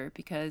fires Sutter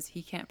because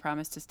he can't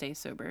promise to stay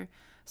sober.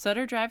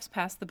 Sutter drives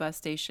past the bus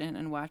station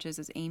and watches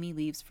as Amy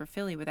leaves for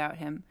Philly without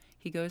him.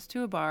 He goes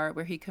to a bar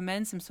where he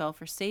commends himself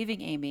for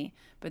saving Amy,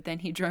 but then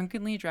he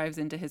drunkenly drives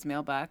into his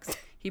mailbox.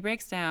 He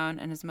breaks down,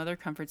 and his mother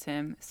comforts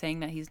him,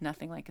 saying that he's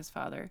nothing like his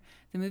father.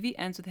 The movie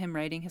ends with him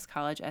writing his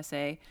college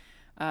essay,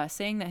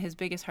 saying that his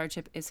biggest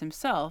hardship is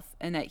himself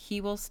and that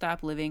he will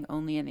stop living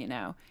only in the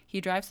now.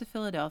 He drives to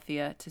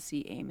Philadelphia to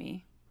see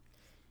Amy.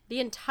 The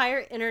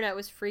entire internet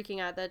was freaking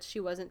out that she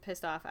wasn't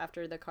pissed off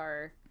after the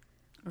car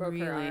broke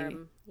her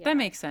arm. Yeah. That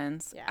makes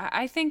sense. Yeah.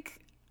 I think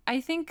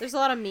there's a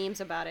lot of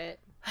memes about it.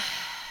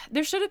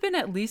 There should have been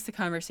at least a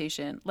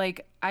conversation.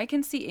 Like, I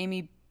can see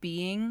Amy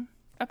being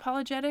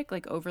apologetic,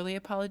 like overly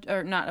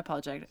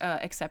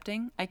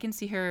accepting. I can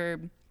see her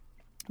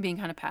being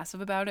kind of passive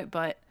about it,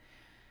 but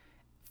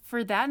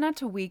for that not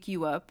to wake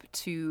you up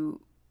to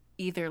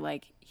either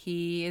like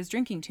he is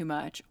drinking too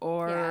much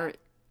or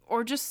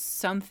just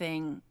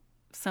something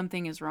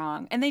is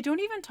wrong. And they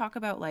don't even talk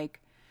about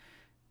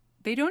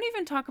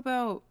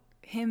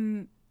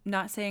him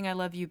not saying I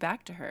love you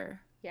back to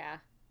her. Yeah.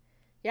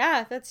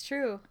 Yeah, that's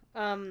true.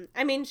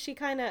 I mean, she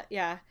kind of,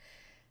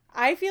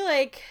 I feel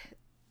like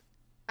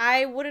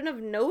I wouldn't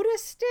have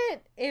noticed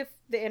it if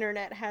the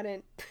internet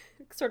hadn't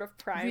sort of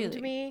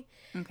primed me.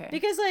 Okay.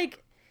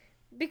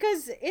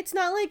 Because it's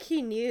not like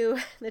he knew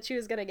that she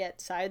was going to get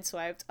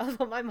sideswiped,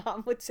 although my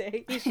mom would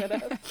say he should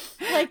have.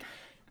 Like,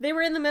 they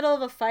were in the middle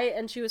of a fight,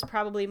 and she was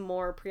probably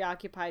more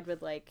preoccupied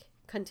with, like,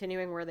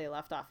 continuing where they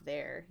left off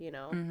there,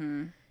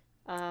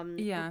 Mm-hmm.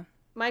 Yeah.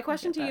 My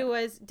question to you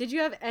was, did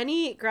you have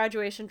any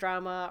graduation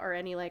drama or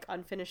any, like,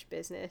 unfinished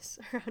business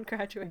around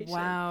graduation?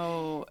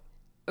 Wow.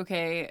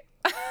 Okay.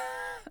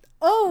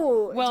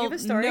 Oh! Well, do you have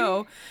a story?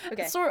 No.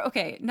 Okay.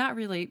 Okay, not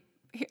really.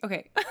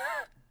 Okay.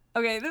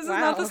 Okay, this is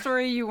not the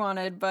story you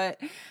wanted,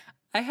 but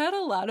I had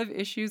a lot of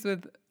issues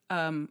with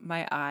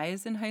my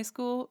eyes in high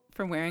school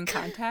from wearing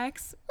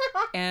contacts.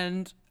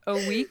 And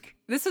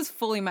this is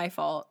fully my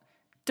fault.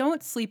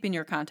 don't sleep in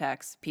your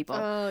contacts, people.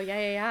 Oh,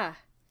 yeah.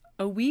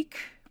 A week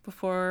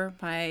before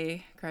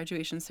my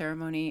graduation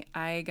ceremony,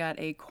 I got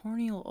a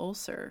corneal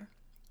ulcer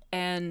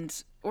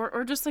and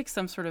or just like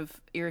some sort of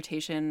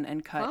irritation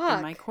and cut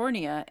in my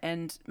cornea,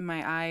 and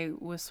my eye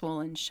was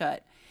swollen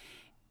shut.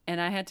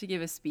 And I had to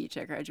give a speech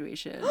at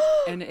graduation.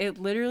 And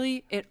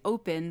it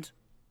opened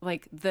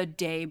like the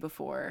day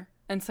before.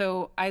 And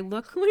so I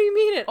look What do you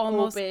mean it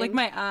almost opened? like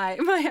my eye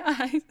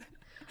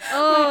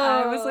Oh,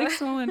 my eye was like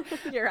swollen.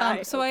 Your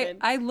eye so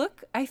opened.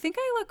 I think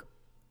I look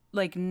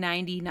like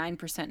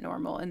 99%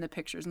 normal in the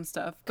pictures and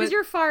stuff. Because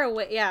you're far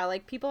away. Yeah,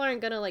 like people aren't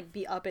gonna like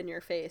be up in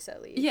your face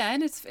at least. Yeah,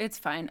 and it's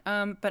fine.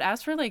 But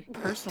as for like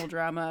personal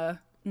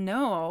drama,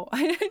 no,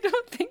 I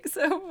don't think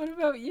so. What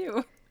about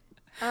you?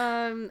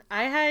 I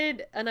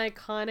had an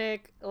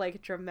iconic,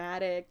 like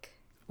dramatic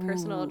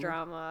personal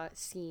drama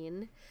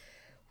scene,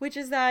 which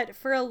is that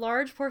for a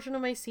large portion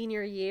of my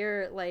senior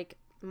year, like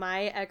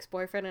my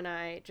ex-boyfriend and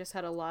I just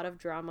had a lot of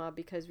drama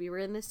because we were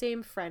in the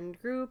same friend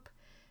group.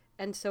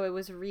 And so it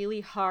was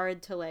really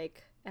hard to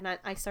like, and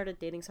I started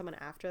dating someone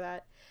after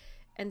that.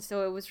 And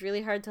so it was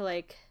really hard to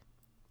like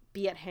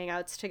be at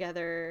hangouts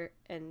together.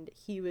 And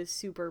he was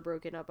super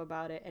broken up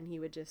about it. And he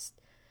would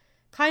just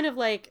kind of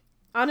like,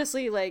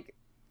 honestly, like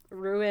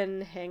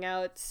ruin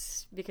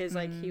hangouts because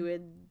like he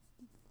would,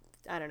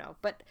 I don't know.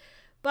 But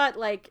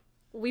like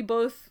we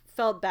both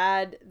felt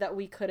bad that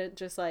we couldn't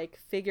just like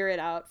figure it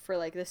out for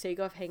like the sake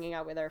of hanging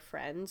out with our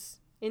friends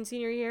in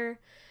senior year.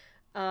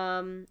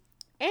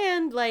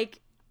 And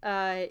like,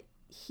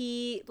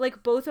 he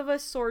like both of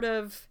us sort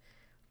of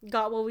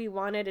got what we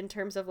wanted in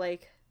terms of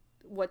like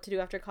what to do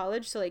after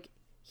college. So like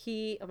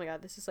oh my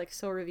god, this is like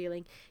so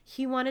revealing.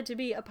 He wanted to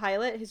be a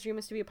pilot. His dream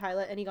was to be a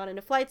pilot, and he got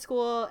into flight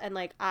school, and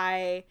like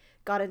I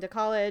got into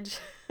college.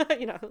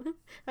 You know,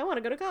 I want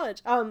to go to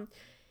college.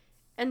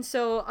 And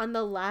so on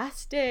the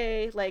last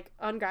day, like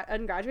on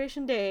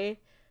graduation day,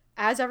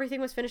 as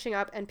everything was finishing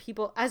up and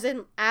people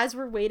as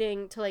we're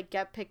waiting to like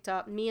get picked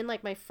up, me and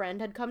like my friend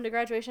had come to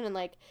graduation, and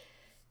like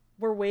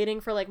we're waiting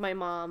for like my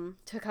mom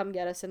to come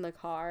get us in the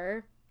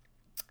car.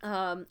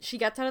 She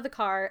gets out of the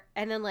car,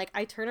 and then like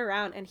I turn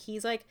around and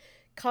he's like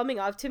coming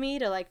up to me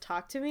to like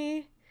talk to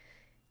me,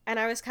 and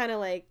I was kind of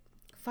like,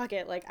 fuck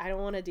it, like I don't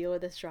want to deal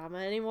with this drama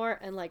anymore,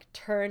 and like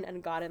turned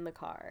and got in the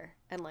car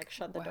and like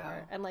shut the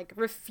door and like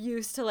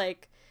refused to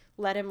like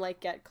let him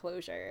like get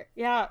closure.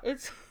 Yeah,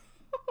 it's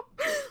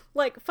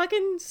like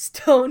fucking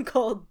stone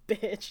cold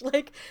bitch.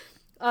 Like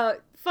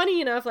funny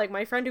enough, like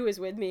my friend who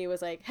was with me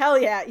was like, hell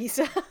yeah,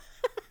 Issa.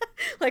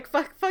 Like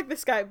fuck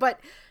this guy.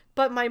 But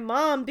my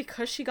mom,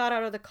 because she got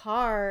out of the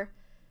car,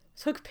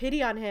 took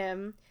pity on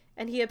him,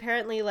 and he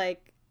apparently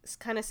like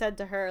kind of said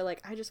to her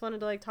like, I just wanted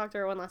to like talk to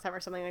her one last time or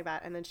something like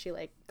that, and then she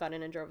like got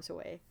in and drove us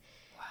away.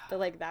 Wow. But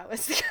like that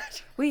was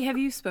Wait, have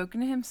you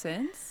spoken to him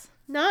since?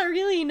 Not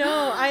really,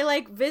 no. I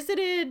like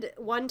visited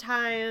one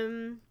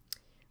time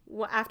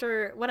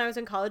after when I was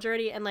in college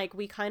already, and like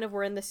we kind of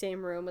were in the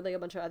same room with like a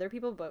bunch of other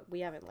people, but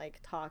we haven't like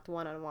talked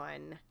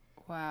one-on-one.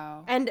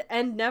 Wow. And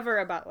never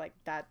about like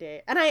that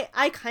day. And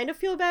I kind of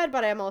feel bad,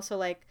 but I'm also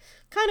like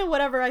kind of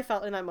whatever I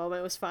felt in that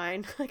moment was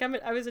fine. Like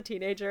I was a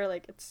teenager,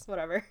 like it's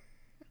whatever.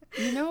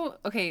 You know,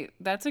 okay,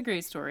 that's a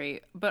great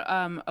story. But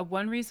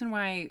one reason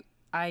why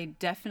I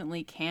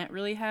definitely can't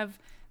really have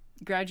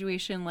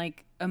graduation,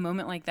 like a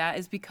moment like that,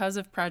 is because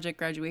of Project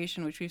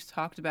Graduation, which we've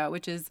talked about,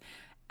 which is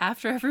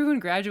after everyone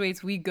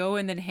graduates, we go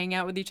and then hang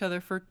out with each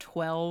other for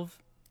 12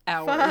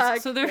 hours.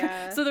 Fuck, so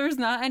there's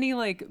not any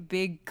like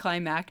big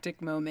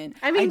climactic moment.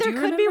 I mean, there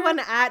could be one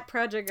at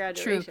Project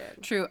Graduation.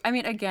 True. I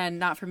mean, again,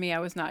 not for me. I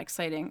was not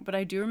exciting, but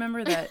I do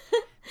remember that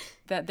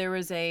that there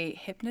was a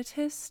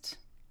hypnotist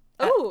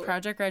at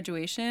Project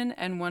Graduation,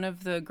 and one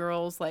of the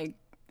girls like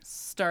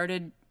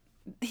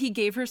he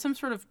gave her some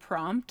sort of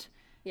prompt.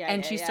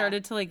 And she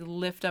started to like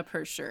lift up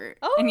her shirt,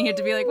 and he had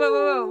to be like,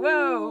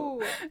 whoa.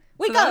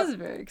 Wake so up. That was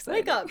very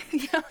exciting. Wake up.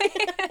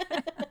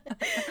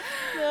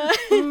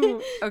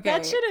 Ooh, okay.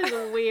 That shit is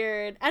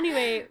weird.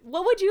 Anyway,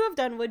 what would you have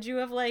done? Would you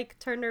have like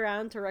turned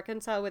around to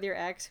reconcile with your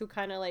ex who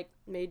kind of like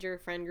made your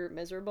friend group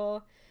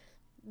miserable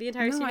the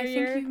entire senior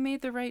year? I think you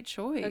made the right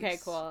choice. Okay,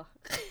 cool.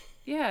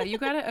 Yeah, you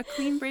got a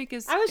clean break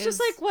is I was just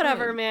like,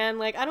 whatever, good. man.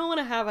 Like, I don't want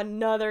to have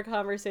another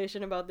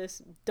conversation about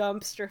this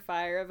dumpster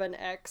fire of an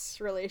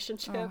ex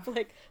relationship.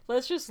 Like,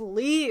 let's just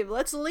leave.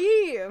 Let's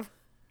leave.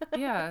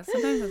 Yeah,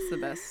 sometimes that's the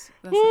best.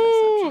 That's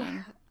the best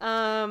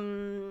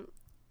option.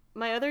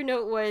 My other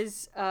note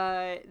was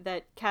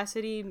that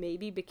Cassidy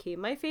maybe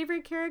became my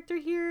favorite character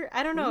here.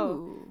 I don't know.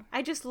 Ooh.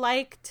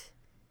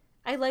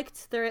 I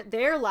liked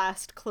their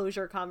last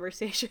closure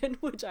conversation,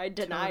 which I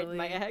denied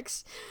my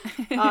ex.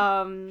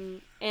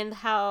 And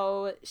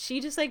how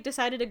she just like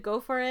decided to go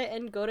for it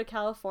and go to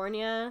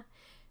California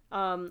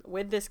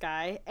with this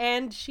guy,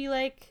 and she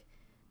like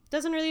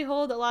doesn't really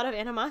hold a lot of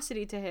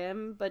animosity to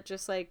him, but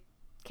just like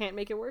can't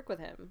make it work with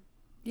him.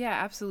 Yeah,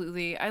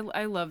 absolutely.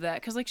 I love that,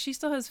 because like she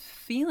still has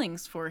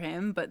feelings for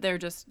him, but they're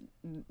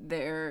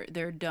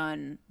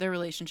done. Their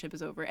relationship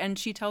is over, and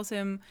she tells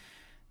him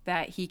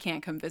that he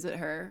can't come visit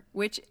her,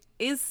 which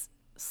is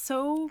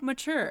so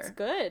mature. It's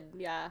good.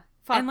 Yeah.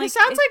 Fuck. And, This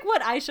sounds like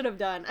what I should have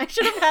done. I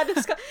should have had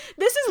this.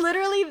 This is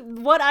literally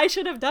what I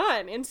should have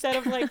done instead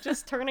of like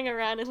just turning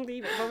around and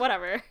leaving. But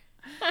whatever.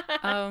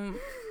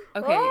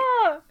 Okay.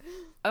 Ah!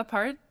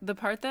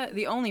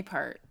 The only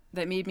part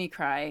that made me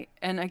cry,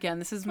 and again,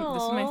 this is my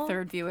Aw.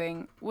 third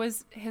viewing,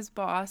 was his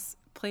boss,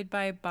 played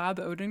by Bob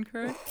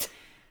Odenkirk.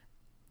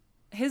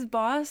 His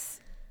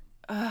boss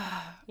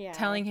Yeah.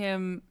 telling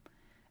him,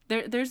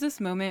 there's this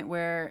moment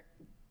where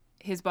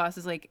his boss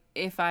is like,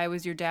 if I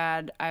was your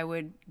dad, I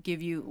would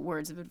give you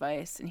words of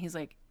advice. And he's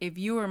like, if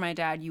you were my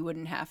dad, you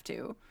wouldn't have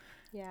to.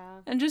 Yeah.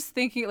 And just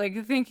thinking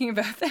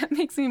about that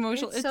makes me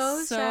emotional. It's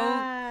so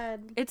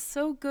sad. It's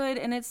so good.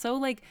 And it's so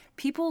like,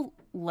 people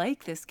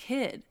like this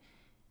kid.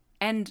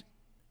 And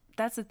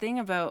that's the thing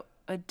about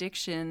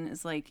addiction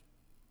is like,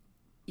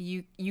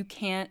 you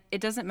can't,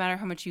 it doesn't matter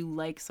how much you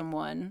like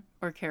someone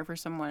or care for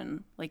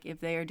someone. Like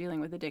if they are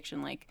dealing with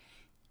addiction, like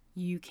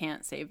you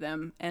can't save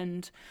them.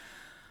 And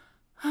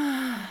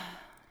I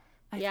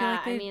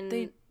feel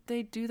like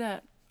they do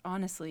that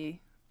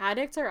honestly.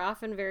 Addicts are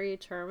often very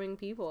charming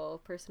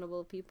people,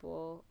 personable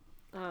people.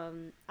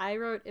 I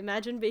wrote,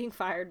 imagine being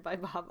fired by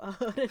Bob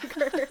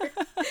Odenkirk.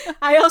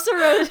 I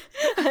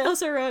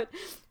also wrote,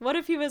 what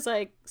if he was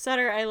like,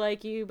 Sutter, I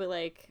like you, but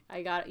like,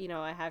 I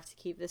have to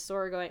keep this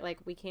store going. Like,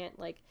 we can't,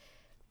 like,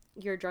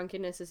 your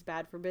drunkenness is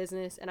bad for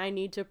business, and I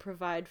need to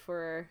provide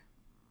for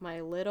my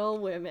little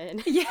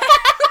women. Yes,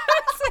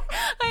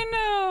 I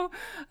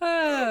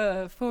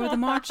know. For the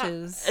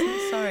marches.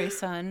 Sorry,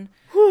 son.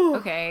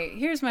 Okay,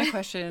 here's my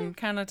question,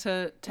 kind of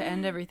to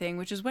end everything,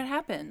 which is what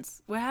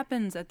happens? What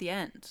happens at the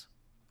end?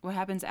 What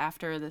happens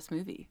after this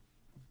movie?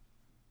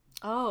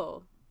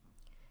 Oh.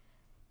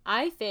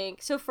 I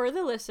think, so for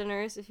the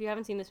listeners, if you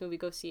haven't seen this movie,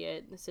 go see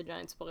it. It's a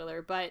giant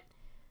spoiler, but,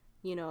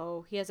 you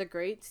know, he has a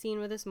great scene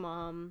with his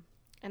mom,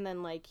 and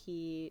then, like,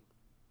 he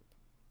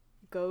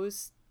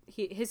goes,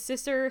 his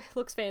sister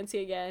looks fancy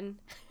again,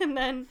 and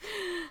then,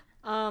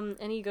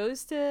 and he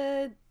goes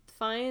to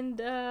find,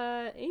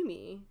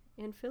 Amy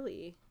in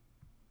Philly.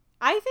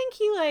 I think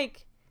he,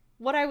 like,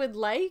 what I would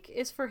like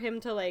is for him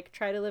to, like,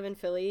 try to live in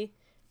Philly,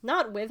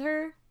 not with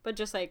her, but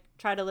just, like,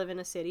 try to live in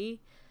a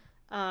city.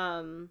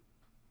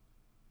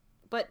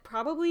 But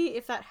probably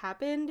if that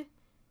happened,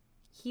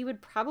 he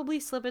would probably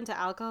slip into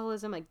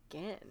alcoholism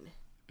again.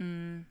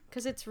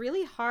 Because it's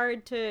really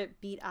hard to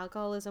beat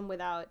alcoholism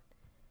without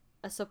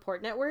a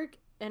support network.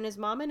 And his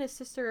mom and his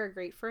sister are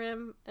great for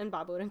him, and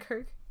Bob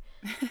Odenkirk.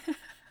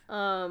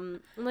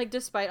 And, like,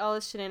 despite all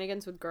his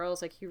shenanigans with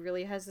girls, like, he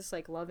really has this,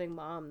 like, loving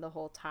mom the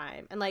whole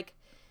time. And, like,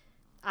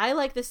 I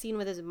like the scene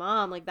with his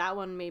mom. Like, that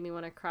one made me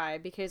want to cry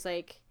because,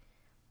 like,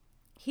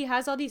 he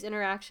has all these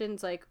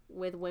interactions, like,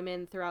 with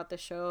women throughout the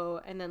show,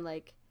 and then,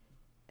 like,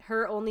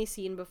 her only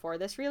scene before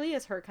this really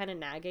is her kind of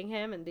nagging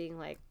him and being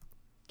like,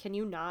 can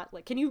you not,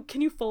 like, can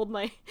you fold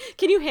my,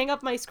 can you hang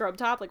up my scrub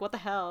top? Like, what the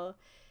hell?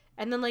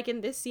 And then, like,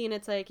 in this scene,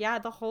 it's like, yeah,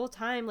 the whole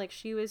time, like,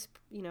 she was,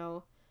 you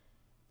know,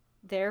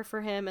 there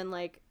for him and,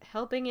 like,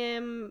 helping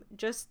him,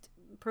 just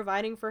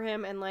providing for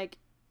him, and, like,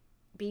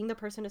 being the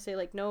person to say,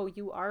 like, no,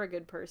 you are a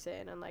good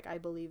person, and, like, I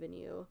believe in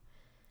you.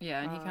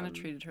 Yeah, and he kind of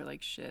treated her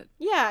like shit.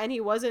 Yeah, and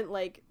he wasn't,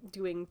 like,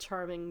 doing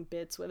charming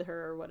bits with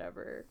her or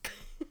whatever.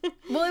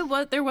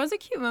 Well, there was a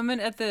cute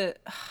moment that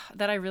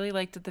I really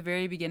liked at the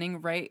very beginning,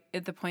 right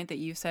at the point that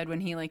you said when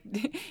he, like,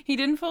 he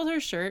didn't fold her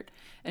shirt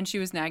and she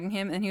was nagging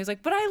him and he was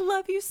like, but I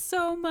love you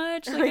so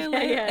much. Like, I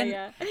love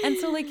you. And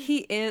so, like, he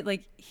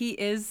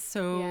is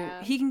so,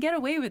 Yeah. he can get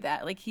away with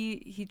that. Like,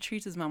 he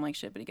treats his mom like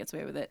shit, but he gets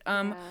away with it.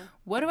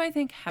 What do I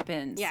think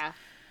happens? Yeah.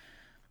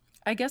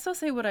 I guess I'll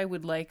say what I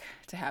would like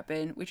to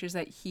happen, which is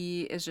that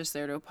he is just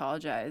there to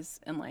apologize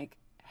and, like,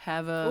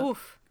 have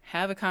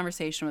a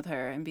conversation with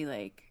her and be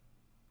like,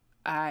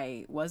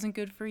 I wasn't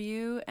good for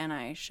you and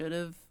I should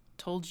have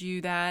told you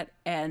that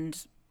and,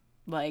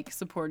 like,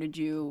 supported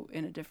you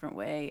in a different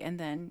way. And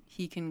then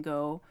he can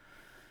go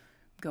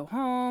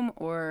home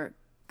or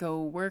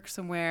go work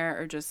somewhere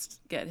or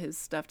just get his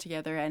stuff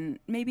together, and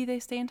maybe they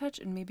stay in touch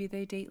and maybe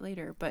they date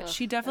later. But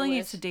she definitely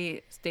needs to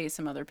date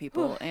some other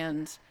people.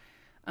 And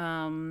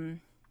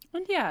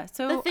yeah,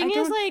 so the thing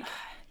is, like,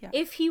 yeah.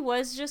 if he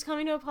was just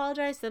coming to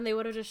apologize, then they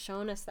would have just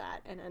shown us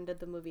that and ended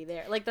the movie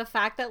there. Like, the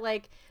fact that,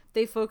 like,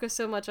 they focus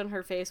so much on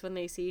her face when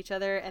they see each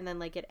other, and then,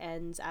 like, it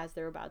ends as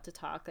they're about to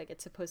talk. Like,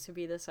 it's supposed to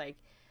be this, like,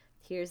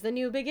 here's the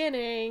new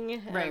beginning.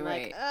 And Right, I'm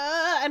right. like,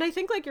 and I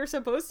think, like, you're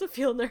supposed to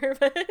feel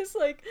nervous.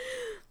 Like,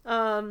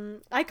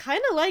 I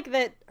kind of like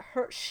that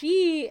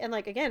she, and,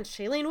 like, again,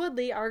 Shailene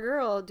Woodley, our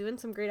girl, doing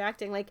some great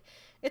acting. Like,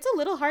 it's a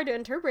little hard to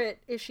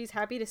interpret if she's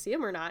happy to see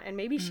him or not, and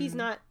maybe she's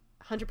not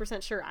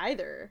 100% sure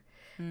either.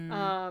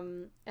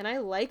 And I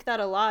like that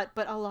a lot,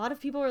 but a lot of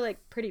people were,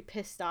 like, pretty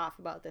pissed off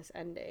about this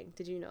ending.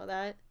 Did you know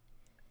that?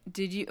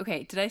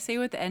 Did I say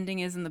what the ending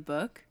is in the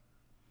book?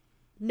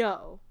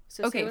 No.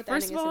 So say what the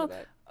ending is in the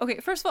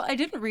book. First of all, I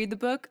didn't read the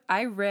book.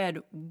 I read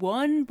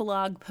one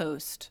blog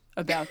post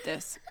about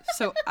this,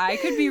 so I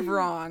could be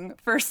wrong.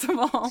 First of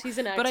all, She's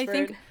an but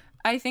expert.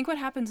 I think what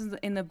happens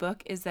in the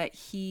book is that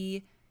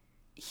he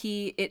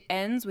it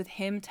ends with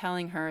him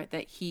telling her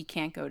that he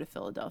can't go to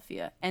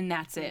Philadelphia, and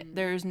that's it.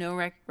 There is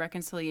no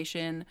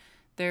reconciliation.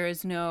 There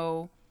is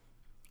no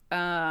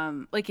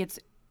like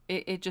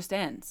it just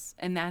ends,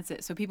 and that's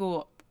it. So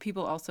people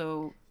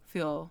also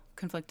feel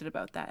conflicted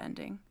about that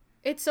ending.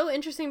 It's so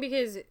interesting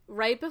because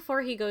right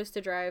before he goes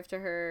to drive to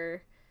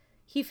her,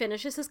 he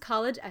finishes his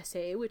college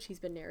essay, which he's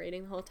been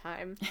narrating the whole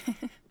time.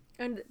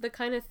 And the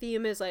kind of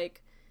theme is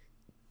like,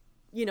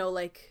 you know,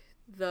 like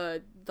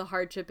the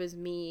hardship is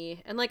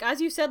me. And like,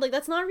 as you said, like,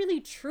 that's not really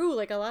true.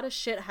 Like, a lot of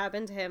shit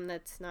happened to him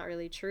that's not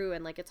really true.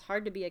 And like, it's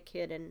hard to be a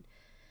kid in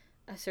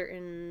a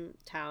certain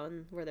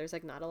town where there's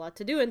like not a lot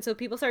to do. And so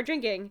people start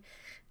drinking.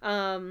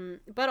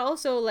 But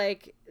also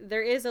like,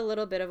 there is a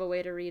little bit of a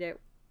way to read it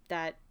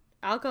that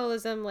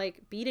alcoholism,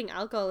 like beating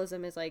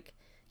alcoholism is like,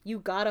 you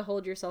gotta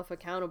hold yourself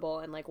accountable.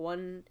 And like,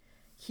 one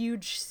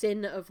huge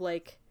sin of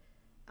like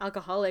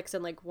alcoholics,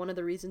 and like one of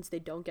the reasons they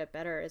don't get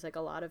better, is like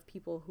a lot of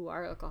people who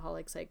are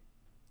alcoholics like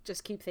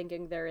just keep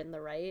thinking they're in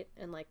the right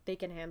and like they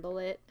can handle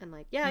it, and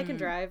like, yeah, I can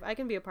drive, I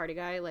can be a party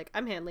guy, like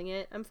I'm handling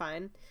it, I'm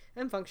fine,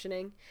 I'm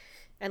functioning.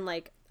 And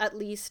like, at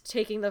least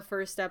taking the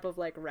first step of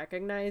like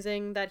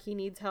recognizing that he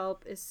needs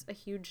help is a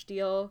huge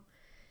deal.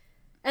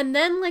 And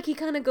then like, he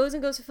kind of goes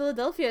to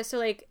Philadelphia. So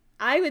like,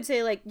 I would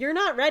say like, you're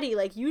not ready.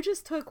 Like, you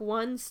just took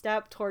one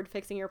step toward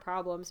fixing your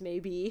problems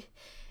maybe.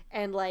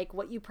 And like,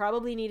 what you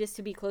probably need is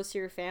to be close to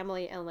your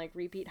family and like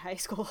repeat high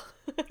school.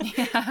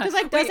 Because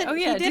like,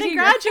 he didn't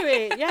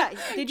graduate. Yeah.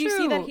 Did you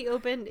see that he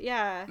opened?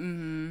 Yeah.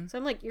 Mm-hmm. So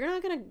I'm like, you're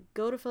not gonna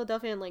go to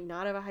Philadelphia and like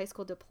not have a high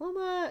school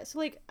diploma. So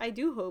like, I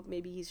do hope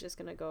maybe he's just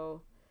gonna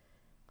go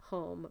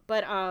home.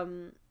 But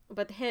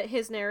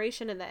his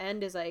narration in the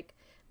end is like,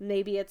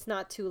 maybe it's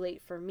not too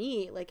late for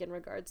me, like in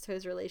regards to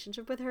his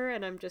relationship with her.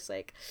 And I'm just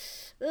like,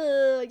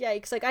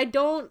 yikes. Like, I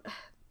don't.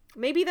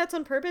 Maybe that's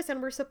on purpose,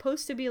 and we're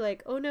supposed to be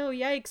like, oh no,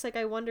 yikes, like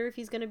I wonder if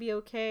he's gonna be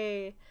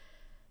okay,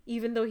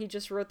 even though he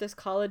just wrote this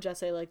college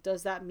essay. Like,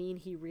 does that mean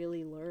he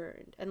really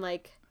learned? And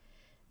like,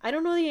 I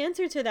don't know the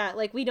answer to that.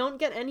 Like, we don't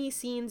get any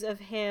scenes of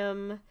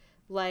him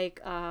like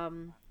I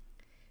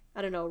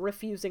don't know,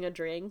 refusing a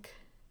drink.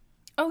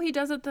 Oh, he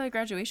does at the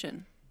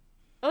graduation.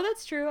 Oh,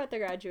 that's true, at the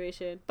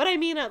graduation, but I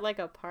mean at like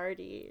a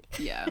party.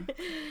 Yeah.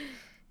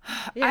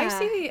 Yeah, I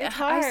see the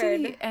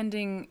hard.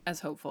 ending as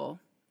hopeful.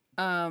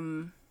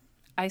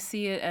 I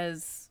see it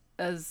as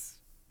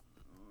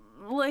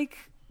like,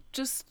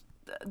 just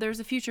there's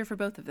a future for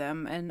both of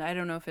them, and I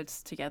don't know if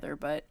it's together,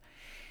 but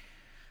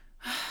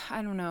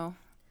I don't know.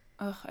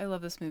 Oh, I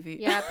love this movie.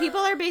 Yeah,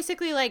 people are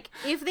basically like,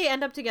 if they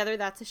end up together,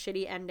 that's a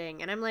shitty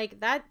ending, and I'm like,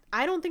 that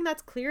I don't think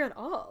that's clear at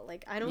all.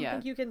 Like, I don't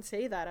think you can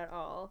say that at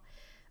all.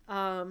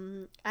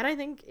 And I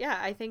think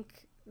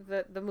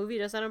the movie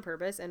does that on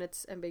purpose, and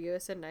it's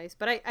ambiguous and nice,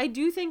 but I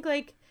do think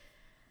like,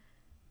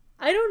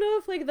 I don't know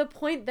if like the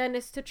point then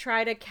is to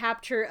try to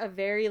capture a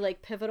very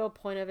like pivotal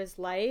point of his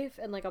life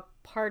and like a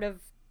part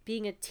of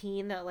being a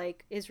teen that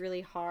like is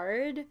really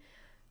hard,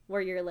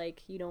 where you're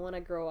like, you don't want to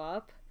grow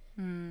up,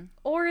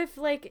 or if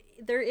like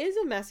there is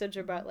a message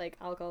about like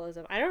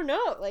alcoholism. I don't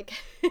know, like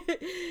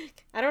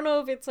I don't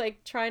know if it's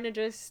like trying to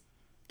just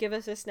give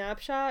us a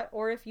snapshot,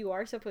 or if you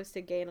are supposed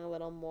to gain a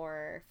little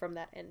more from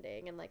that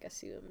ending and like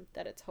assume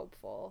that it's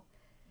hopeful.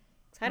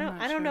 I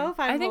don't know if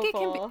I'm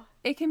hopeful.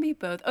 It can be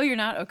both. Oh, you're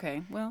not?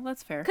 Okay. Well,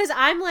 that's fair. Because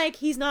I'm like,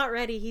 he's not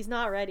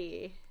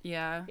ready.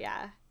 Yeah.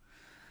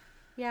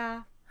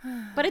 Yeah.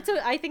 But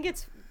I think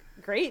it's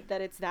great that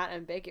it's that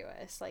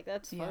ambiguous. Like,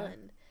 that's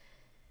fun.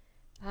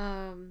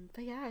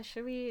 But yeah,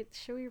 should we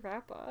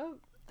wrap up?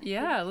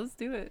 Let's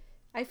do it.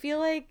 I feel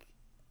like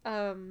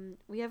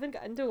we haven't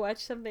gotten to watch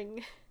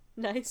something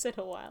nice in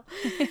a while.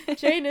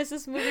 Jane, is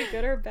this movie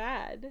good or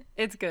bad?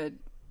 It's good.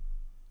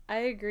 I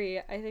agree.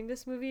 I think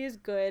this movie is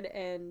good,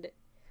 and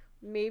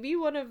maybe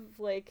one of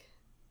like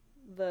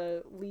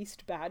the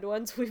least bad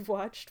ones we've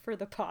watched for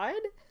the pod.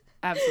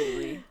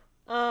 Absolutely.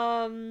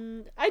 I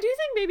do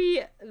think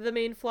maybe the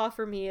main flaw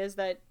for me is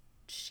that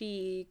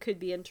she could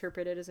be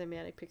interpreted as a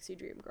manic pixie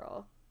dream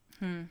girl.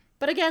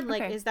 But again,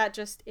 like, is that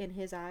just in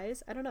his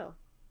eyes? I don't know.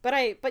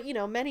 But you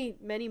know, many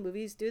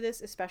movies do this,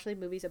 especially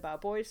movies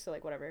about boys, so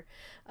like, whatever.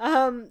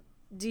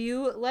 Do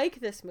you like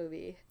this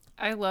movie?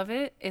 I love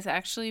it. It's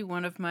actually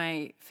one of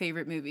my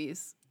favorite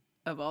movies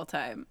of all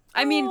time.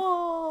 I mean,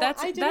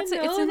 it's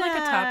in like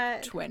a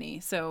top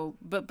 20. So,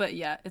 but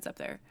yeah, it's up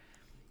there.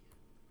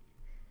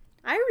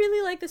 I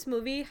really like this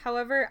movie.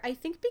 However, I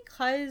think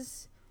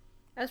because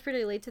I was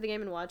pretty late to the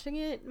game and watching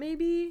it,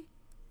 maybe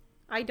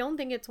I don't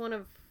think it's one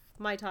of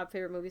my top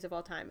favorite movies of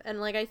all time. And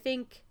like, I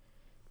think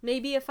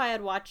maybe if I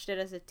had watched it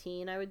as a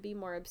teen, I would be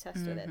more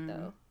obsessed with it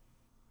though.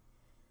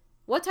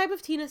 What type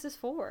of teen is this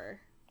for?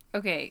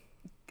 Okay.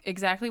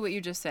 Exactly what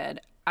you just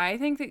said. I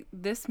think that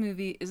this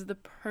movie is the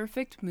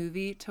perfect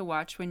movie to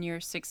watch when you're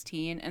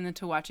 16 and then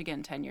to watch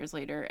again 10 years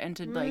later, and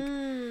to like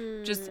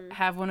just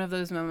have one of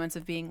those moments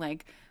of being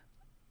like,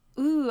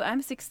 ooh,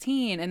 I'm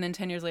 16, and then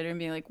 10 years later and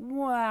being like,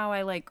 wow,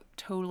 I like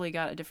totally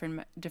got a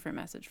different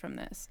message from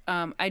this.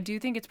 I do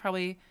think it's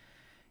probably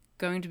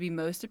going to be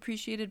most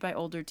appreciated by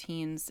older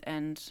teens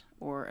and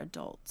or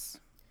adults.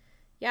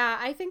 Yeah,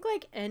 I think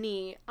like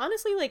any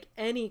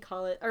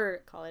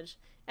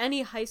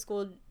any high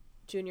school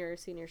junior or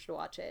senior should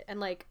watch it. And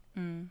like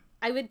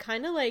I would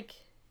kind of like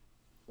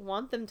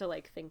want them to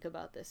like think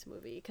about this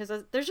movie, because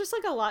there's just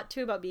like a lot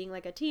too about being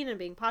like a teen and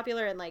being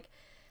popular, and like,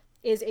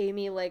 is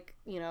Amy like,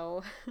 you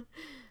know,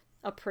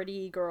 a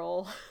pretty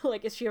girl?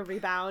 Like, is she a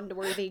rebound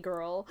worthy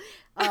girl?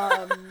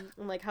 And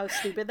like how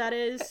stupid that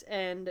is,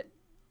 and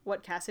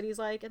what Cassidy's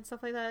like and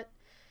stuff like that.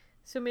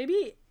 So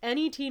maybe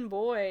any teen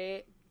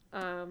boy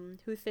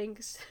who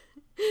thinks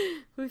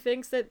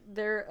that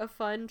they're a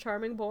fun,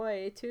 charming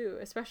boy too,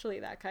 especially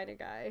that kind of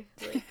guy.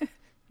 Like,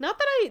 not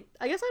that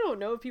I guess I don't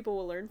know if people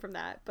will learn from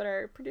that, but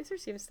our producer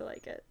seems to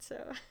like it.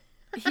 So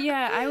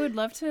yeah, I would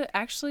love to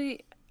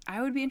actually.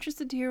 I would be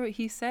interested to hear what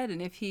he said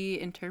and if he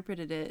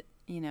interpreted it,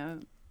 you know,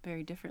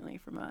 very differently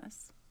from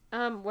us.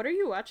 What are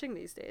you watching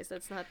these days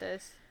that's not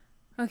this?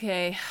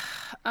 Okay.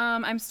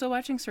 I'm still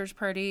watching Search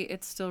Party.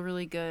 It's still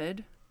really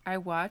good. I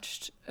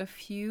watched a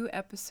few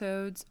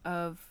episodes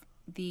of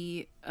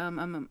the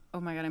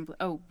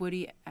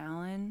Woody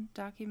Allen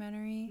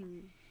documentary.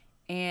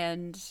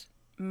 And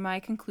my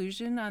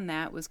conclusion on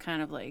that was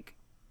kind of like,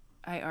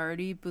 I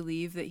already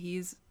believe that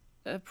he's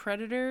a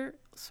predator,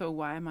 so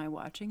why am I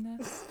watching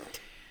this?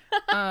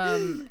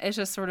 It's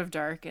just sort of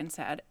dark and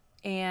sad.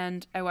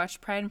 And I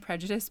watched Pride and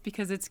Prejudice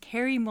because it's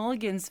Carey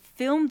Mulligan's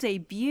film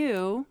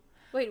debut.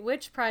 Wait,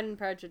 which Pride and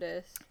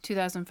Prejudice?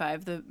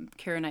 2005, the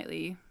Keira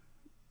Knightley.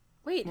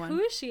 Wait, one. Who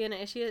is she in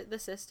it? Is she the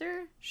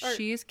sister?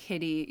 She's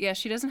Kitty. Yeah,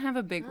 she doesn't have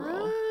a big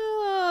role.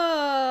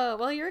 Oh,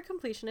 well, you're a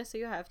completionist, so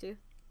you have to.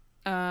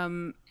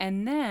 And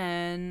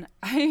then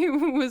I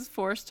was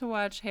forced to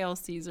watch Hail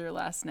Caesar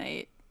last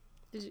night,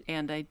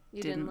 and I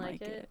didn't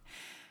like it.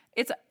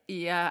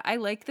 I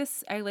like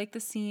this. I like the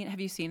scene. Have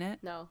you seen it?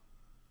 No.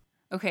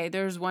 Okay,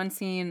 there's one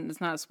scene.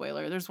 It's not a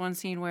spoiler. There's one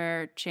scene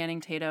where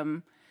Channing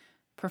Tatum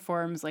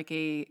performs like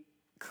a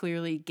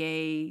clearly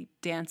gay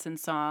dance and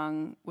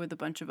song with a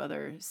bunch of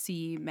other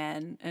C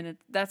men, and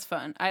that's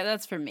fun.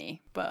 That's for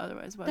me, but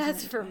otherwise,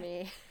 that's for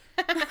me.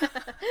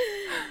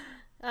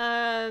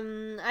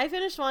 I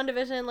finished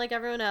WandaVision like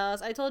everyone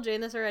else. I told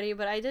Jane this already,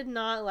 but I did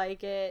not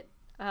like it.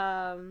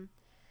 You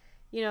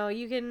know,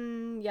 you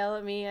can yell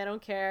at me. I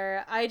don't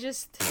care. I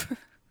just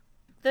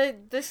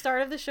the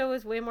start of the show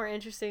was way more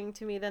interesting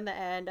to me than the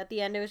end. At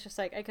the end, it was just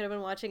like I could have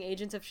been watching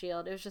Agents of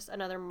S.H.I.E.L.D. It was just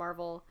another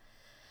Marvel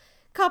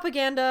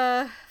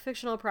propaganda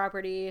fictional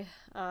property.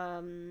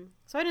 So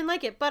I didn't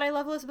like it, but I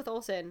love Elizabeth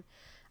Olsen.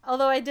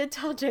 Although I did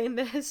tell Jane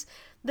this,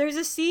 there's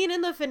a scene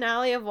in the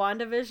finale of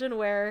WandaVision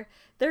where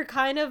they're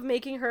kind of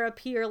making her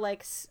appear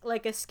like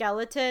a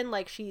skeleton,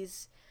 like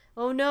she's,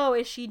 oh no,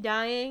 is she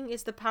dying?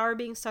 Is the power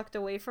being sucked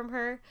away from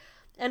her?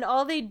 And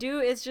all they do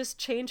is just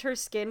change her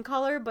skin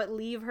color, but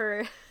leave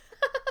her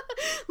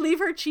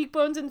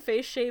cheekbones and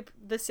face shape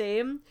the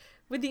same,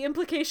 with the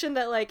implication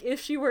that, like, if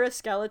she were a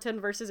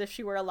skeleton versus if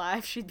she were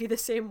alive, she'd be the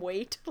same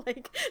weight.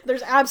 Like,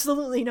 there's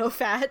absolutely no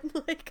fat.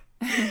 Like,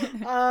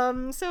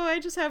 so I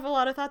just have a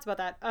lot of thoughts about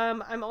that.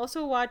 I'm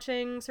also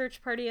watching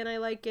Search Party, and I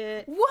like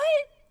it. What?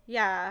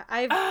 Yeah,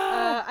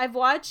 I've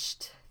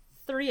watched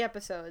 3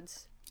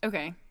 episodes.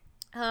 Okay.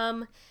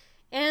 And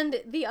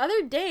the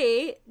other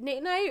day, Nate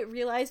and I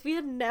realized we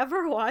had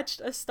never watched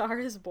A Star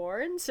Is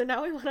Born, so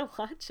now we want to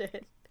watch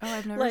it. Oh,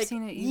 I've never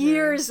seen it either.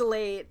 Years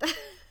late.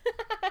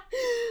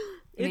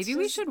 Maybe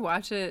we should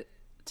watch it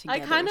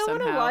together. I kind of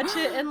want to watch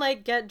it and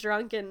like get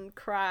drunk and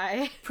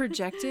cry.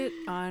 Project it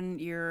on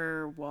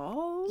your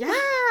wall? Yeah,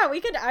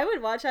 I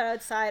would watch it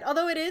outside.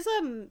 Although it is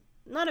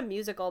not a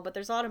musical, but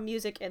there's a lot of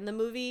music in the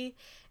movie,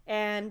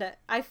 and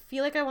I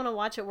feel like I want to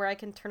watch it where I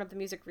can turn up the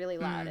music really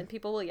loud, and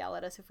people will yell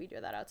at us if we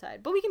do that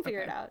outside. But we can figure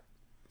it out.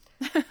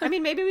 I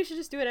mean, maybe we should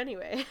just do it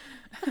anyway.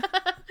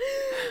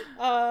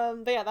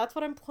 But yeah, that's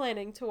what I'm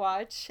planning to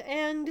watch.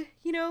 And,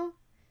 you know,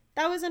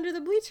 that was Under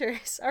the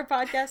Bleachers, our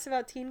podcast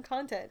about teen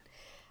content.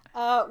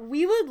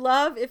 We would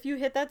love if you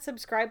hit that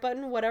subscribe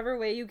button, whatever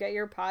way you get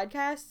your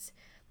podcasts.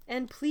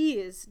 And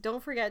please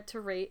don't forget to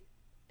rate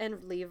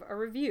and leave a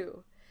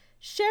review.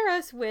 Share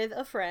us with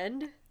a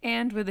friend.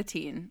 And with a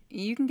teen.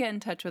 You can get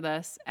in touch with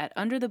us at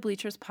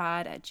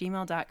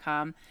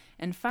underthebleacherspod@gmail.com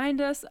and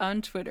find us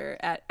on Twitter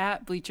at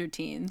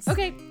 @BleacherTeens.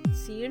 Okay,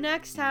 see you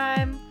next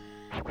time.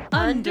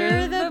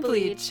 Under the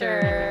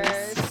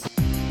Bleachers.